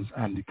Americas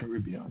and the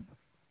Caribbean.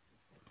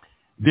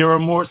 There were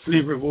more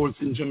slave revolts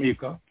in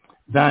Jamaica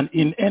than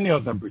in any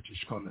other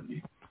British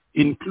colony,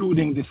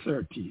 including the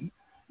 13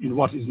 in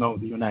what is now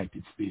the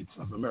United States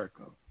of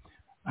America.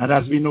 And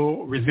as we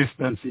know,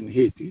 resistance in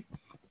Haiti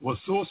was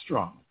so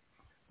strong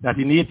that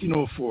in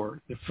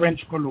 1804, the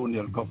French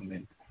colonial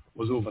government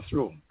was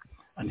overthrown,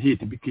 and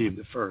Haiti became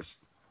the first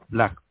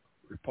black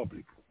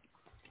republic.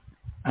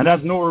 And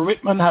as Nora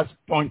Whitman has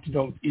pointed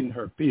out in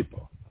her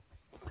paper,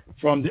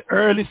 from the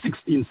early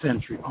 16th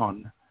century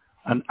on,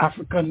 an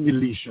African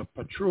militia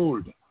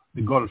patrolled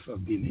the Gulf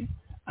of Guinea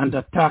and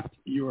attacked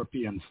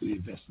European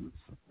slave vessels.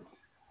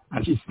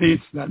 And she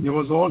states that there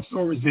was also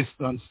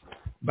resistance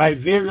by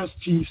various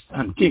chiefs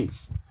and kings,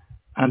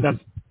 and that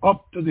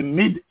up to the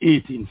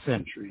mid-18th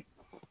century,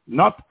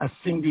 not a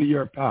single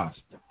year passed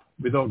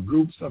without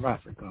groups of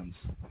Africans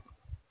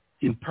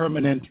in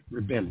permanent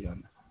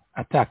rebellion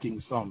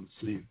attacking some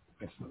slave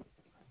vessels.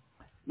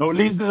 Now,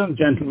 ladies and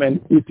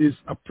gentlemen, it is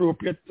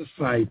appropriate to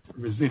cite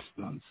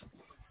resistance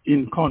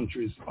in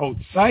countries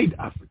outside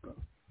Africa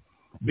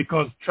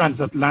because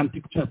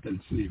transatlantic chattel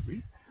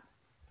slavery,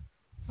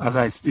 as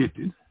I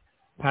stated,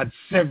 had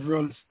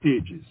several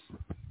stages,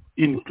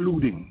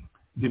 including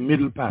the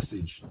Middle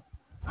Passage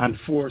and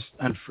forced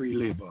and free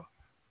labor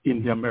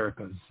in the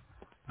Americas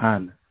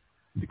and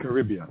the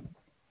Caribbean.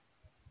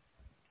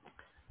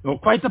 Now,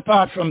 quite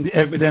apart from the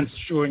evidence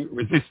showing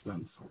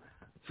resistance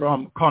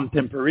from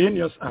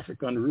contemporaneous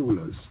African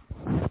rulers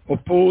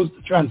opposed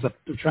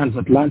to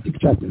transatlantic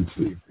chattel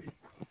slavery,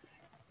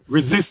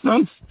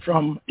 resistance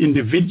from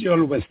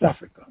individual West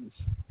Africans,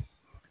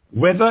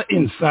 whether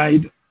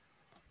inside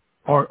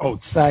or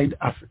outside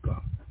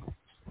Africa,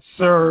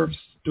 serves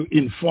to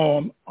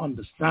inform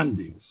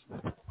understandings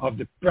of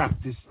the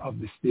practice of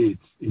the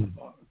states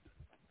involved.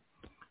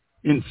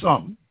 In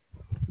sum,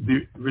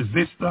 the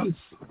resistance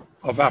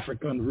of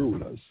African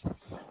rulers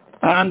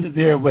and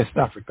their West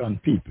African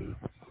people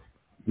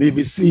may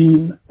be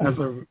seen as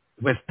a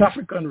West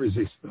African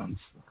resistance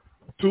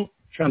to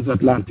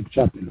transatlantic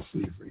chattel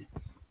slavery,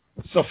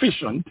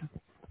 sufficient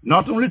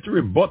not only to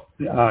rebut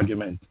the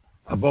argument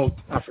about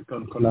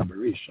African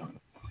collaboration,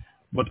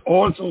 but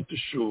also to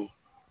show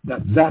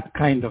that that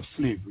kind of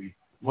slavery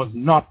was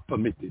not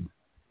permitted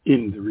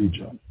in the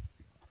region.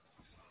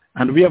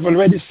 And we have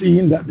already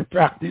seen that the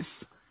practice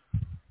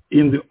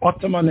in the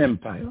Ottoman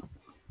Empire,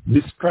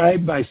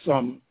 described by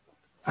some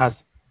as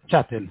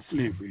chattel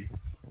slavery,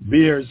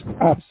 bears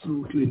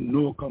absolutely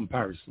no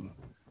comparison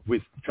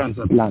with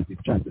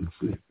transatlantic chattel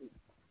slavery.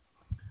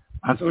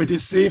 And so it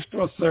is safe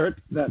to assert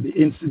that the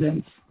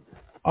incidents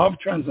of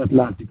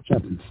transatlantic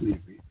chattel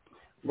slavery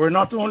were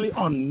not only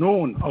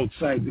unknown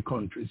outside the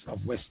countries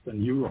of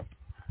Western Europe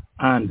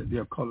and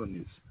their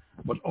colonies,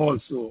 but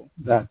also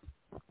that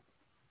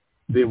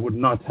they would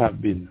not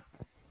have been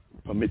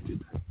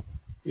permitted.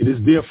 It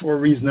is therefore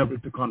reasonable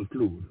to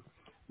conclude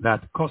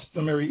that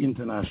customary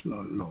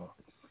international law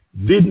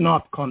did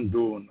not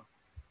condone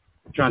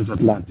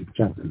transatlantic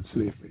chattel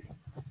slavery.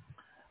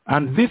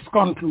 And this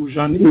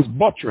conclusion is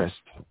buttressed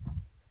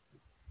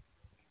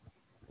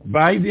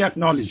by the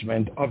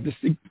acknowledgement of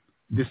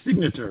the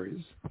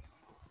signatories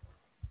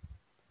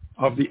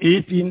of the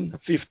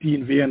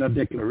 1815 Vienna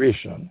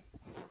Declaration,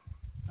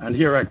 and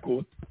here I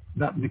quote,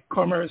 that the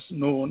commerce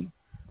known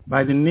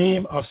by the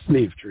name of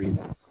slave trade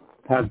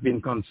has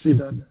been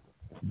considered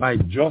by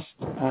just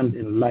and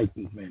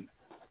enlightened men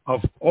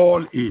of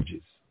all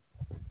ages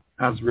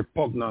as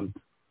repugnant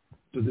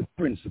to the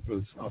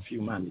principles of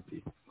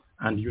humanity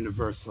and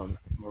universal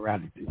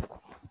morality.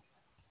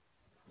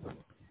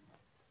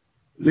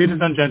 Ladies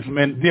and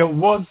gentlemen, there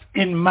was,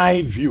 in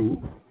my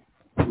view,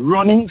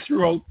 running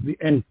throughout the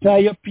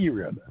entire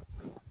period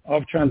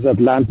of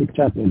transatlantic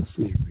chattel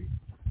slavery,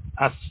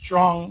 a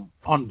strong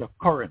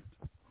undercurrent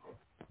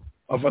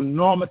of a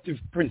normative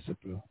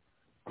principle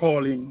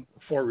calling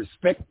for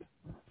respect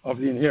of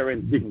the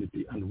inherent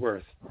dignity and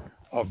worth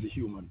of the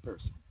human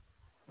person.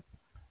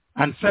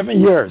 And 7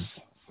 years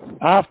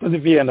after the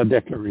Vienna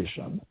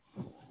Declaration,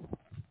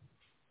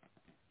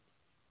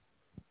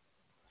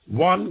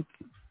 one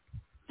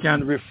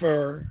can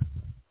refer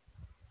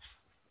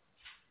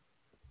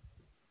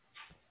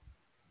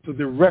to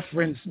the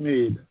reference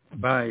made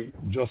by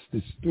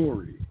Justice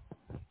Story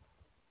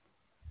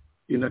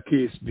in a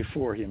case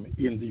before him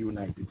in the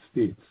United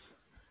States.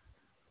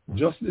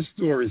 Justice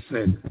Story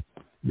said,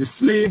 the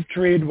slave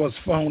trade was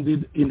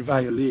founded in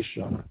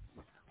violation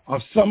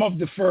of some of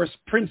the first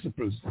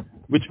principles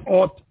which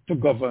ought to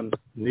govern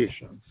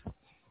nations.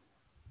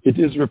 It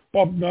is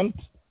repugnant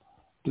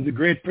to the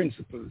great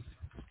principles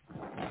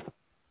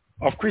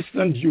of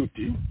Christian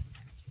duty,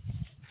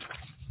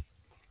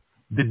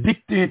 the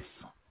dictates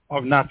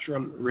of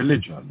natural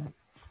religion,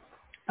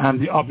 and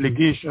the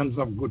obligations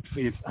of good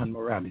faith and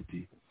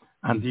morality,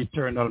 and the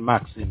eternal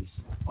maxims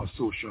of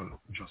social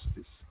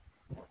justice.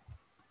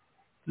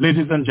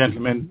 Ladies and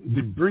gentlemen,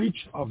 the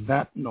breach of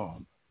that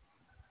norm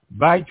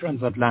by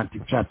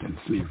transatlantic chattel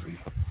slavery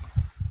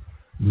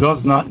does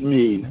not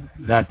mean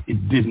that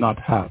it did not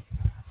have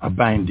a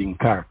binding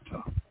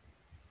character.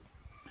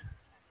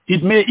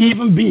 It may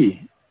even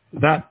be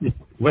that the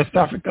West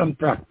African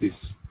practice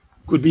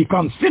could be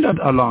considered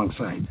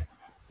alongside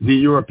the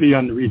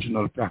European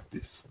regional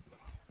practice,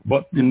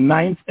 but the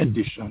 9th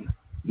edition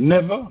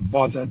never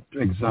bothered to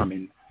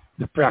examine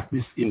the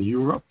practice in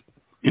Europe,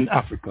 in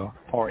Africa,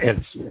 or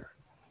elsewhere.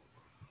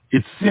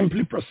 It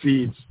simply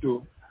proceeds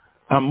to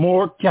a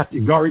more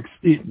categoric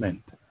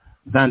statement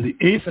than the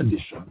 8th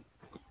edition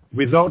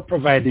without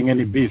providing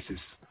any basis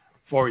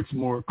for its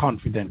more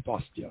confident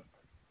posture.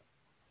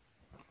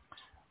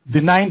 The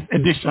 9th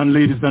edition,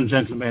 ladies and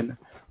gentlemen,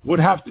 would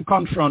have to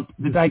confront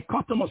the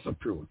dichotomous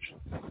approach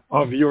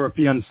of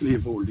European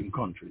slaveholding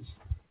countries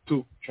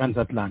to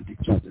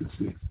transatlantic chattel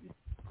slavery.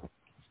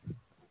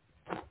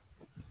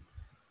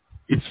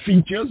 Its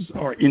features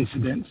or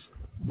incidents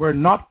were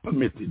not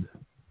permitted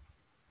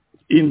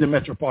in the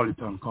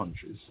metropolitan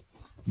countries,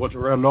 but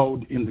were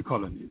allowed in the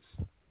colonies.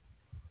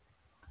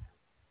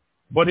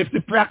 But if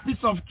the practice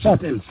of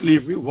chattel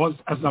slavery was,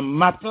 as a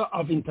matter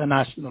of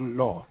international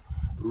law,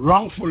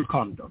 wrongful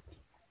conduct,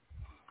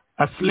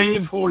 a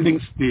slave-holding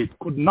state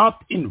could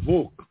not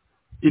invoke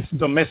its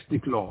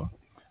domestic law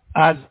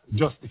as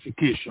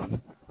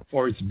justification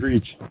for its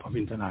breach of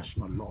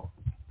international law.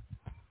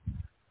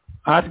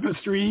 Article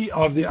 3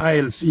 of the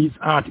ILC's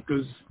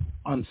Articles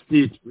on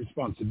State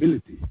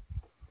Responsibility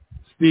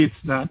states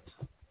that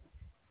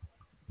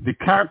the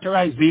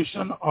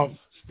characterization of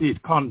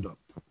state conduct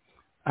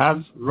as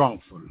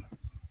wrongful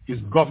is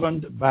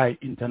governed by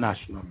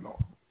international law,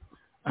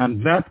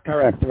 and that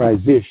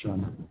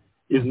characterization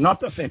is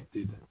not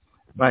affected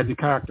by the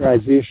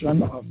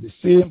characterization of the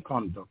same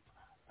conduct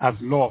as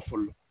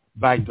lawful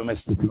by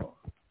domestic law.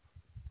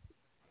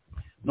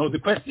 Now, the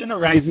question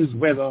arises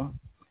whether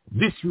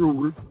this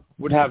rule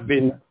would have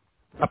been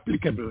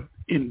applicable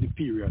in the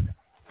period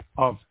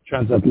of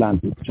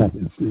transatlantic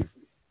chattel slavery.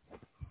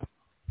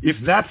 If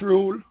that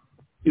rule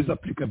is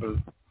applicable,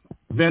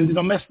 then the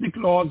domestic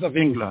laws of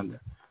England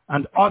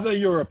and other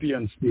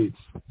European states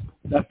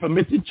that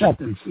permitted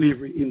chattel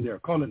slavery in their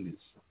colonies,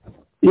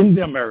 in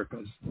the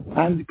Americas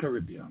and the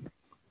Caribbean,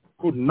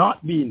 could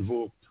not be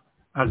invoked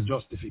as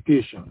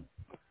justification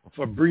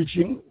for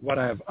breaching what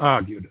I have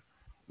argued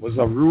was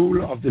a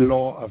rule of the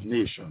law of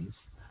nations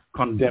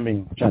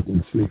condemning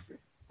chattel slavery.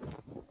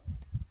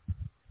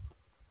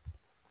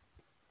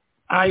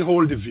 I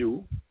hold the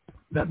view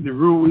that the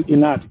rule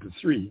in Article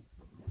 3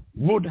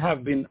 would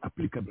have been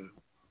applicable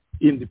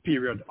in the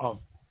period of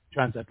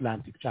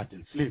transatlantic chattel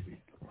slavery.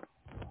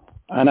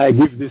 And I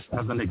give this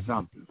as an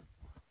example.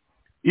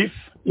 If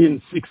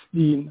in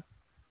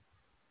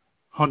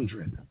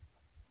 1600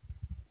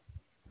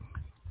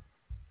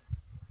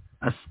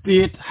 a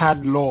state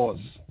had laws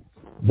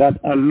that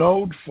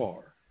allowed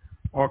for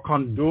or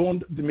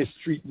condoned the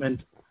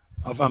mistreatment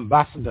of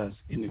ambassadors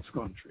in its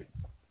country,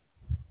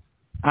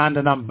 and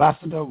an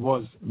ambassador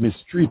was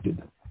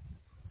mistreated,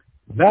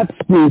 that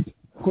state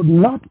could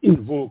not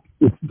invoke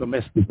its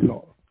domestic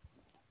law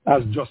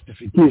as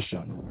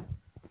justification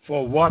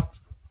for what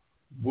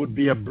would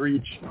be a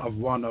breach of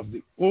one of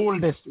the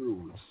oldest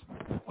rules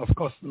of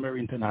customary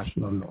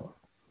international law,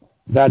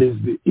 that is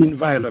the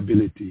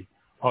inviolability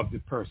of the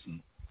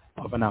person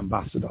of an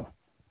ambassador.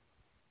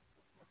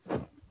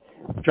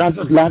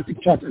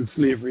 Transatlantic chattel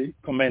slavery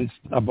commenced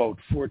about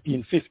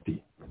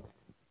 1450,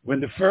 when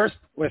the first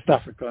West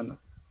African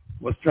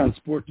was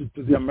transported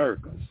to the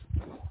Americas,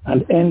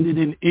 and ended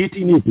in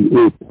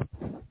 1888,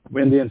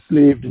 when the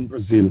enslaved in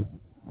Brazil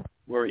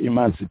were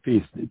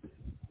emancipated,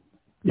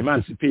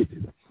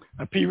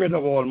 a period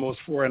of almost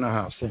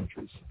 4.5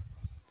 centuries.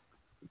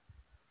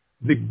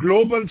 The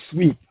global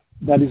sweep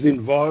that is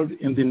involved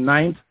in the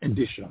 9th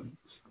edition's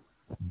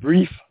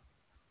brief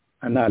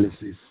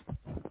analysis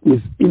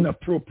is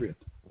inappropriate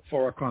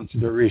for a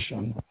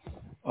consideration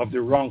of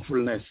the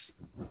wrongfulness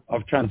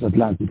of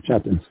transatlantic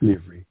chattel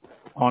slavery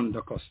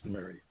under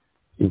customary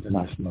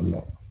international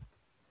law.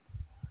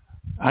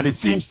 And it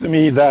seems to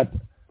me that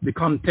the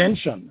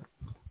contention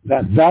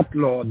that that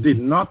law did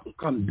not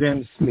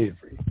condemn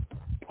slavery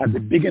at the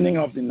beginning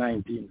of the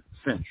 19th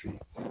century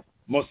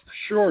must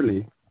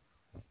surely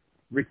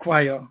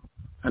require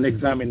an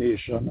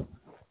examination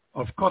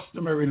of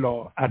customary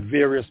law at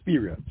various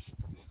periods.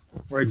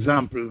 For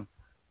example,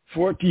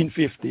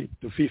 1450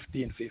 to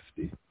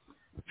 1550,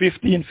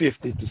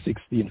 1550 to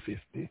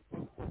 1650,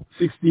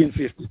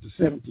 1650 to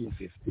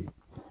 1750,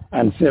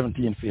 and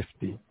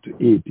 1750 to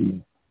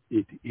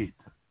 1888.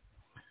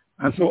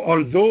 And so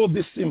although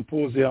this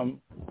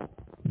symposium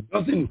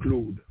does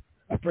include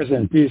a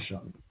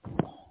presentation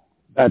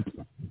that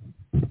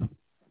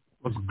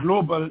was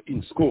global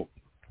in scope,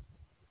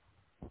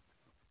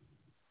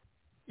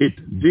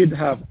 it did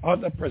have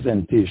other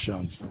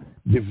presentations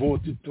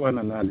devoted to an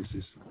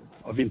analysis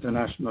of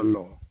international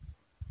law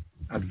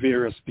at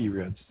various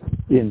periods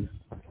in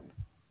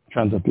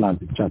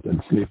transatlantic chattel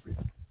slavery.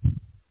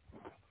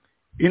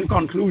 In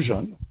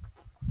conclusion,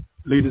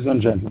 ladies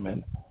and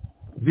gentlemen,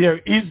 there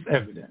is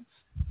evidence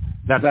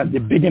that at the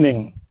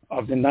beginning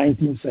of the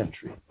 19th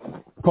century,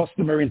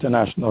 customary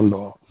international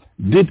law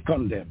did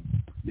condemn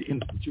the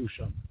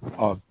institution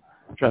of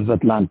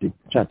transatlantic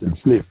chattel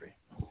slavery.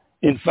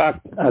 In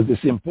fact, as the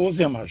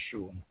symposium has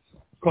shown,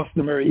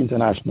 customary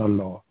international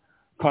law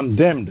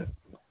condemned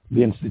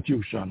the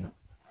institution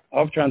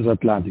of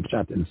transatlantic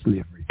chattel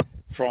slavery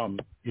from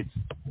its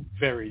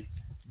very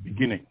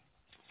beginning.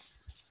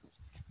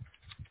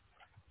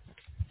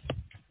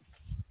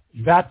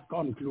 That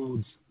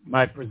concludes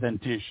my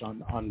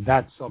presentation on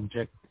that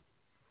subject,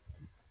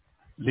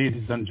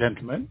 ladies and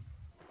gentlemen.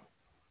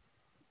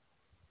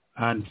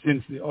 And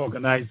since the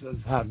organizers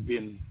have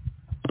been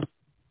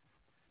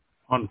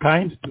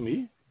unkind to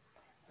me,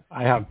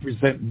 I have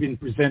been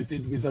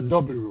presented with a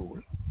double role,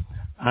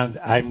 and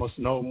I must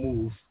now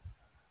move,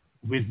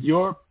 with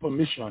your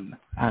permission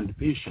and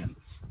patience,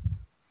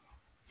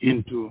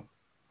 into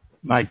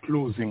my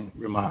closing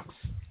remarks.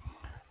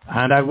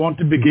 And I want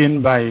to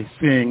begin by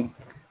saying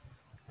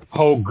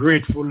how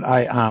grateful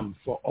I am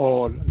for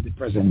all the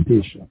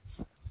presentations.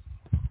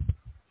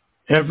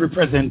 Every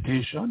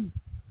presentation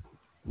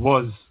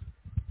was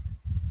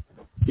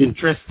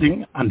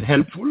interesting and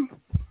helpful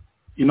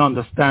in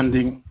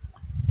understanding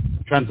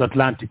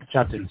transatlantic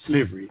chattel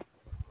slavery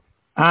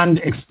and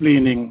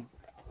explaining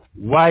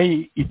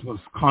why it was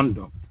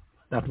conduct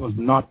that was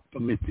not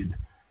permitted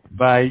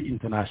by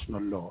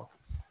international law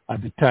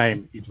at the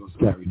time it was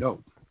carried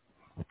out.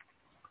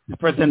 The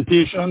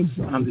presentations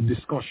and the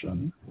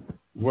discussion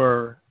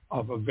were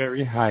of a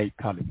very high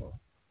caliber.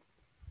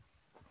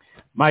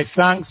 My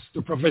thanks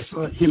to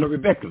Professor Hilary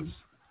Beckles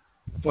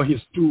for his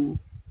two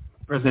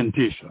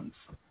presentations.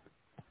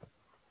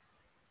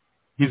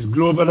 His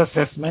global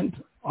assessment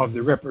of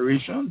the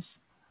reparations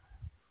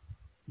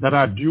that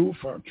are due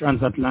for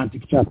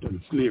transatlantic chattel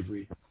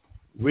slavery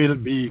will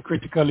be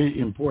critically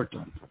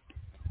important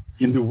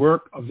in the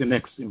work of the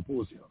next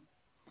symposium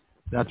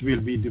that will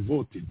be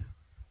devoted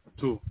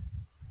to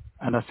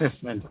an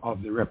assessment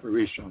of the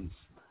reparations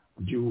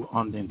due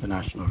under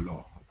international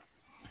law.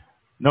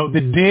 Now,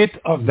 the date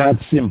of that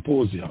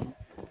symposium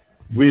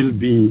will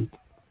be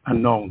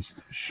announced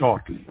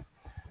shortly.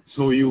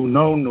 So you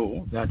now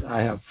know that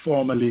I have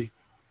formally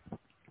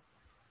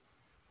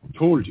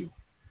told you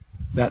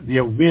that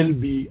there will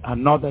be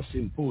another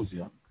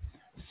symposium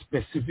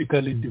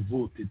specifically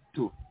devoted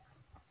to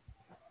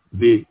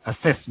the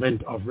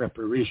assessment of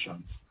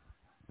reparations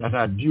that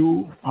are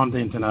due under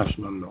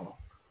international law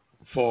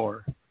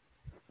for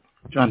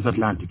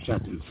transatlantic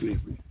chattel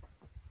slavery.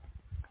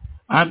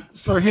 And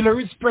Sir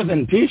Hilary's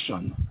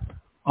presentation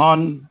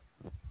on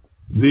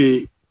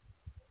the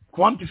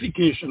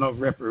quantification of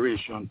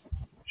reparations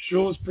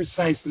shows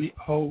precisely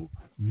how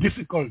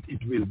difficult it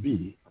will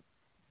be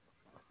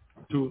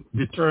to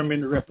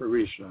determine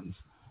reparations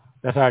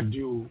that are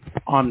due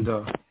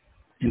under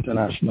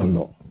international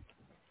law.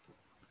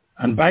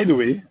 And by the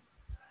way,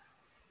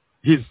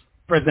 his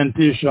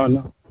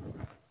presentation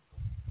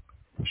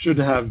should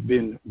have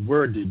been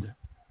worded,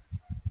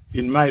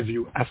 in my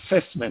view,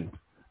 assessment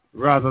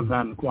rather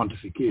than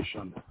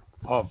quantification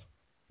of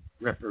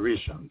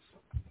reparations.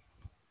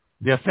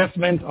 The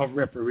assessment of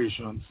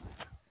reparations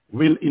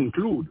will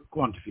include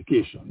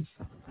quantifications,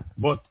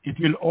 but it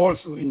will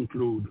also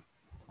include,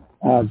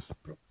 as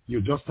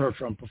you just heard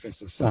from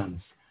Professor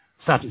Sands,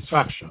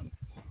 satisfaction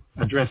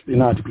addressed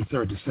in Article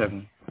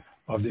 37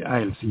 of the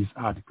ILC's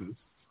articles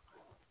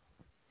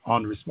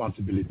on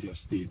responsibility of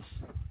states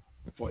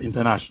for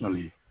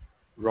internationally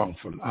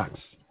wrongful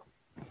acts.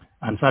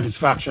 And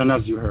satisfaction,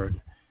 as you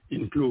heard,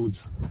 includes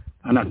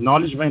an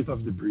acknowledgement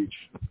of the breach,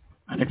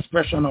 an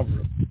expression of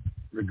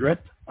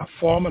regret, a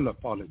formal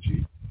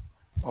apology,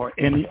 or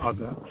any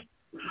other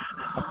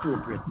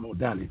appropriate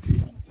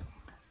modality.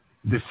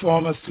 The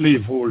former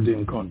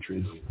slaveholding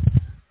countries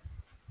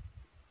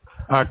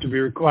are to be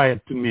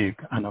required to make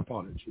an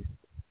apology.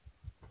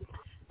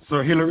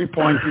 Sir Hilary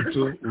pointed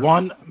to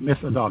one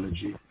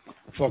methodology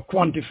for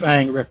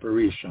quantifying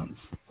reparations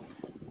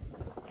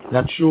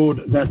that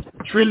showed that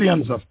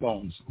trillions of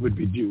pounds would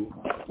be due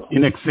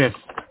in excess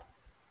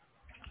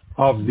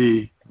of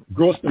the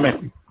gross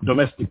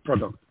domestic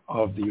product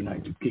of the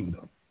United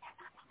Kingdom.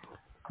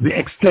 The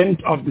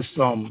extent of the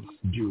sums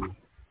due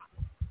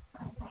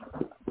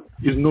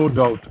is no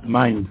doubt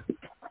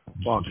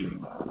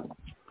mind-boggling.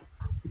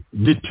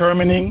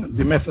 determining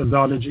the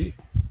methodology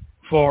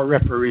for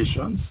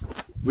reparations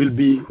will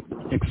be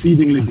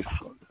exceedingly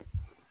difficult.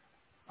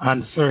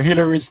 And Sir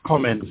Hilary's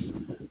comments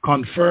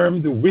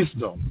confirm the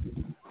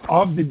wisdom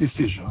of the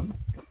decision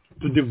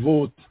to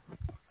devote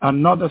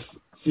another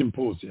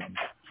symposium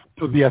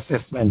to the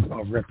assessment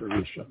of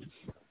reparations.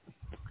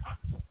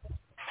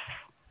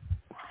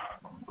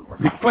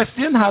 The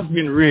question has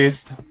been raised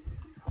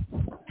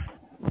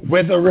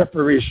whether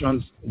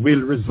reparations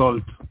will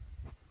result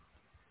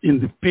in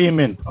the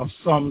payment of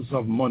sums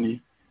of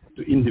money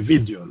to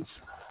individuals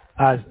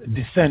as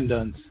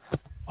descendants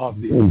of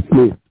the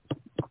enslaved.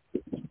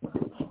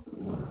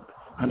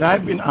 And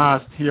I've been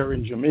asked here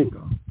in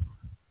Jamaica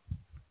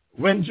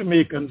when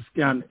Jamaicans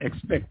can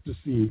expect to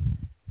see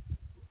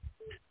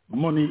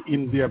money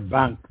in their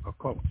bank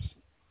accounts.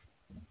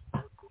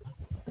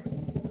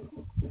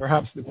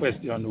 Perhaps the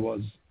question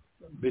was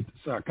a bit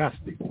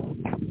sarcastic.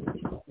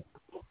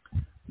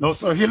 Now,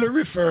 Sir Hilary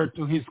referred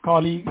to his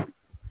colleague,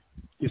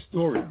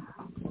 historian,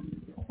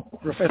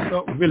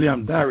 Professor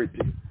William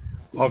Darity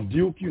of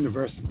Duke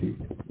University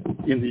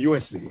in the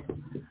USA,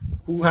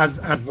 who has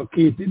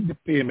advocated the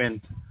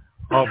payment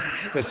of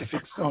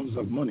specific sums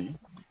of money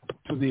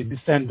to the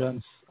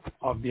descendants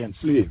of the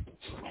enslaved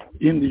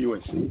in the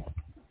USA.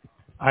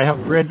 I have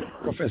read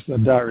Professor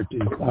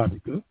Darity's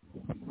article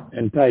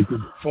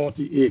entitled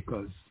 40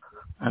 Acres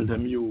and a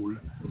Mule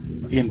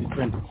in the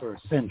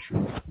 21st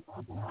Century.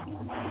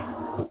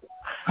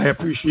 I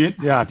appreciate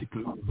the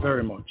article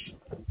very much.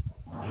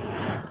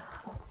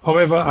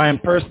 However, I am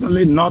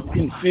personally not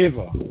in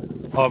favor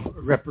of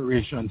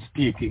reparations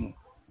taking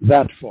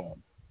that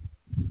form.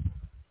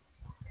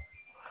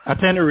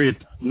 At any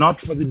rate, not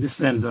for the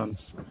descendants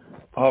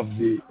of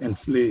the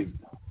enslaved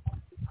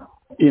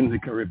in the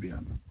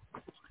Caribbean.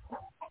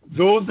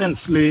 Those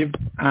enslaved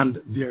and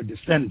their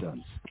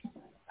descendants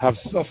have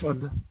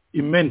suffered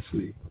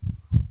immensely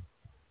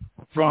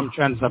from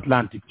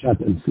transatlantic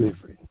chattel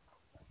slavery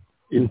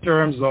in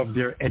terms of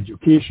their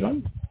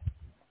education,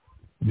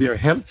 their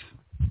health,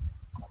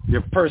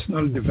 their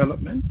personal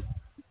development,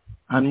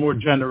 and more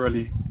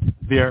generally,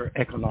 their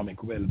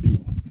economic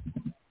well-being.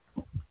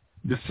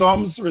 The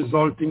sums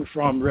resulting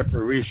from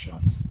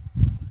reparations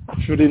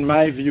should, in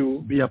my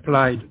view, be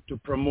applied to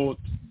promote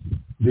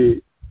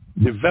the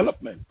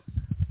development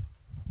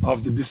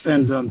of the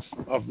descendants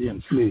of the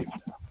enslaved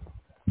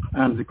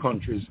and the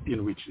countries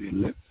in which they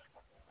live.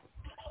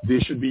 They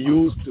should be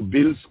used to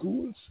build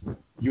schools,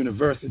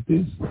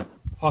 universities,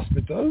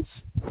 hospitals,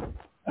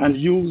 and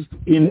used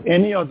in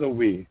any other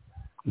way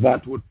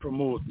that would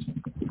promote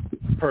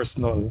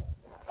personal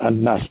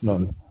and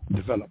national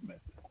development.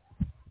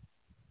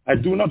 I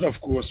do not, of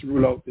course,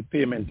 rule out the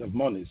payment of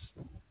monies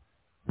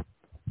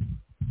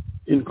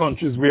in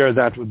countries where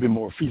that would be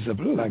more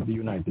feasible, like the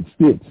United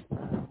States,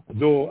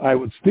 though I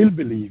would still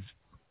believe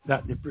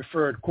that the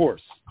preferred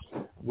course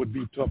would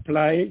be to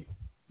apply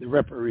the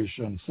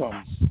reparation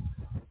sums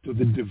to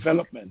the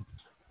development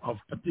of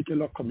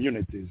particular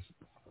communities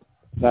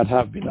that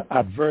have been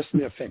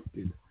adversely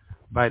affected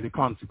by the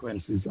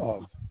consequences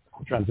of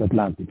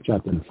transatlantic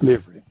chattel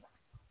slavery.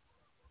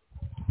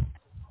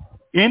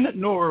 In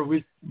Nora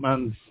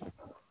Whitman's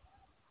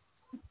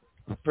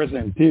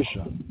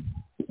presentation,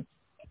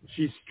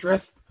 she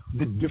stressed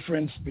the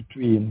difference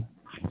between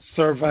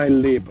servile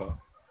labor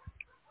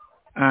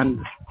and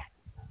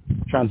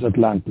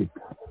transatlantic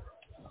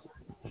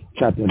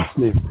chattel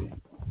slavery.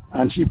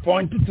 And she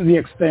pointed to the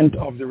extent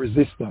of the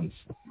resistance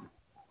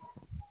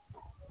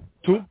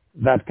to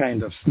that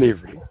kind of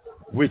slavery,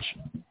 which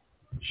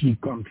she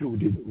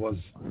concluded was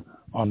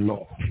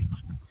unlawful.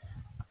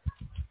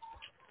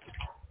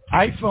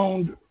 I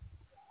found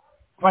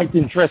quite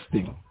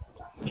interesting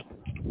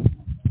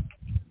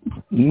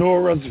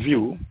Nora's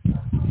view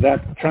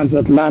that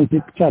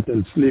transatlantic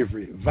chattel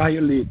slavery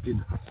violated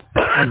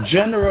a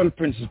general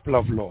principle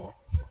of law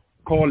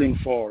calling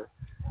for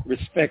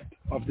respect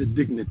of the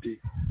dignity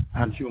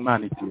and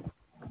humanity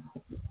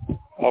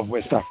of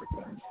West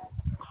Africans.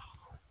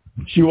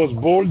 She was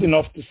bold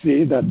enough to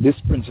say that this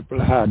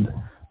principle had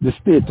the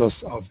status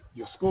of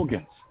jus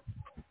cogens,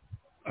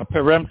 a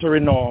peremptory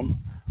norm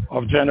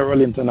of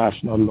general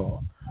international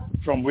law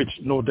from which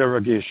no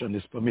derogation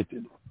is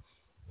permitted.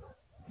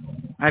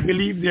 I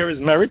believe there is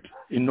merit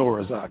in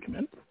Nora's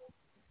argument.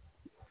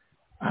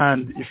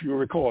 And if you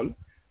recall,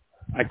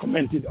 I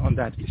commented on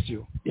that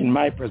issue in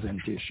my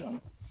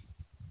presentation.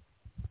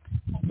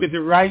 With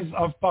the rise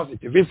of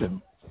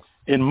positivism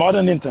in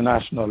modern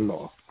international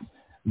law,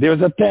 there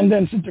is a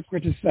tendency to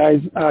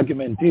criticize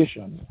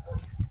argumentation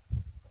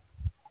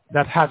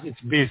that has its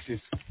basis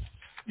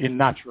in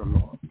natural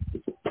law.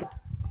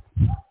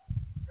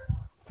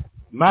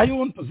 My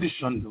own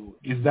position, though,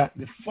 is that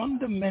the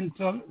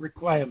fundamental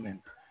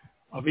requirement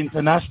of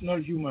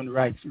international human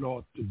rights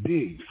law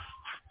today,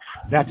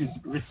 that is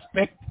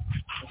respect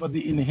for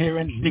the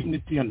inherent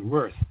dignity and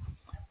worth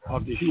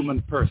of the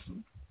human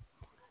person,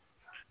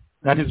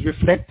 that is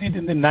reflected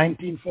in the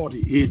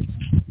 1948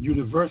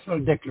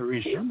 Universal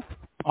Declaration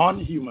on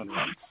Human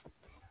Rights,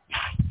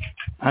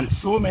 and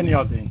so many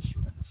other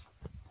instruments,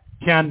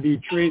 can be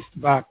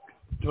traced back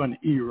to an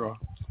era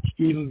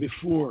even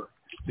before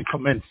the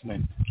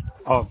commencement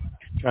of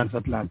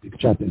transatlantic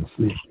chattel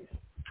slavery.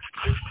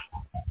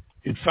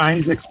 It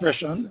finds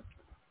expression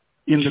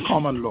in the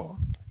common law,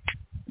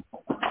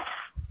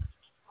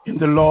 in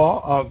the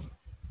law of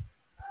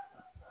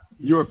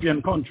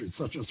European countries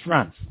such as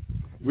France,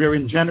 where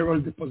in general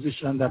the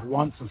position that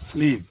once a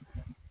slave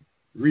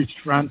reached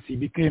France, he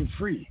became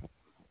free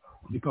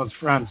because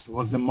France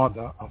was the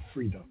mother of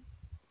freedom.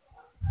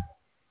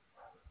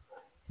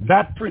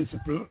 That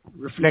principle,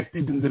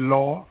 reflected in the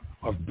law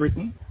of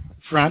Britain,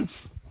 France,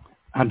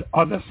 and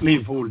other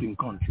slaveholding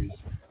countries,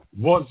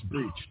 was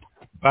breached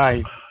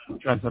by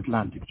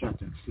transatlantic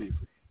chattel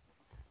slavery.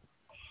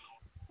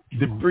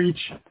 The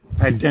breach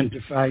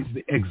identifies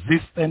the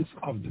existence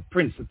of the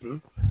principle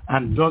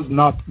and does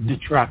not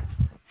detract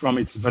from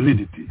its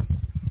validity.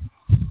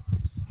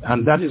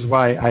 And that is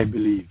why I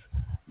believe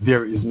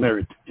there is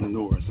merit in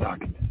Noura's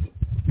argument.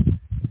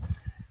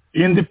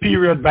 In the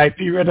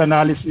period-by-period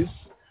analysis,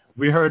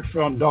 we heard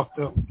from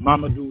Dr.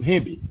 Mamadou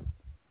Hebe,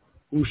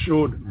 who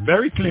showed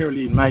very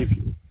clearly, in my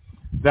view,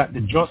 that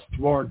the just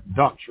war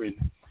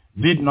doctrine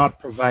did not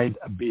provide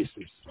a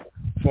basis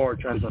for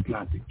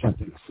transatlantic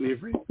chattel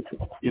slavery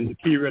in the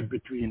period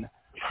between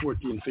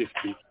 1450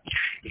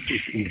 to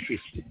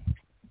 1550.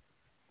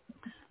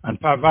 And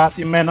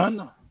Parvati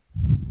Menon,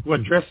 who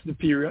addressed the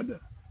period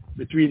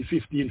between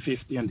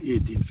 1550 and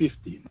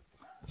 1815,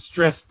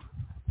 stressed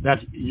that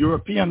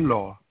European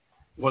law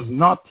was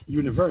not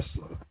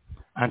universal,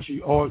 and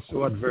she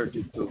also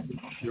adverted to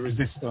the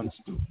resistance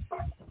to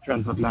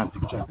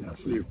transatlantic chattel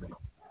slavery.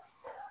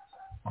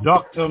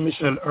 Dr.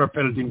 Michel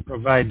Erpelding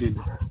provided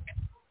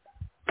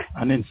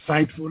an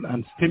insightful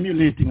and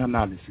stimulating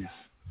analysis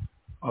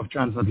of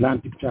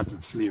transatlantic chattel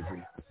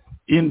slavery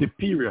in the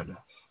period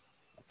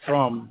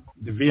from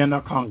the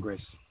Vienna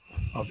Congress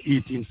of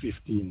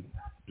 1815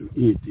 to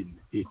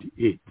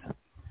 1888.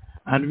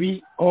 And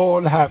we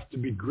all have to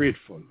be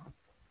grateful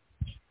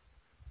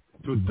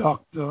to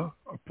Dr.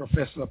 or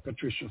Professor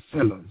Patricia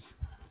Sellers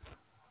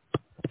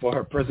for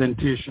her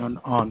presentation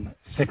on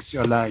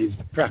sexualized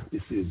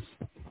practices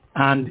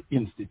and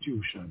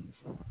institutions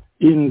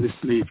in the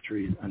slave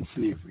trade and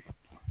slavery.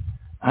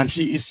 And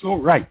she is so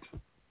right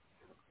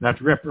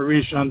that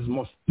reparations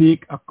must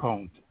take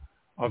account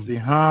of the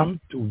harm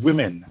to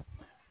women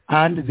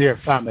and their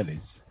families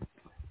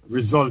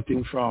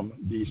resulting from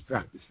these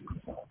practices.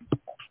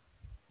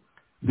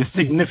 The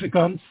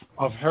significance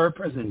of her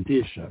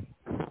presentation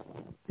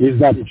is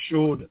that it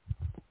showed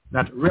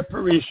that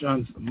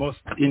reparations must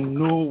in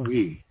no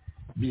way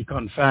be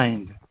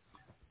confined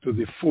to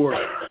the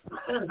forced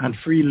and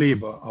free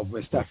labor of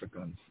West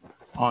Africans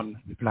on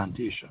the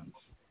plantations.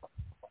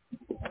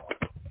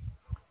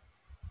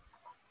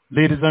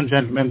 Ladies and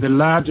gentlemen, the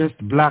largest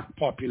black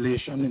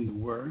population in the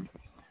world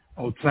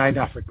outside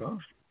Africa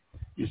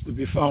is to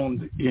be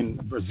found in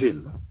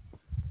Brazil.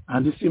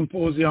 And the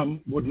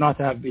symposium would not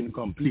have been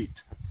complete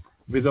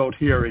without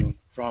hearing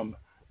from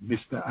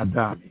Mr.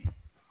 Adami.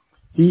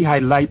 He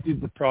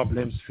highlighted the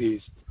problems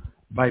faced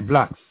by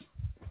blacks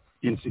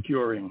in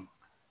securing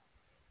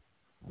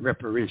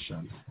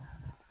reparations.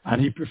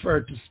 And he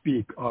preferred to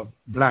speak of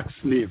black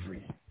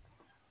slavery.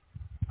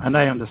 And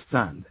I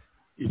understand.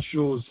 It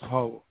shows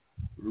how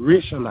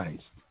racialized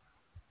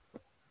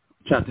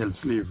chattel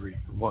slavery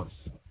was.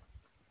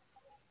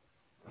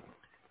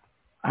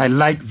 I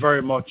liked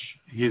very much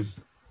his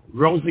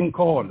rousing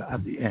call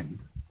at the end.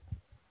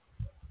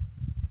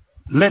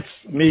 Let's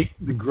make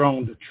the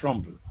ground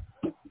tremble.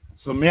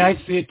 So may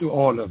I say to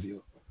all of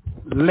you,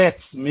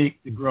 let's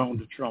make the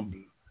ground tremble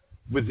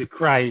with the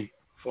cry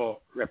for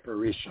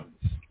reparations.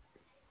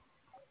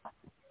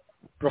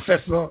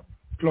 Professor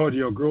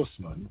Claudio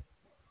Grossman,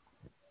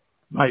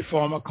 my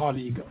former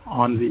colleague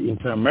on the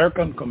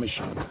Inter-American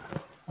Commission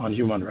on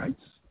Human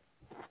Rights,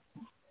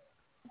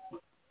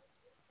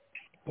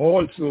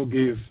 also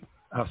gave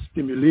a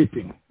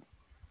stimulating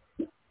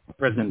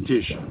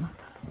presentation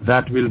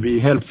that will be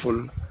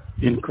helpful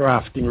in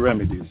crafting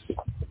remedies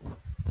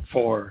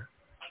for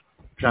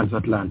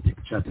transatlantic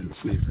chattel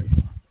slavery.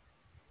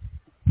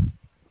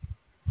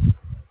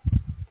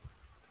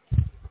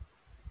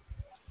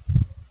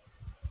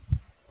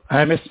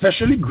 I am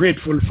especially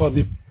grateful for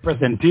the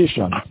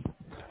presentations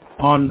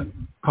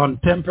on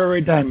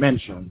contemporary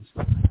dimensions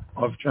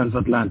of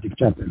transatlantic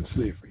chattel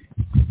slavery,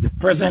 the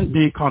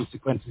present-day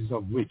consequences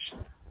of which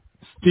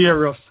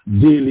stare us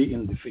daily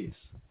in the face.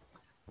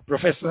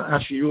 Professor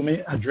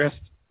Ashiume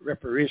addressed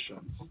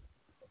reparations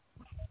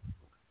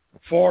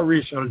for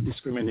racial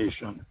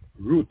discrimination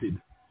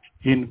rooted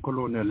in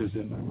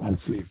colonialism and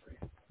slavery.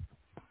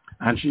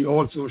 And she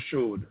also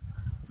showed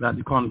that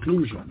the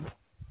conclusion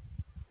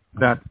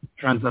that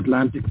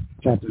transatlantic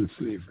chattel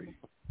slavery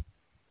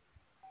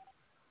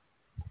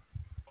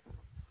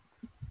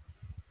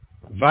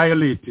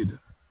violated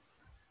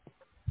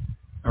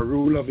a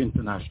rule of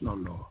international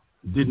law,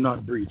 did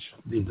not breach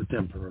the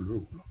intertemporal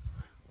rule,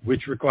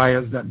 which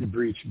requires that the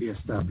breach be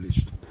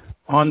established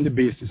on the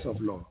basis of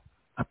law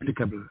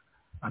applicable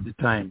at the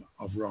time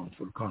of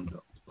wrongful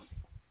conduct.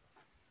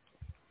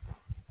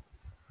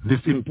 the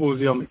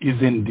symposium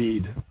is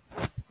indeed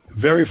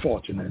very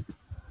fortunate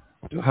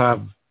to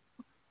have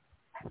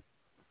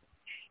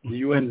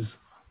the UN's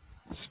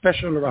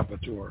Special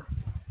Rapporteur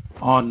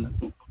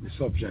on the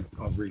subject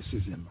of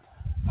racism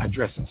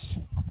address us.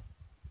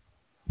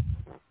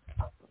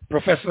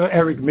 Professor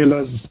Eric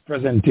Miller's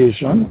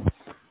presentation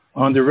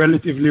on the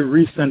relatively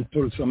recent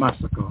Tulsa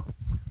massacre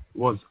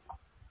was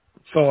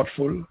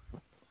thoughtful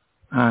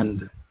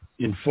and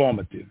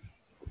informative.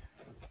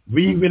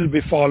 We will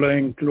be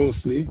following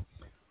closely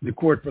the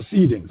court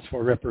proceedings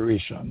for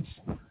reparations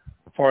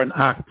for an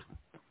act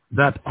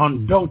that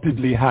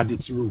undoubtedly had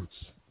its roots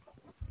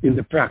in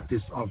the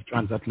practice of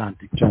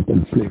transatlantic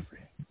chattel slavery.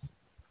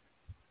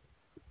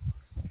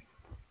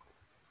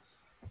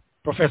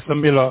 Professor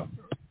Miller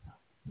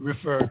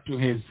referred to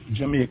his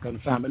Jamaican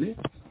family.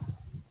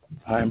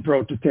 I am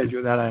proud to tell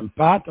you that I am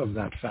part of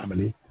that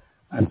family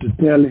and to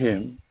tell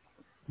him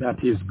that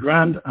his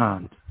grand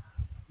aunt,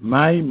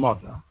 my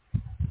mother,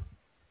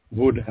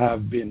 would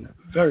have been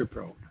very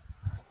proud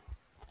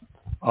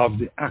of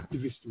the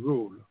activist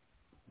role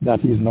that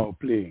he is now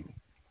playing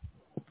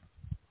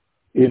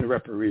in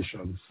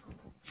reparations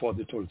for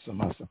the Tulsa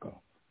massacre.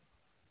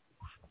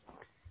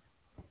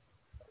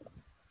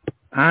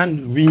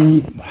 And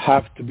we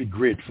have to be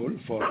grateful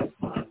for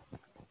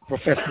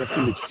Professor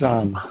Philip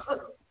Sands'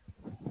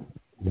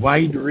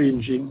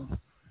 wide-ranging,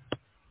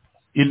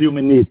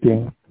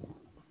 illuminating,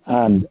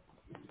 and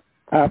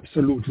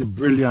absolutely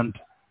brilliant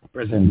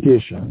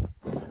presentation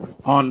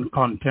on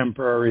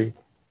contemporary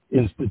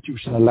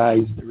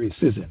institutionalized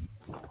racism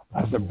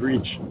as a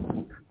breach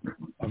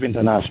of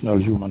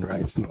international human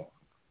rights law.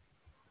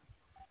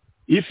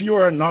 If you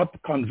are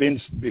not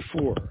convinced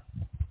before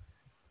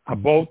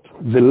about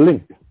the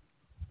link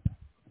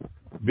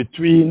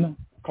between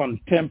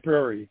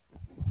contemporary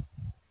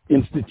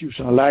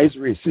institutionalized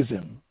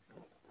racism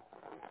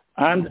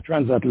and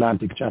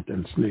transatlantic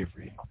chattel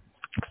slavery,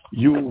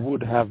 you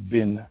would have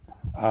been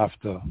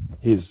after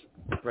his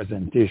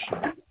presentation.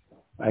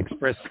 I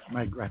express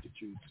my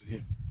gratitude to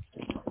him.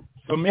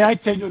 So may I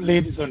tell you,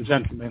 ladies and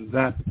gentlemen,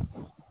 that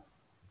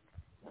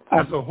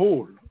as a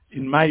whole,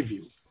 in my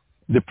view,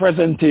 the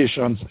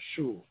presentations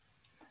show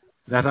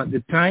that at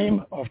the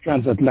time of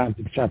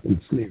transatlantic chattel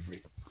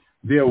slavery,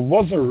 there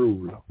was a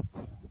rule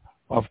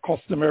of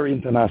customary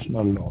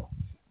international law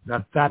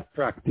that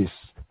practice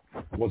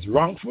was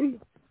wrongful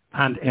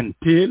and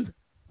entailed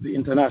the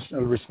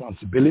international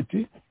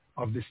responsibility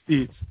of the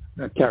states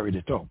that carried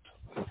it out.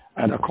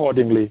 And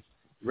accordingly,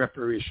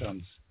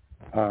 reparations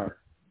are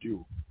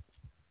due.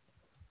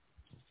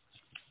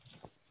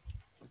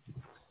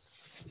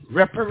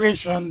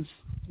 Reparations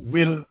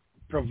will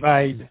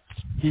provide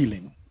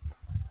healing.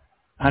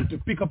 And to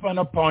pick up on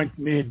a point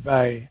made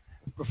by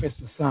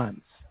Professor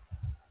Sands,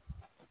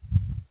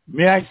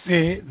 may I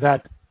say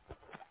that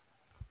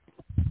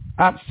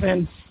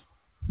absent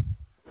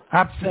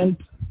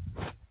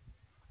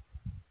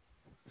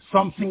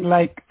something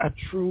like a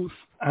Truth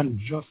and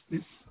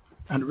Justice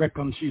and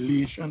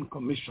Reconciliation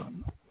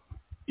Commission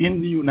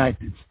in the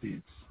United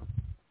States,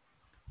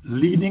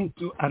 leading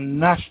to a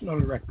national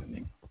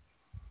reckoning,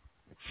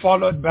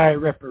 followed by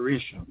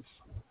reparations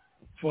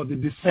for the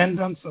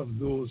descendants of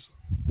those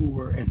who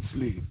were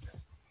enslaved,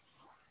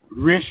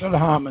 racial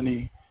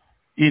harmony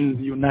in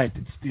the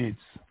United States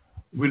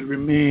will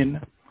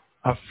remain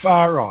a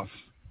far-off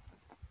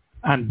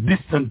and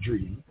distant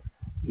dream,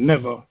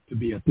 never to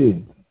be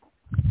attained.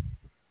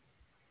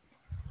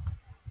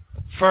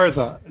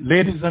 Further,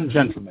 ladies and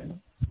gentlemen,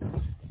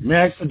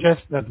 may I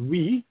suggest that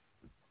we,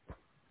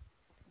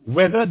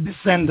 whether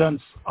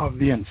descendants of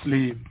the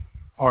enslaved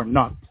or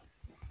not,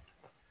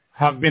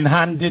 have been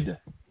handed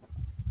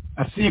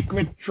a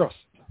sacred trust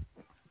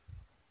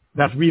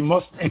that we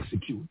must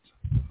execute,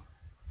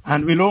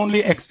 and will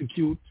only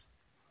execute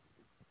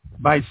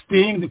by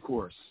staying the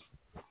course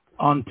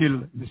until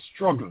the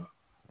struggle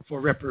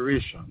for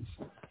reparations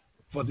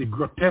for the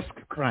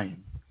grotesque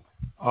crime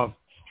of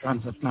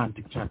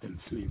transatlantic chattel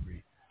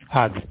slavery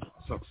had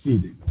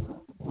succeeded.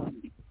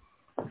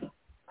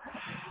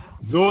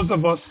 Those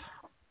of us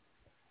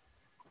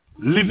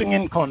living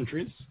in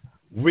countries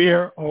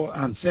where our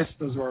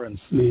ancestors were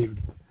enslaved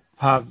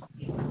have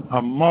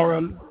a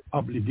moral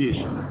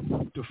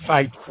obligation to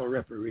fight for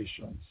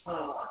reparations.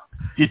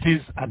 It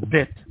is a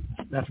debt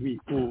that we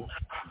owe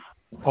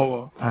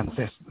our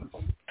ancestors.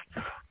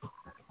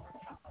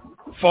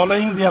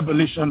 Following the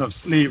abolition of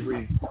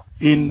slavery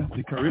in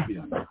the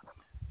Caribbean,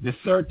 the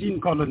 13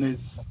 colonies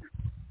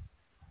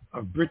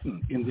of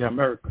Britain in the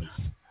Americas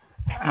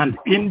and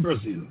in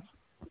Brazil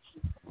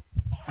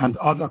and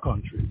other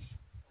countries,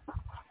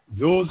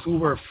 those who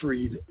were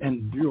freed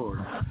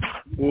endured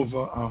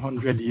over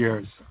 100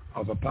 years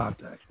of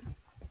apartheid.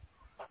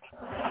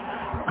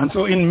 And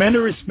so in many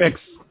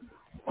respects,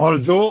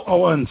 although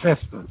our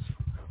ancestors,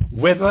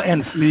 whether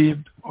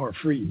enslaved or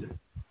freed,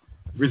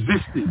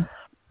 resisted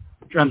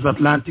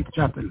transatlantic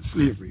chattel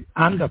slavery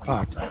and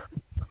apartheid,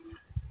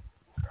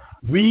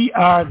 we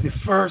are the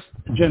first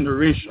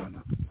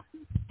generation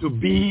to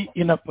be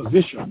in a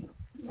position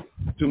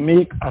to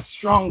make a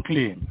strong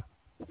claim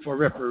for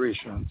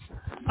reparations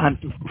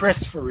and to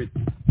press for it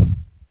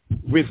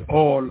with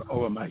all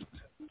our might.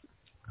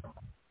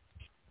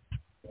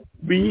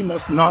 We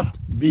must not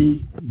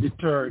be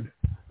deterred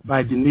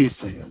by the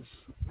naysayers.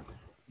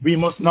 We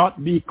must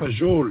not be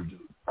cajoled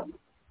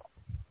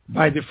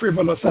by the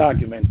frivolous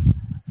argument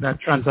that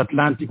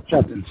transatlantic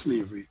chattel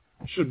slavery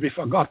should be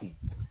forgotten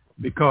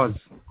because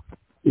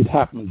it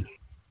happened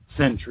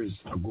centuries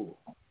ago.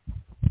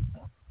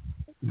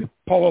 The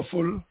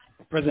powerful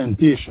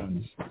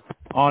presentations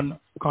on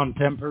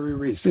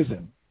contemporary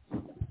racism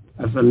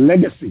as a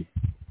legacy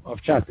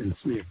of chattel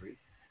slavery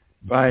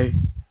by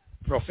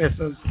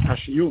Professors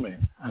Ashiume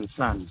and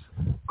Sands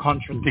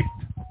contradict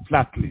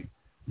flatly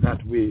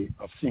that way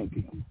of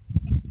thinking.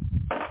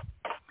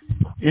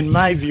 In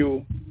my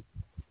view,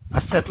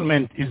 a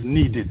settlement is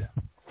needed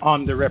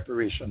on the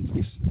reparations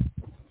issue.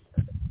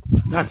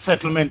 That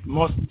settlement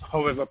must,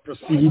 however,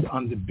 proceed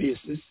on the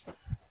basis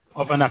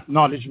of an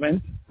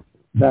acknowledgement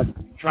that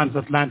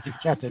transatlantic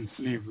chattel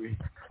slavery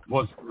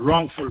was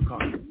wrongful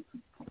conduct.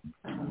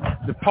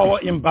 The power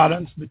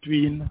imbalance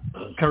between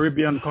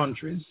Caribbean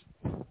countries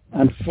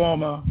and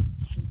former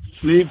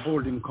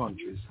slaveholding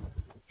countries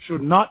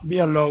should not be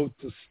allowed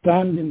to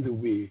stand in the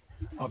way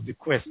of the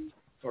quest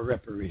for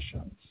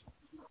reparations.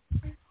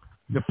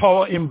 The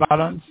power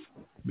imbalance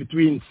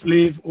between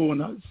slave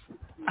owners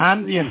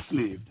and the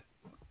enslaved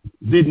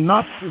did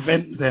not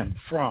prevent them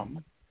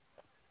from,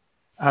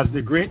 as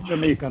the great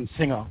Jamaican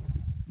singer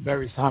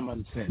Beres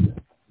Hammond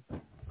said,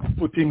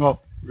 putting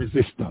up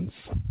resistance.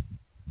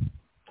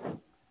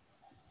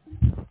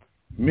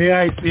 May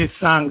I say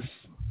thanks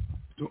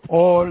to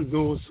all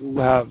those who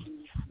have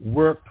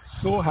worked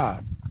so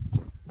hard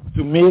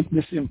to make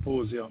the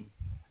symposium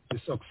the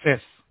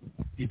success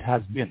it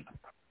has been.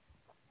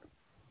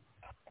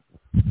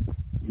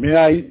 May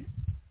I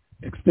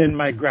extend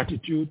my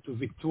gratitude to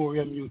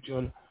Victoria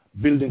Mutual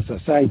Building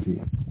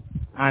Society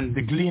and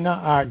the Gleaner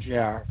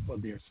RJR for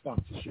their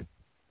sponsorship.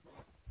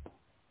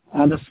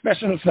 And a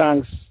special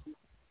thanks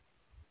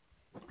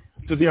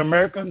to the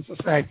American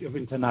Society of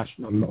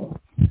International Law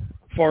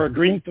for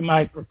agreeing to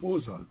my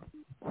proposal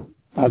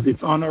as its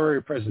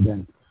honorary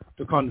president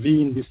to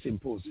convene this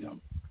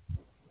symposium.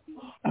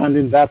 And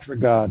in that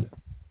regard,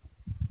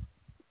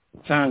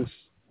 thanks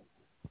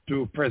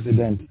to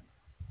President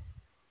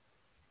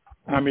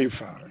Amir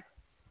Farr,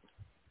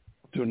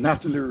 to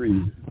Natalie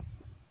Reid,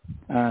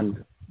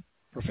 and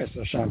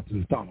Professor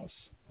Chantal Thomas.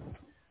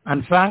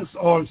 And thanks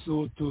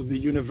also to the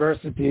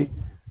University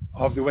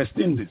of the West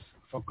Indies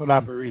for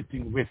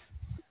collaborating with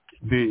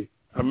the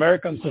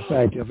American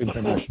Society of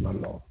International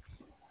Law.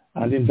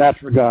 And in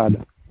that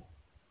regard,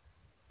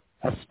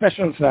 a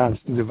special thanks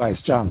to the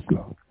Vice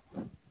Chancellor,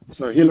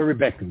 Sir Hilary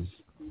Beckers,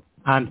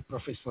 and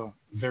Professor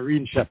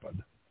Vereen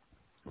Shepherd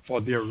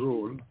for their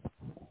role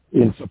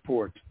in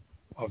support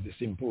of the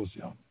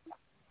symposium.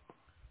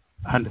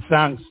 And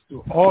thanks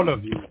to all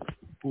of you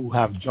who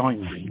have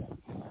joined me.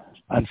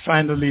 And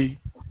finally,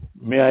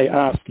 may I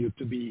ask you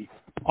to be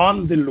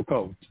on the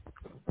lookout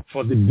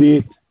for the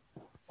date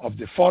of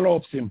the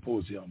follow-up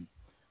symposium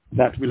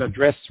that will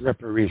address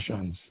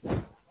reparations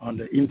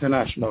under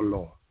international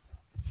law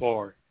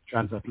for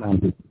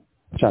transatlantic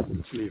chattel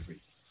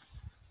slavery.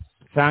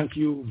 Thank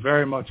you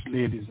very much,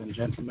 ladies and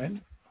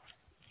gentlemen.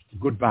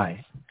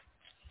 Goodbye.